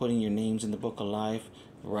putting your names in the book of life,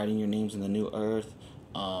 writing your names in the new earth,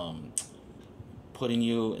 putting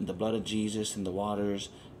you in the blood of Jesus in the waters,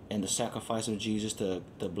 and the sacrifice of Jesus, the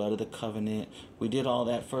blood of the covenant. We did all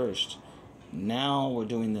that first. Now we're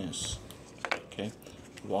doing this. Okay?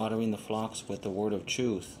 Watering the flocks with the word of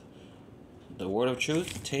truth. The word of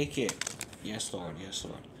truth, take it. Yes, Lord. Yes,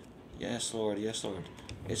 Lord. Yes, Lord. Yes, Lord.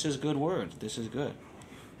 It's His good word. This is good.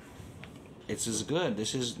 It's as good.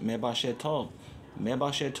 This is Mebashet Tov.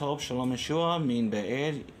 Mebashet Tov Shalom Yeshua Min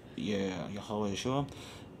Be'er Yahweh Yeshua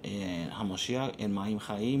and Hamashiach and Ma'im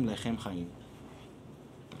Chaim Lechem Chaim.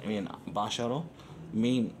 I mean Basharo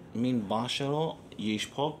mean Basharo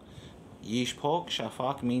Yishpok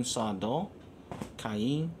Shafak mean Sado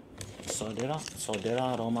Kaim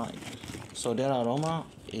Sodera Roma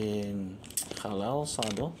in Halal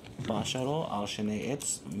Sado Basharo Al Shnei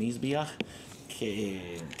Etz Mizbiach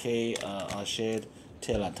Ke Asher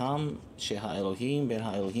Telatam Sheha Elohim Ben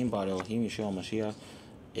HaElohim Bar Elohim Yeshua Mashiach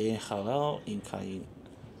in Halal in Kaim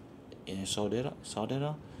in Sodera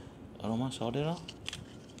Roma Sodera.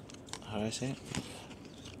 How do I say it?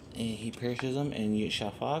 And he perishes them in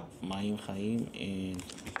Shafak, Ma'im Chaim, and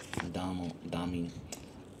Damim.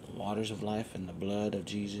 Waters of life and the blood of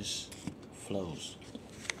Jesus flows.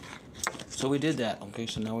 So we did that. Okay,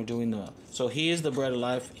 so now we're doing so He is the bread of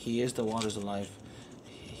life. He is the waters of life.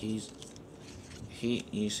 You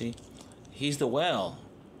see? He's the well,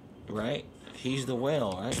 right? He's the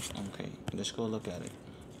well, right? Okay, let's go look at it.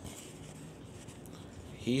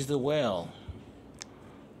 He's the well.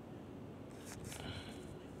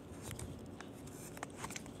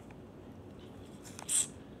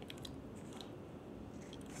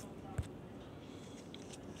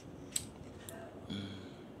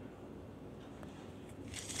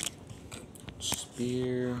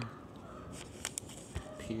 Spear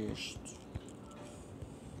pierced.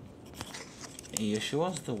 And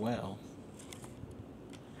Yeshua's the well.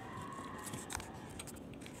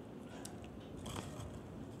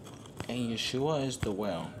 And Yeshua is the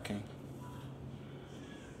well, okay?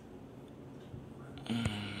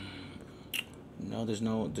 No, there's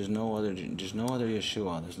no other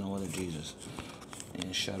Yeshua. There's no other Jesus.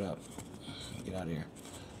 And shut up. Get out of here.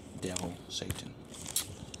 Devil, Satan.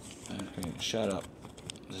 Okay, shut up.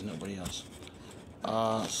 There's nobody else.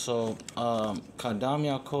 Kadam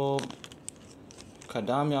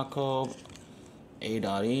Yaakob,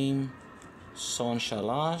 Adariym, Son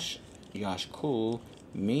Shalash, Yashku,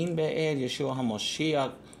 Min Be'er Yeshua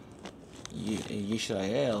HaMoshiach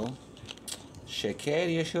Yisrael, Sheker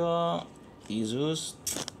Yeshua, Izus,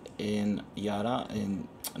 in Yara, in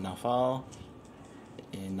Nafal,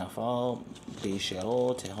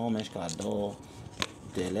 Beishero, Tehom Eshkadol,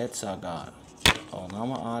 Delet Sagar,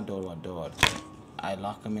 Olama Ador Ador. I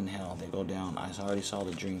lock them in hell. They go down. I already saw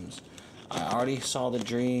the dreams. I already saw the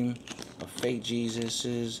dream of fake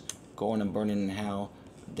Jesuses going and burning in hell.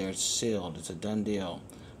 They're sealed. It's a done deal.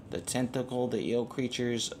 The tentacle, the ill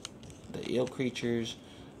creatures,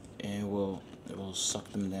 and will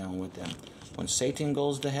suck them down with them. When Satan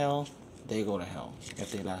goes to hell, they go to hell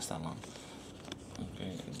if they last that long.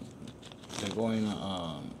 Okay, they're going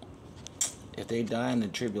to. If they die in the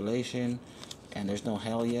tribulation and there's no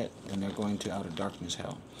hell yet, then they're going to outer darkness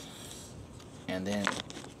hell. And then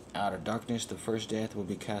outer darkness, the first death will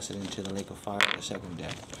be casted into the lake of fire, the second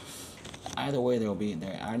death. Either way, they'll be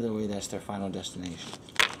there. Either way, that's their final destination.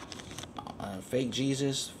 Fake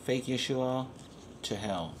Jesus, fake Yeshua, to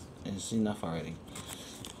hell. It's enough already.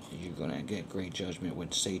 You're going to get great judgment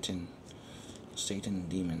with Satan and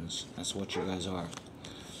demons. That's what you guys are.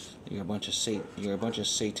 You're a bunch of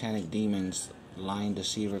satanic demons, lying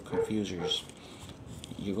deceiver, confusers.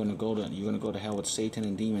 You're gonna go to hell with Satan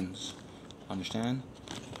and demons. Understand?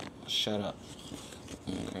 Shut up.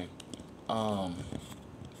 Okay.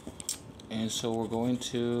 And so we're going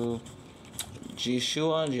to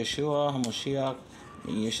Yeshua HaMoshiach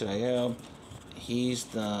Yisrael. He's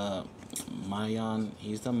the Mayan.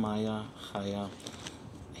 He's the Maya Chaya.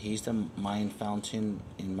 He's the Mayan fountain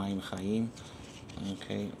in Ma'im Chaim.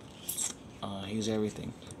 Okay. He's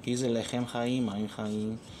everything. He's a Lechem Chaim, Ma'im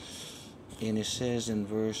Chaim. And it says in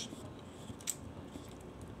verse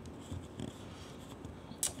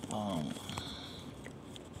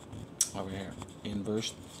over here in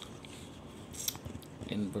verse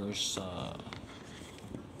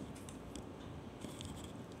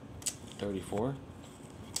 34.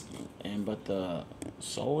 But the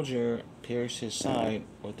soldier pierced his side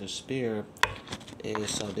with a spear.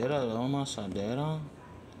 Is Sadera Loma Sadera?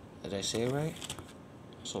 Did I say it right?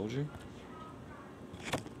 Soldier?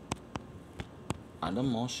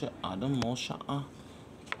 Adam Moshe,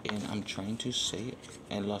 and I'm trying to say it.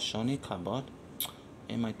 And Lashoni Kabad,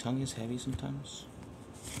 and my tongue is heavy sometimes.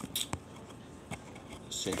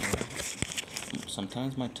 Say it right.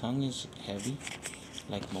 Sometimes my tongue is heavy,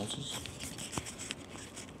 like Moses.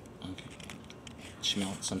 Okay.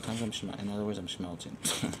 Sometimes I'm smelting. In other words, I'm smelting.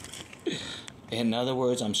 In other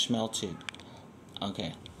words, I'm smelted.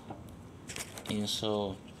 Okay. And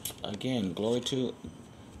so, again, glory to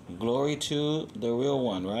Glory to the real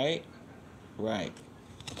one, right? Right.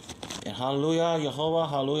 And hallelujah, Yehovah,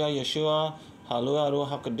 hallelujah, Yeshua, hallelujah,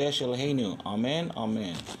 Ruach HaKodesh Eloheinu. Amen,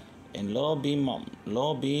 amen. And lo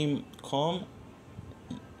bim kom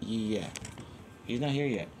yeh. He's not here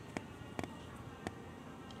yet.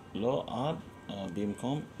 Lo ad bim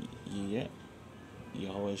kom yeh.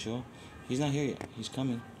 Yehovah Yeshua. He's not here yet. He's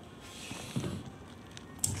coming.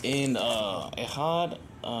 In Echad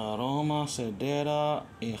Roma Sedera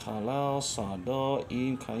Ichalal Sado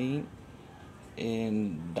In Cain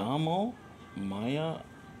in Damo Maya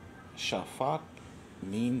Shafak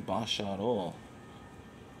Min Basharo.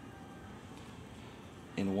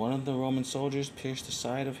 And one of the Roman soldiers pierced the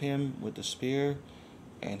side of him with the spear,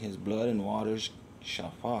 and his blood and waters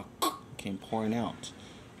Shafak came pouring out.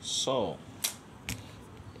 So,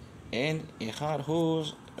 and Echad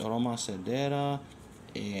Huz Roma Sedera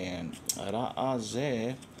and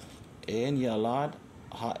Ra'azeh and Yalad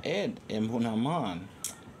Ha'ed Emunaman.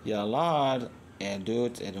 Yalad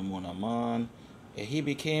Edut Emunaman. And he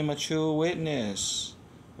became a true witness.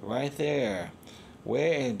 Right there.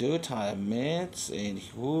 Where Edut Ha'emet and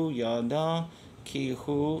Hu Yada Ki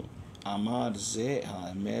Hu Amad Ze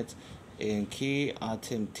Ha'emet and Ki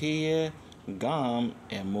Atimtiye Gam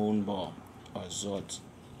Emunbo. Or Zot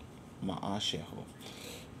Ma'ashehu.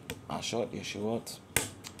 Ashot Yeshuot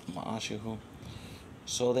Ma'ashehu.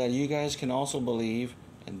 So that you guys can also believe,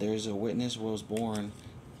 and there's a witness was born,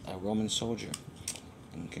 a Roman soldier.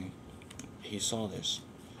 Okay. He saw this.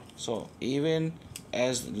 So even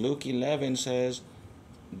as Luke 11 says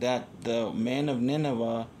that the men of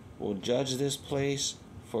Nineveh will judge this place,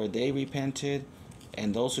 for they repented,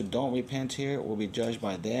 and those who don't repent here will be judged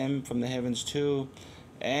by them from the heavens too.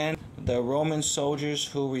 And the Roman soldiers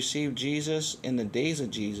who received Jesus in the days of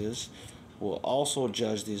Jesus will also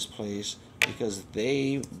judge this place, because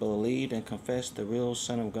they believed and confessed the real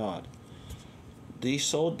Son of God.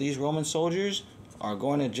 These Roman soldiers are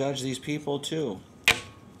going to judge these people too,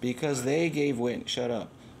 because they gave witness. Shut up.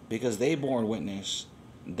 Because they bore witness.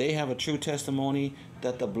 They have a true testimony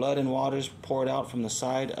that the blood and waters poured out from the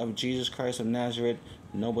side of Jesus Christ of Nazareth.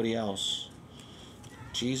 Nobody else.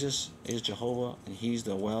 Jesus is Jehovah, and He's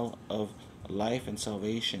the well of life and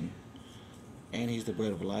salvation. And He's the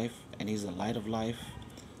bread of life, and He's the light of life.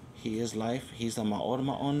 He is life. He's the Ma'or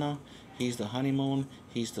Ma'ona. He's the honeymoon.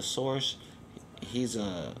 He's the source. He's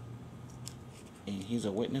a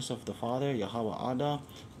witness of the Father, Yahweh Ada.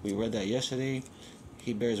 We read that yesterday.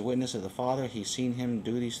 He bears witness of the Father. He's seen Him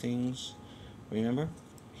do these things. Remember?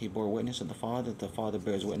 He bore witness of the Father. The Father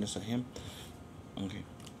bears witness of Him. Okay.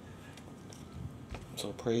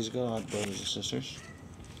 So praise God, brothers and sisters.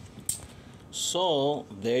 So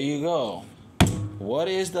there you go. What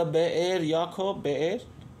is the Be'er Yaakob? Be'er?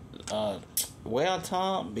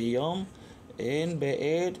 We'ata biyom in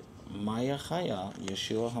Be'er Mayachaya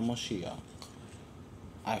Yeshua HaMashiach.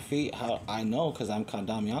 I know because I'm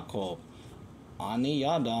Kadam Yaakob. Ani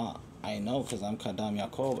Yada, I know because I'm Kadam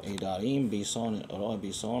Yaakob. Adariym Bison Roy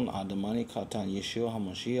Bison Adamani Katan Yeshua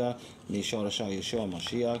HaMashiach Nishorasha Yeshua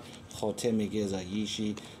HaMashiach Chote Megeza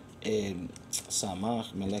Yishi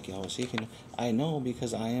Samach Meleki Hosikin. I know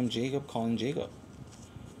because I am Jacob calling Jacob.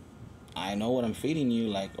 I know what I'm feeding you.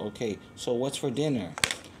 Like, okay, so what's for dinner?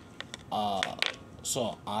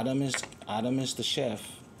 So Adam is the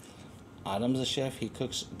chef. Adam's the chef. He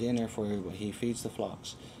cooks dinner for everybody. He feeds the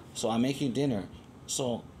flocks. So I make you dinner.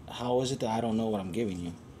 So how is it that I don't know what I'm giving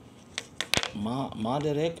you? Ma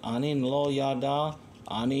derek ani lo yada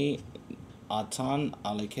ani atan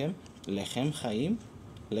alekem lechem chaim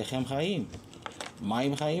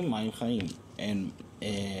maim chaim and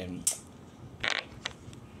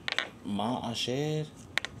ma asher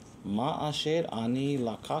ani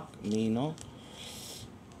lakak mino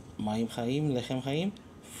maim chaim lechem chaim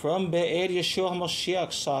from Be'er Yeshua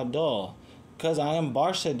HaMashiach Sado, because I am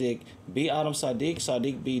Bar Sadiq, be Adam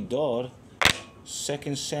Sadiq be Dor.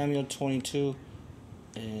 2 Samuel 22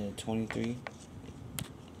 23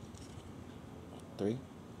 3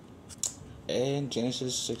 and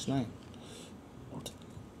Genesis 6:9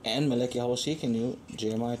 and Melech Yahweh Shekinu,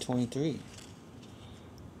 Jeremiah 23.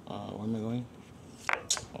 Where am I going?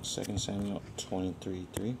 2 Samuel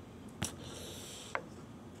 23:3.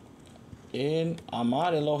 In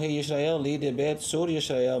Amar Elohe Yisrael li debet sur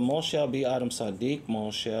Yisrael Moshe bi Adam Sadiq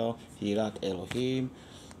Moshe Yirat Elohim.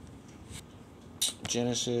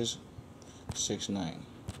 Genesis 6:9.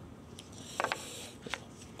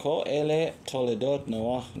 Ko ele toledot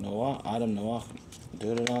Noah Adam Noah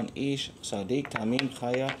Deroron Ish Sadiq Tamim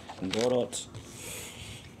Chaya Dorot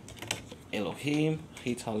Elohim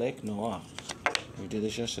Hitalek Noah. We did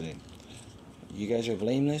this yesterday. You guys are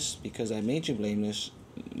blameless because I made you blameless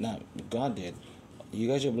Not God did. You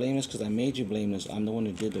guys are blameless because I made you blameless. I'm the one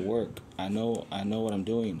who did the work. I know what I'm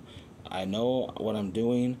doing. I know what I'm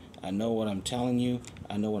doing. I know what I'm telling you.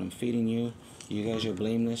 I know what I'm feeding you. You guys are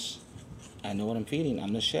blameless. I know what I'm feeding.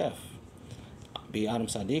 I'm the chef. Be Adam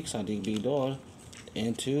Sadiq, Sadiq be Dor,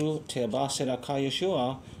 into Teba Sedaka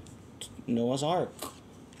Yeshua, Noah's Ark.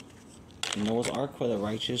 Noah's Ark for the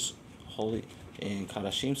righteous, holy, and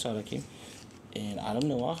Kadashim Sadakim, and Adam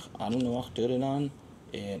Noach, Deroron,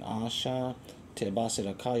 and Asha, Teba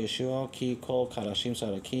Sedaka Yeshua, Ki Kol Kadashim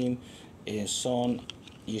Sadakim, and Son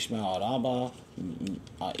Yishmael Araba,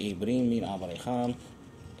 Ibrim min Abarecham,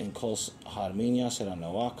 and Kol Harminia Sera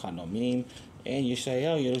Noach, Kanomim, and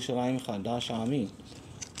Yisrael Yerushalayim Chadash Amin.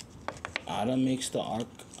 Adam makes the ark.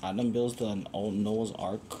 Adam builds the old Noah's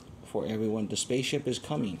Ark for everyone. The spaceship is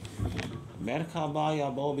coming. The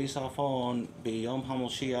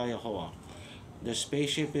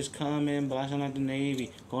spaceship is coming, blasting like the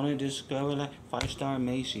Navy, going to discover like 5-star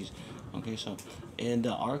Macy's. Okay, so and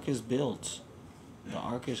the ark is built. The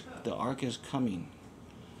ark is coming.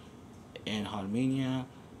 And Armenia,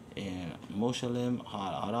 and Moshalem,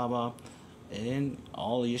 Araba, and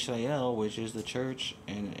all Israel, which is the church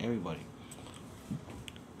and everybody.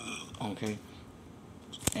 Okay,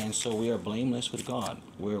 and so we are blameless with God.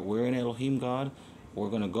 We're in Elohim God. We're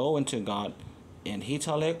gonna go into God, and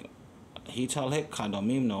Hitalek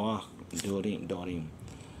Kadomim Noach Dorim.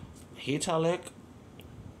 Hitalek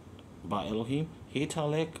Ba Elohim.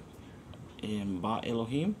 Hitalek in Ba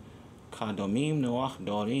Elohim Kadomim Noach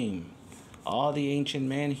Dorim. All the ancient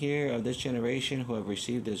men here of this generation who have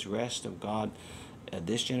received this rest of God,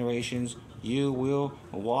 this generation's, you will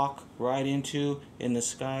walk right into in the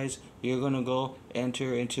skies. You're gonna go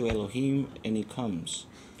enter into Elohim, and He comes.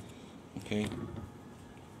 Okay.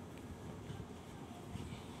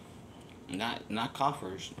 Not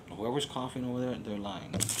coughers. Whoever's coughing over there, they're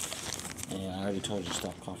lying. And I already told you to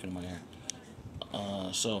stop coughing in my ear.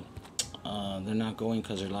 So they're not going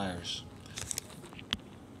because they're liars.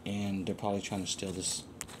 And they're probably trying to steal this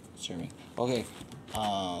sermon. Okay,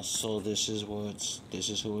 so this is who it is.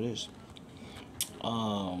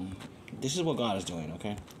 This is what God is doing.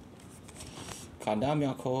 Okay. Kadam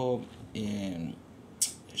Yaakob and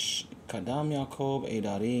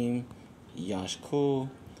Adariym, Yashku,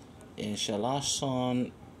 and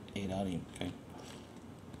Shalashon Adariym. Okay.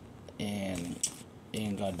 And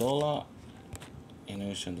Gadola, and let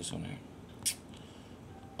me show this one here.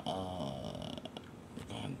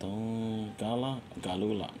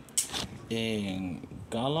 Galula, and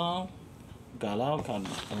Gadol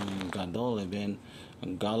eben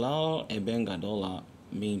Gadola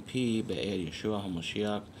min pi be'er Yeshua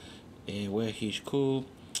HaMashiach wehishku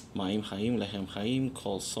ma'im chaim lechem chaim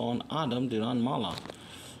kol son Adam Deroron Mala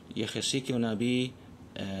Yechesikel Nabi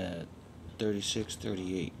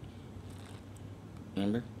 36:38.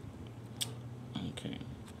 Remember? Okay.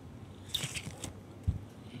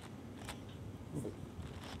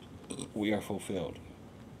 We are fulfilled.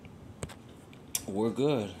 We're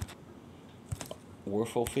good. We're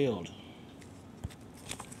fulfilled.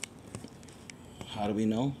 How do we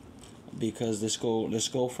know? Because let's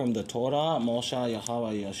go from the Torah, Moshe,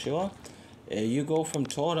 Yahweh, Yeshua. You go from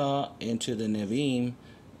Torah into the Nevi'im,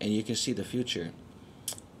 and you can see the future.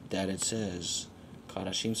 That it says,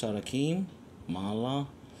 Kadashim Sarakim, Mala,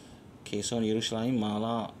 Keson Yerushalayim,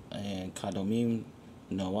 Mala, and Kadomim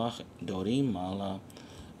Noach Dorim, Mala,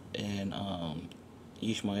 and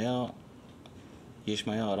Yishmael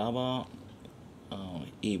Rabba,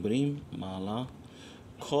 Ibrim, Mala,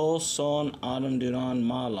 Kol Son Adam Deroron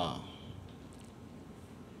Mala.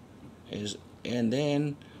 And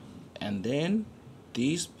then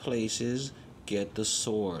these places get the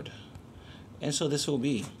sword. And so this will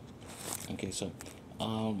be. Okay, so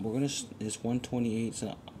we're gonna, it's 128,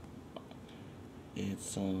 so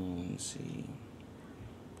it's let's see.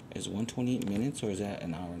 Is 128 minutes, or is that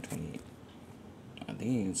an hour and 28? I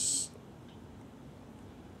think it's...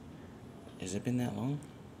 Has it been that long?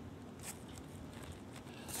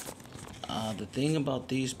 The thing about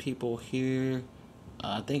these people here,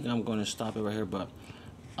 I think I'm going to stop it right here, but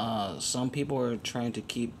some people are trying to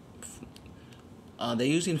keep... they're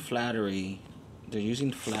using flattery. They're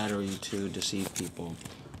using flattery to deceive people,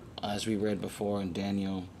 as we read before in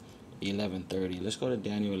Daniel 11:30. Let's go to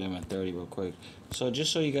Daniel 11:30 real quick. So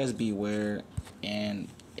just so you guys beware, and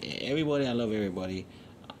everybody, I love everybody,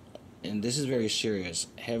 and this is very serious.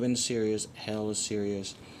 Heaven's serious, hell is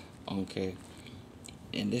serious. Okay,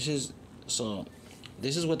 and this is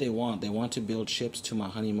what they want. They want to build ships to my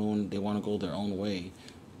honeymoon. They want to go their own way.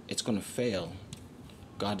 It's gonna fail.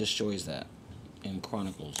 God destroys that in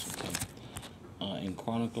Chronicles. Okay, in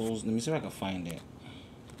Chronicles, let me see if I can find it.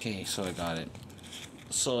 Okay, so I got it.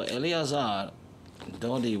 So Eleazar,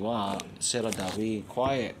 Dodiwa, said to David,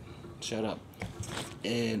 quiet, shut up.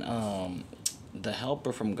 And the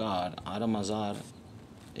helper from God, Adam Azar,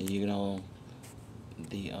 you know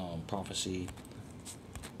the prophecy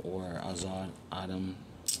or Azar, Adam,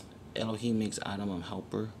 Elohim makes Adam a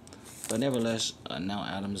helper. But nevertheless, now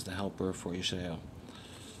Adam is the helper for Israel.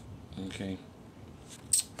 Okay.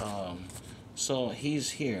 So he's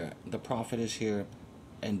here. The prophet is here.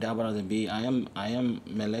 And Dabar the B. I am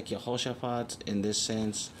Melech Yehoshaphat in this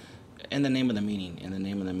sense. In the name of the meaning. In the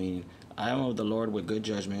name of the meaning. I am of the Lord with good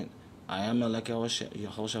judgment. I am Melech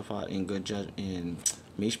Yehoshaphat in good judgment. In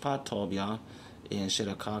Mishpat Tobia. In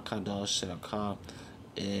Shaqah Kadosh Shaqah.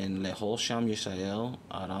 In Lehol Sham Yisrael.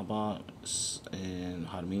 Araba in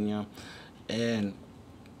Armenia. And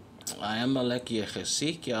I am Melech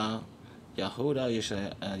Yehezekiah. Yehuda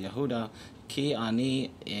Yehuda ki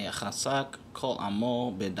ani chasak kol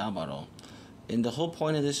amo bedabaro. And the whole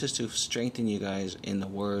point of this is to strengthen you guys in the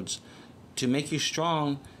words, to make you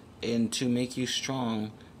strong, and to make you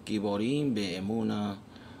strong. Giborim be'emuna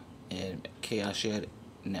ke asher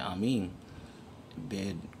ne'amim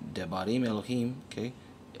be'debarim Elohim. Okay,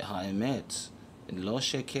 ha'emet lo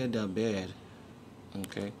sheker daber.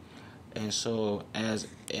 Okay, and so as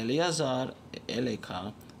Eleazar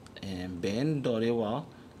Eleka and Ben Dorewa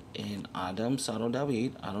and Adam Saro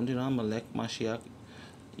David, Adam Diram Malek Mashiach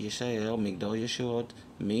Yisrael Migdol Yeshuot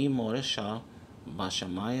Mi Moresha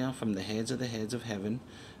Bashamaya from the heads of heaven,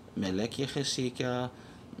 Melech Yehezekiah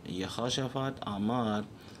Yehoshaphat Amad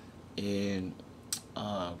and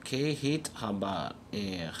Kehit Haba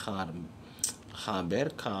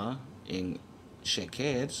Haberka in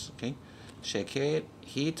Sheked, okay, Sheked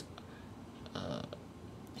Hit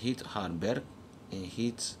Harber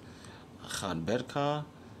Hit Harberka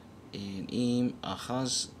in Im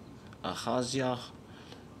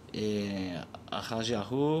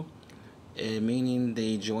Achazyahu, meaning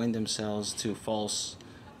they join themselves to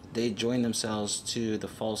the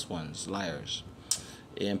false ones, liars.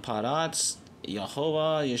 In Paratz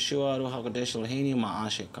Yehovah Yeshua Ruach HaKodesh Eloheinu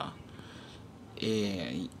Ma'asheka.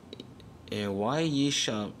 Why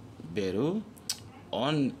Yisha Beru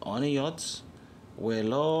on Oniyot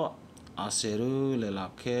Welo Aseru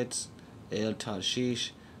Lelaket El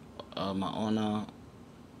Tarshish Maona.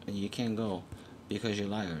 You can't go because you're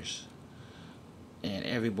liars. And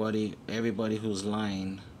everybody who's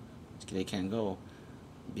lying, they can't go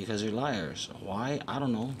because they're liars. Why? I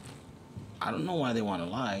don't know. I don't know why they want to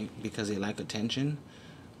lie, because they like attention.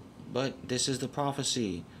 But this is the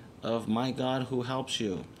prophecy of my God who helps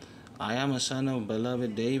you. I am a son of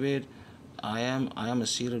beloved David. I am a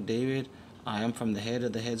seed of David. I am from the head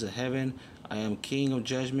of the heads of heaven. I am king of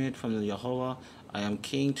judgment from the Yehovah. I am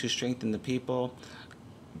king to strengthen the people.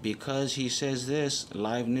 Because he says this,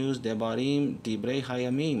 live news, Debarim, Dibrei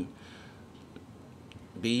Hayamim.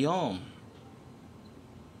 Biyom.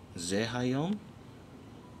 Zehayom.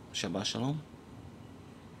 Shabbat Shalom.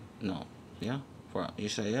 No. Yeah. For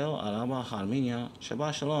Israel, Araba, Armenia,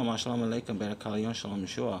 Shabbat Shalom, Assalamu alaikum, Berakalion, Shalom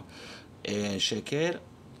Yeshua. And Sheker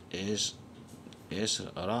is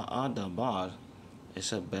Ra'adabar.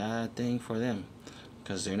 It's a bad thing for them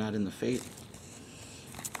because they're not in the faith.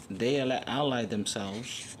 They ally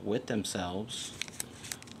themselves with themselves.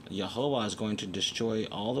 Yehovah is going to destroy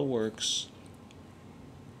all the works,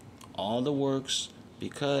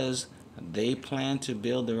 because they plan to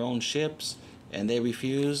build their own ships and they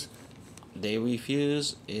refuse.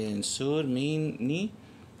 In Sur Mini,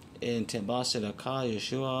 in Tebasiraka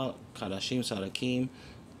Yeshua Kadashim Sarakim,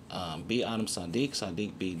 be Adam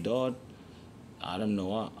Sadiq be Dod, Adam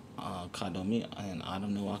Noah Kadomi, and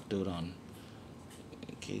Adam Noah Deroron.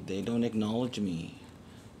 Okay, they don't acknowledge me.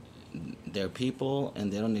 They're people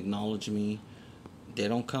and they don't acknowledge me. They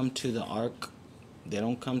don't come to the ark. They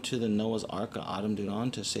don't come to the Noah's ark of Adam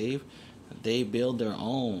Deroron to save. They build their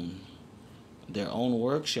own. Their own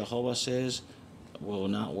works, Jehovah says, will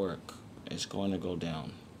not work. It's going to go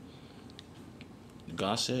down.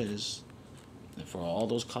 God says, for all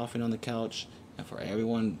those coughing on the couch, and for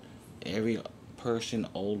everyone, every person,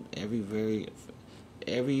 old, every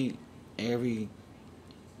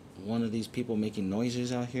one of these people making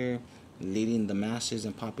noises out here, leading the masses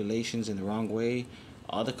and populations in the wrong way,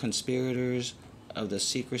 all the conspirators of the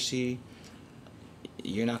secrecy,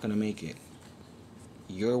 you're not going to make it.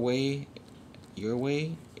 Your way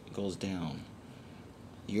goes down.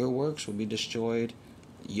 Your works will be destroyed.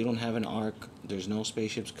 You don't have an ark. There's no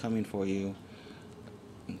spaceships coming for you.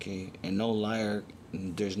 Okay, and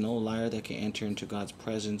there's no liar that can enter into God's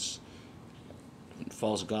presence.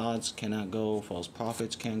 False gods cannot go. False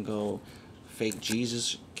prophets can't go. fake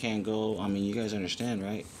Jesus can't go. I mean, you guys understand,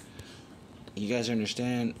 right? You guys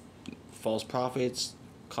understand false prophets,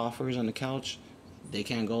 coffers on the couch, they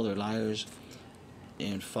can't go, they're liars.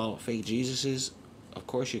 And fake Jesuses, of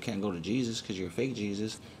course you can't go to Jesus because you're a fake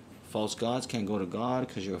Jesus. False gods can't go to God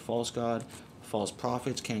because you're a false God. False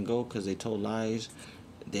prophets can't go because they told lies.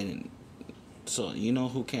 So you know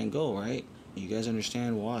who can't go, right? You guys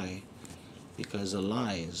understand why? Because of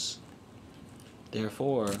lies.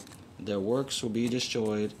 Therefore, their works will be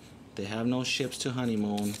destroyed. They have no ships to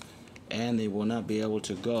honeymoon, and they will not be able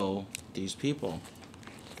to go, these people,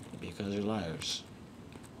 because they're liars.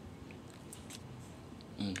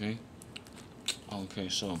 Okay,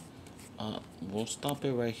 so we'll stop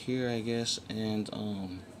it right here, I guess. And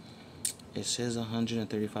it says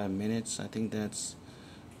 135 minutes. I think that's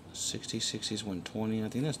 60, 60 is 120. I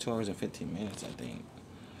think that's 2 hours and 15 minutes, I think.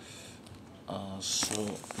 So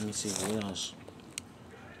let me see what else.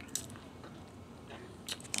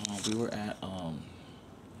 We were at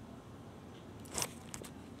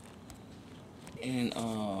in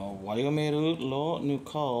Wayomeru lo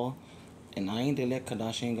Nukal and Ain Delek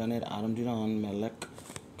Kadashin Ganet Adam Duran Melek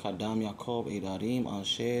Kadam Yaakob Adariym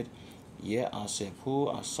Anshed Ye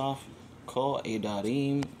Asepu Asaf Ko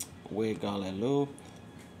Adariym We Galelu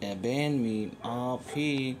Eben Min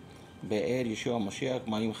Api Be'er Yeshua Mashiach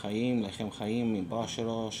Mayim Chaim Lechem Chaim Min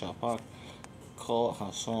Bashara Shapak Ko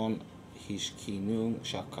Hason Hishkinu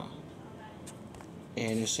Shaqah.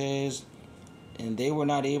 And it says, and they were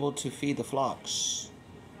not able to feed the flocks.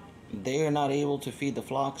 They are not able to feed the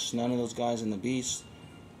flocks. None of those guys in the beast.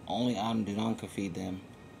 Only Adonay could feed them.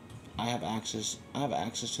 I have access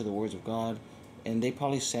to the words of God, and they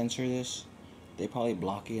probably censor this. They probably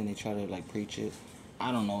block it and they try to like preach it.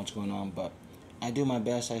 I don't know what's going on, but I do my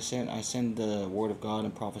best. I send the word of God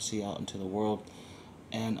and prophecy out into the world,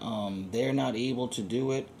 and they're not able to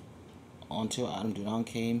do it until Adonay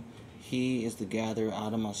came. He is the gatherer,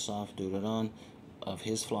 Adam Asaf Deroron, of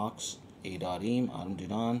his flocks, Adariym,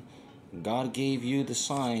 Adonay. God gave you the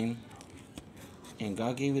sign, and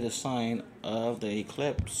God gave you the sign of the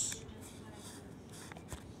eclipse.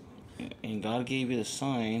 And God gave you the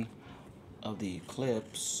sign of the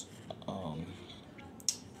eclipse.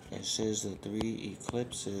 It says the 3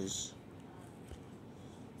 eclipses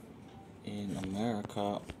in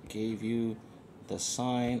America gave you the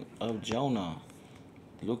sign of Jonah.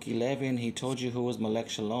 Luke 11, he told you who was Malek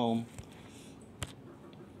Shalom.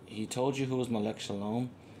 He told you who was Malek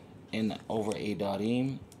Shalom. And over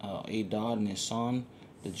Adariym, Adad Nisan,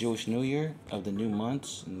 the Jewish New Year of the new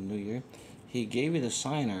months, New Year. He gave you the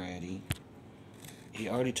sign already. He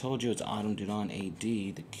already told you it's Adonay AD,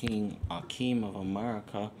 the King Yakimah of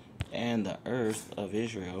America and the earth of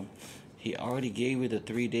Israel. He already gave you the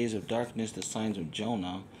 3 days of darkness, the signs of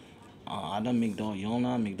Jonah. Adam Migdal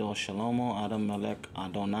Yonah, Migdal Shalomo, Adam Melech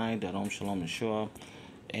Adonai, Deroron Shalom Yeshua.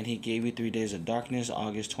 And he gave you 3 days of darkness,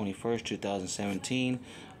 August 21st, 2017,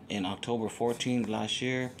 and October 14th last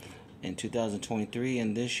year, in 2023,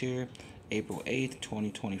 and this year, April 8th,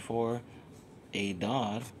 2024,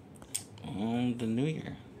 Adad on the New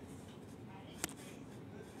Year.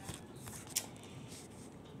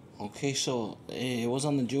 Okay, so it was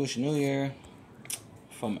on the Jewish New Year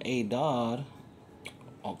from Adad.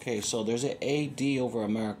 Okay, so there's an AD over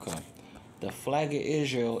America. The flag of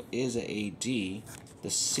Israel is an AD. The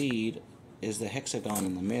seed is the hexagon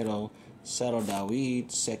in the middle. Saddle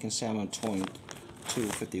David, 2 Samuel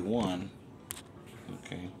 22:51.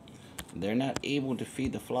 Okay. They're not able to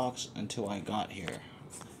feed the flocks until I got here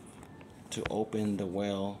to open the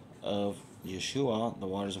well of Yeshua, the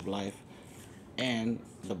waters of life, and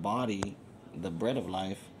the body, the bread of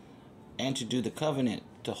life, and to do the covenant,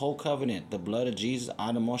 the whole covenant, the blood of Jesus,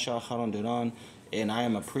 Adam Moshe Acharon Deron, and I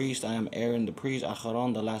am a priest, I am Aaron the priest,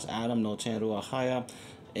 Acharon, the last Adam, Noten Ruach Chaya.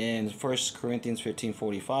 In 1 Corinthians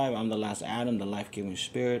 15:45, I'm the last Adam, the life-giving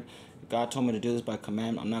spirit. God told me to do this by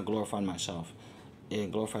command. I'm not glorifying myself.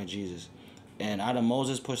 It glorified Jesus. And Adam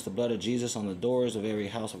Moses puts the blood of Jesus on the doors of every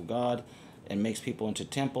house of God and makes people into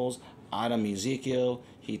temples. Adam Ezekiel,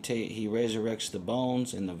 he resurrects the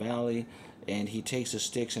bones in the valley, and he takes the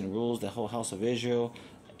sticks and rules the whole house of Israel,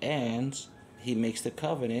 and he makes the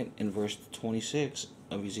covenant in verse 26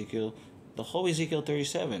 of Ezekiel, the whole Ezekiel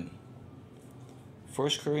 37.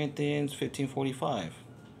 1 Corinthians 15:45.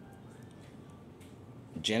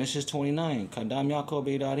 Genesis 29. Kadam Yaakob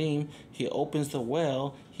Adariym. He opens the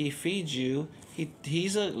well. He feeds you.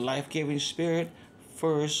 He's a life-giving spirit.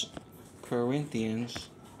 1 Corinthians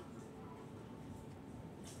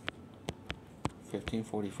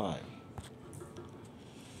 15:45.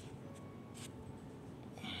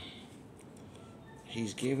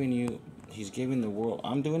 He's giving you He's giving the world.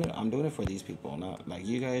 I'm doing it. I'm doing it for these people. Not like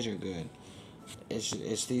you guys are good.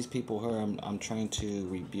 It's these people here. I'm trying to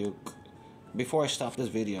rebuke. Before I stop this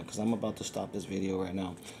video, because I'm about to stop this video right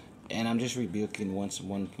now, and I'm just rebuking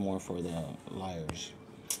one more for the liars.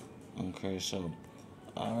 Okay, so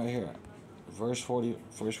right here, verse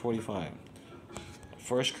 45.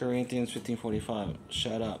 1 Corinthians 15:45.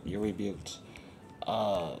 Shut up, you're rebuked.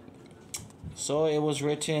 So it was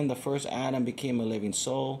written, the first Adam became a living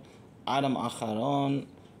soul. Adam Acharon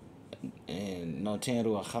Noten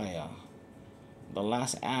Ruachaya. The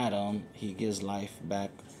last Adam, he gives life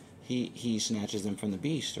back. He snatches them from the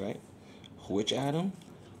beast, right? Which Adam?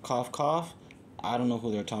 Cough, cough. I don't know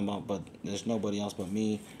who they're talking about, but there's nobody else but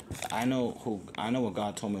me. I know what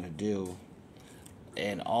God told me to do.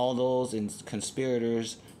 And all those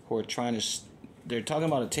conspirators who are trying to, they're talking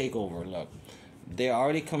about a takeover. Look, they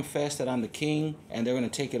already confessed that I'm the king, and they're going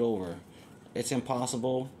to take it over. It's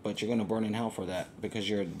impossible, but you're going to burn in hell for that because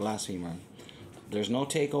you're a blasphemer. There's no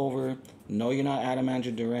takeover. No, you're not Adam,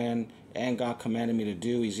 Andrew, Duran. And God commanded me to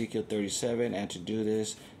do Ezekiel 37 and to do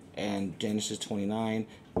this, and Genesis 29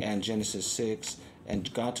 and Genesis 6.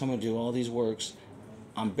 And God told me to do all these works.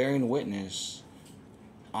 I'm bearing witness.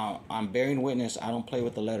 I'm bearing witness. I don't play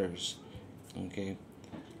with the letters. Okay?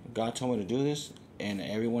 God told me to do this, and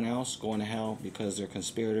everyone else going to hell because they're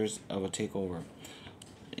conspirators of a takeover.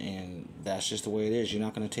 And that's just the way it is. You're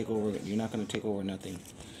not going to take over. You're not going to take over nothing.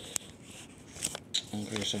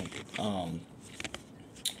 Okay,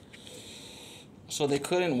 so they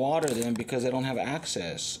couldn't water them because they don't have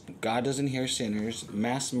access. God doesn't hear sinners,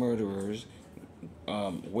 mass murderers,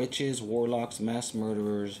 witches, warlocks, mass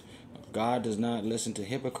murderers. God does not listen to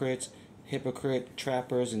hypocrites. Hypocrite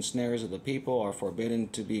trappers and snarers of the people are forbidden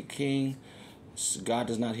to be king. God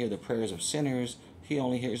does not hear the prayers of sinners. He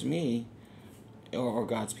only hears me or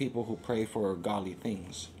God's people who pray for godly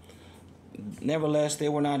things. Nevertheless, they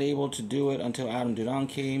were not able to do it until Adoniram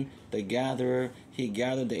came, the gatherer. He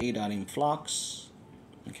gathered the Adariym flocks.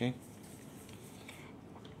 Okay.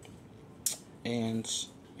 And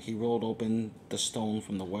he rolled open the stone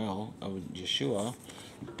from the well of Yeshua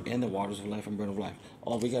and the waters of life and bread of life.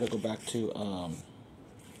 Oh, we got to go back to,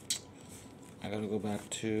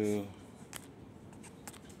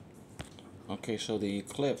 okay, so the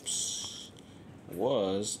eclipse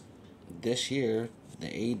was this year, the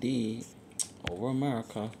AD over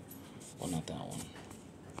America. Well, not that one.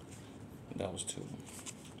 That was two.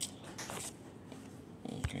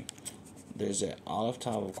 Okay. There's an olive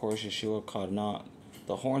top, of course, Yeshua Kadam.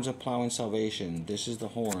 The horns of plowing salvation. This is the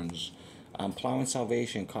horns. I'm plowing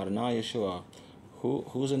salvation. Adonay Yeshua.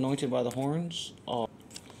 Who's anointed by the horns? Oh.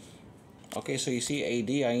 Okay, so you see AD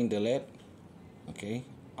Ayin Delet. Okay.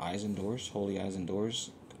 Eyes and doors. Holy eyes and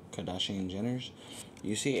doors. Kadashi and Jenners.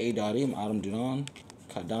 You see Adariym, Adam Dunan.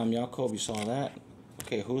 Kadam Yaakob. You saw that.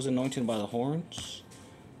 Okay, who's anointed by the horns?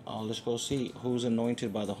 Let's go see who's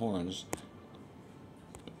anointed by the horns.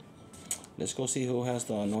 Let's go see who has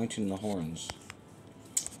the anointing in the horns.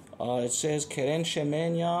 It says Keren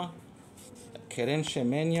Shemenya. Keren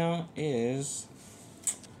Shemenya is,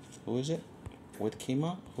 who is it? With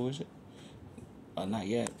Yakimah? Who is it? Not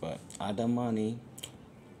yet, but Adamani.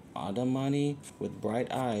 Adamani with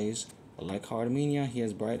bright eyes. Like Armenia, he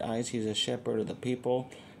has bright eyes. He's a shepherd of the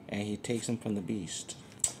people, and he takes them from the beast.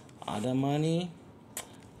 Adamani,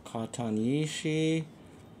 Katanyishi,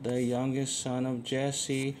 the youngest son of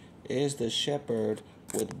Jesse, is the shepherd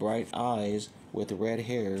with bright eyes, with red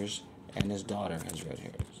hairs, and his daughter has red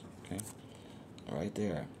hairs. Okay, right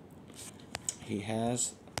there. He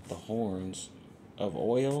has the horns of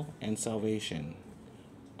oil and salvation.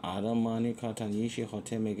 Adamani, Katanyishi,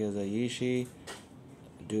 Hotemegezayishi,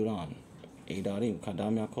 Duran. Adariym,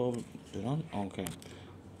 Kadam Yaakob, Deroron. Okay.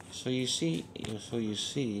 So you see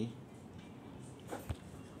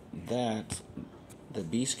that the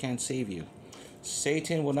beast can't save you.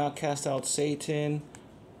 Satan will not cast out Satan.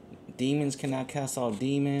 Demons cannot cast out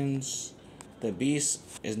demons. The beast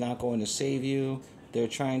is not going to save you. They're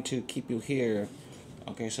trying to keep you here.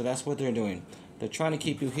 Okay, so that's what they're doing. They're trying to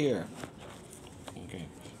keep you here. Okay.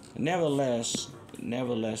 Nevertheless,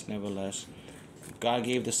 God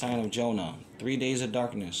gave the sign of Jonah. 3 days of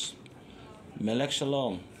darkness. Melech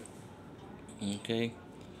Shalom. Okay.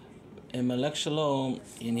 And Melech Shalom,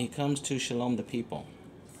 and he comes to Shalom the people.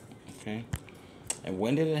 Okay. And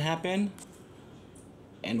when did it happen?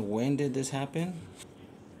 And when did this happen?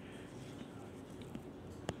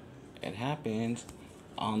 It happened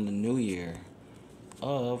on the new year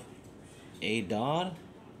of Adar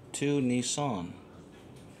to Nisan.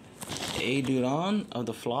 Aduran of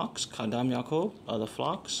the flocks, Kadam Yaakob of the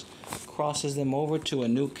flocks, crosses them over to a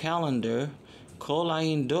new calendar, Kol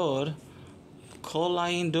Ayin Dor, Kol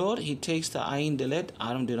ayin dor, he takes the ayin delet,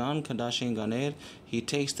 Adam diran, kadashin ganer. He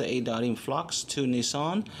takes the Adariym flocks to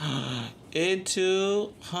Nisan,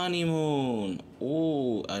 into honeymoon.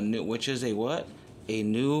 Ooh, which is a what? A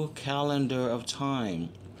new calendar of time.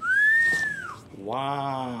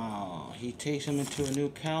 Wow. He takes him into a new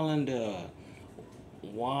calendar.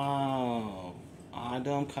 Wow.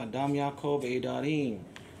 Adam, Kadam, Yaakob, Adariym.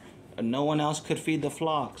 No one else could feed the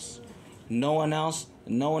flocks. No one else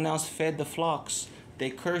fed the flocks. They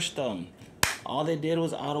cursed them. All they did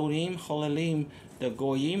was Adariym, Cholalim, the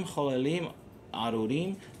Goyim, Cholalim,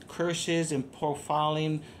 Adariym, curses and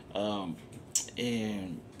profiling,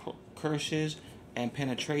 and curses and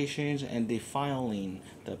penetrations and defiling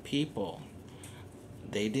the people.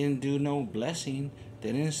 They didn't do no blessing.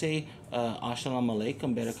 They didn't say Ashalam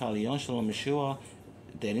Alaikum, Berakalion, Shalom Yeshua.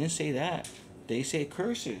 They didn't say that. They say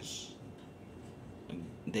curses.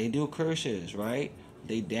 They do curses, right?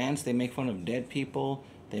 They dance. They make fun of dead people.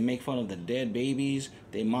 They make fun of the dead babies.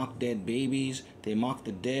 They mock dead babies. They mock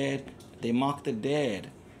the dead. They mock the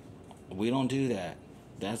dead. We don't do that.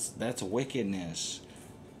 That's wickedness.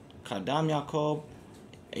 Kadam Yaakob,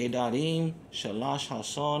 Adariym, Shalash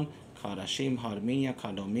Hason, Kadashim Harmiya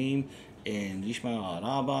Kadomim, and Yishmael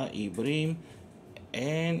Araba, Ibrim,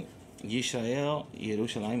 and Yisrael,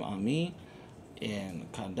 Yerushalayim Ami,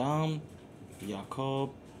 and Kadam,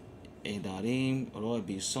 Yaakob, Adariym, Roy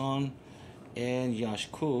Bison, and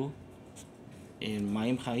Yashku, and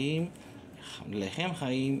Maim Chaim, Lechem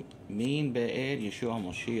Chaim, Min Be'er Yeshua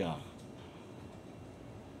Moshiach.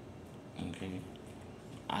 Okay.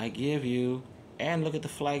 I give you, and look at the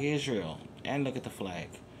flag Israel, and look at the flag.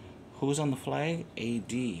 Who's on the flag?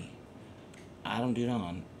 A.D. Adam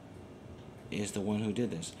Duran is the one who did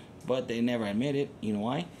this. But they never admit it. You know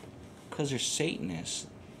why? Because they're Satanists.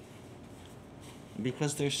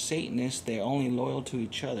 Because they're Satanists, they're only loyal to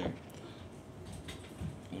each other.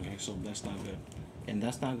 Okay, so that's not good. And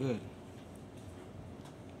that's not good.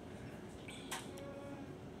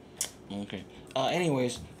 Okay.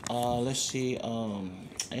 Anyways, let's see.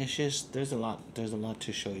 It's just there's a lot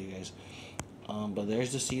to show you guys. But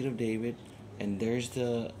there's the seed of David, and there's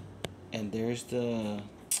the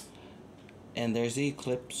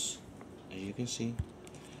eclipse, as you can see.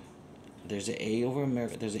 There's an A over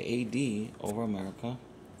America. There's an AD over America.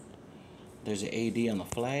 There's an AD on the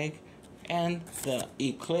flag, and the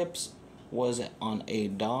eclipse was on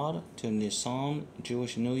Adar to Nisan,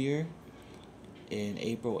 Jewish New Year, in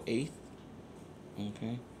April 8th.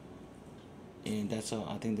 Okay, and that's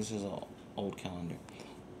I think this is an old calendar.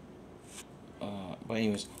 But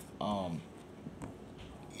anyways,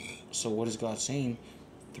 so what is God saying?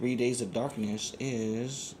 3 days of darkness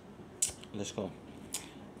is, let's go.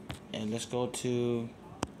 And let's go to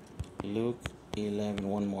Luke 11,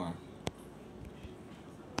 one more.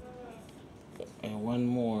 And one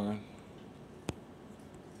more.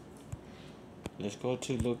 Let's go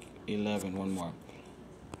to Luke 11, one more.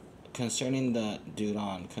 Concerning the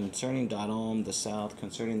Deroron, concerning Darom, the south,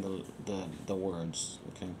 concerning the words,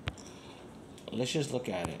 okay? Let's just look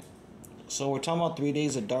at it. So we're talking about 3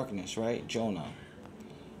 days of darkness, right? Jonah.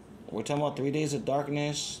 We're talking about 3 days of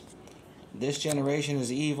darkness. This generation is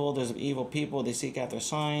evil. There's evil people. They seek after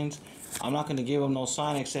signs. I'm not going to give them no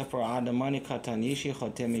sign except for Adamani Katanishi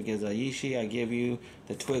Chotemi Gezayishi. I give you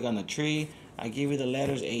the twig on the tree. I give you the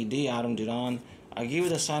letters AD, Adam Duran. I give you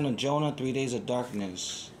the sign of Jonah, 3 days of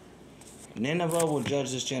darkness. Nineveh will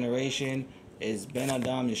judge this generation. It's Ben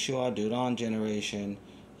Adam, Yeshua, Duran generation.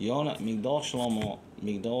 Yonah, Migdol Shlomo,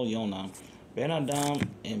 Migdol Yonah. Ben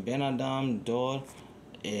Adam, Dor,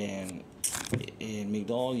 and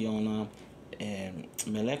Migdol Yonah, and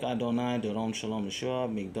Melech Adonay, Deroron Shalom Yeshua,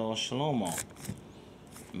 Migdol Shalomo.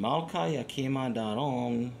 Malkah Yakimah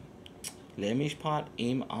Deroron, Lemishpat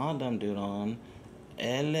im Adam Duran,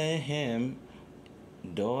 Elehem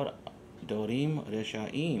Dorim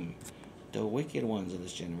Reshaim, the wicked ones of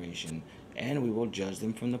this generation, and we will judge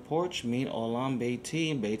them from the porch. Min Olam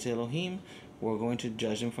Beiti, Beit Elohim. We're going to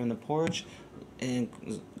judge them from the porch. And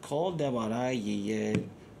call Debarai Yiyed,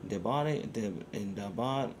 Debare, and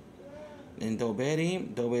Dabar, and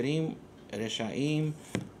Doberim, Reshaim,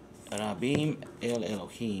 Rabim El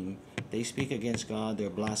Elohim. They speak against God, they're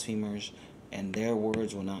blasphemers, and their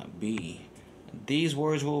words will not be. These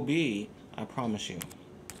words will be, I promise you.